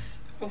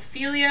 6.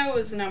 Ophelia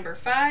was number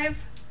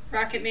 5.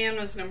 Rocket Man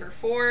was number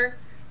 4.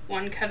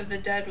 One Cut of the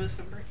Dead was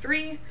number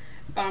 3.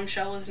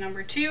 Bombshell was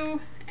number 2.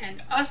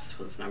 And Us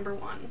was number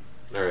 1.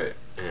 Alright,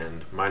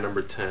 and my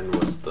number 10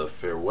 was The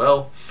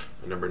Farewell.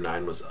 My number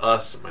 9 was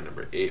Us. My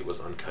number 8 was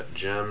Uncut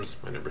Gems.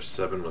 My number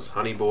 7 was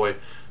Honey Boy.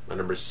 My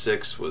number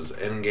 6 was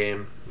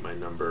Endgame. My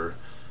number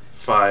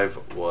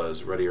 5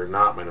 was Ready or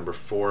Not. My number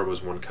 4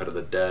 was One Cut of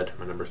the Dead.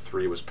 My number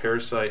 3 was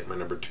Parasite. My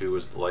number 2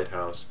 was The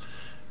Lighthouse.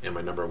 And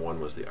my number 1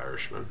 was The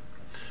Irishman.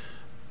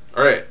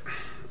 Alright,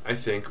 I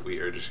think we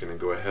are just going to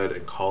go ahead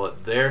and call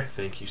it there.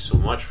 Thank you so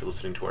much for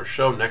listening to our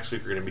show. Next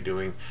week we're going to be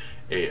doing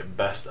a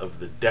Best of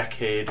the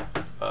Decade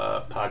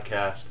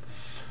podcast.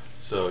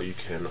 So you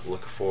can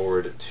look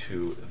forward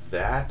to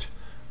that.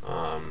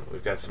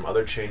 We've got some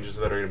other changes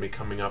that are going to be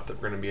coming up that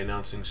we're going to be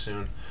announcing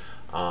soon.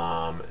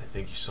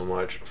 Thank you so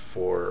much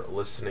for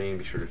listening.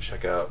 Be sure to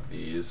check out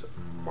these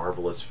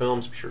marvelous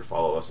films. Be sure to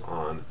follow us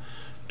on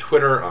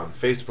Twitter, on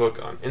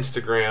Facebook, on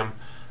Instagram,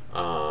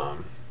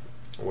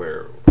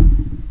 where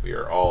we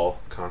are all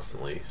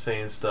constantly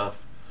saying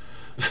stuff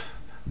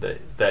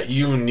that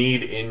you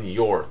need in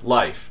your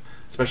life.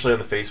 Especially on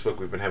the Facebook,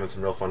 we've been having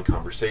some real fun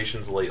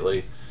conversations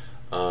lately.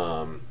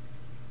 Hail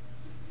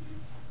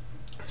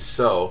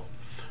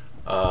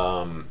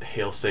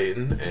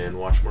Satan and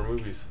watch more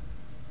movies.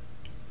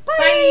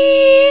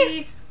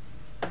 Bye!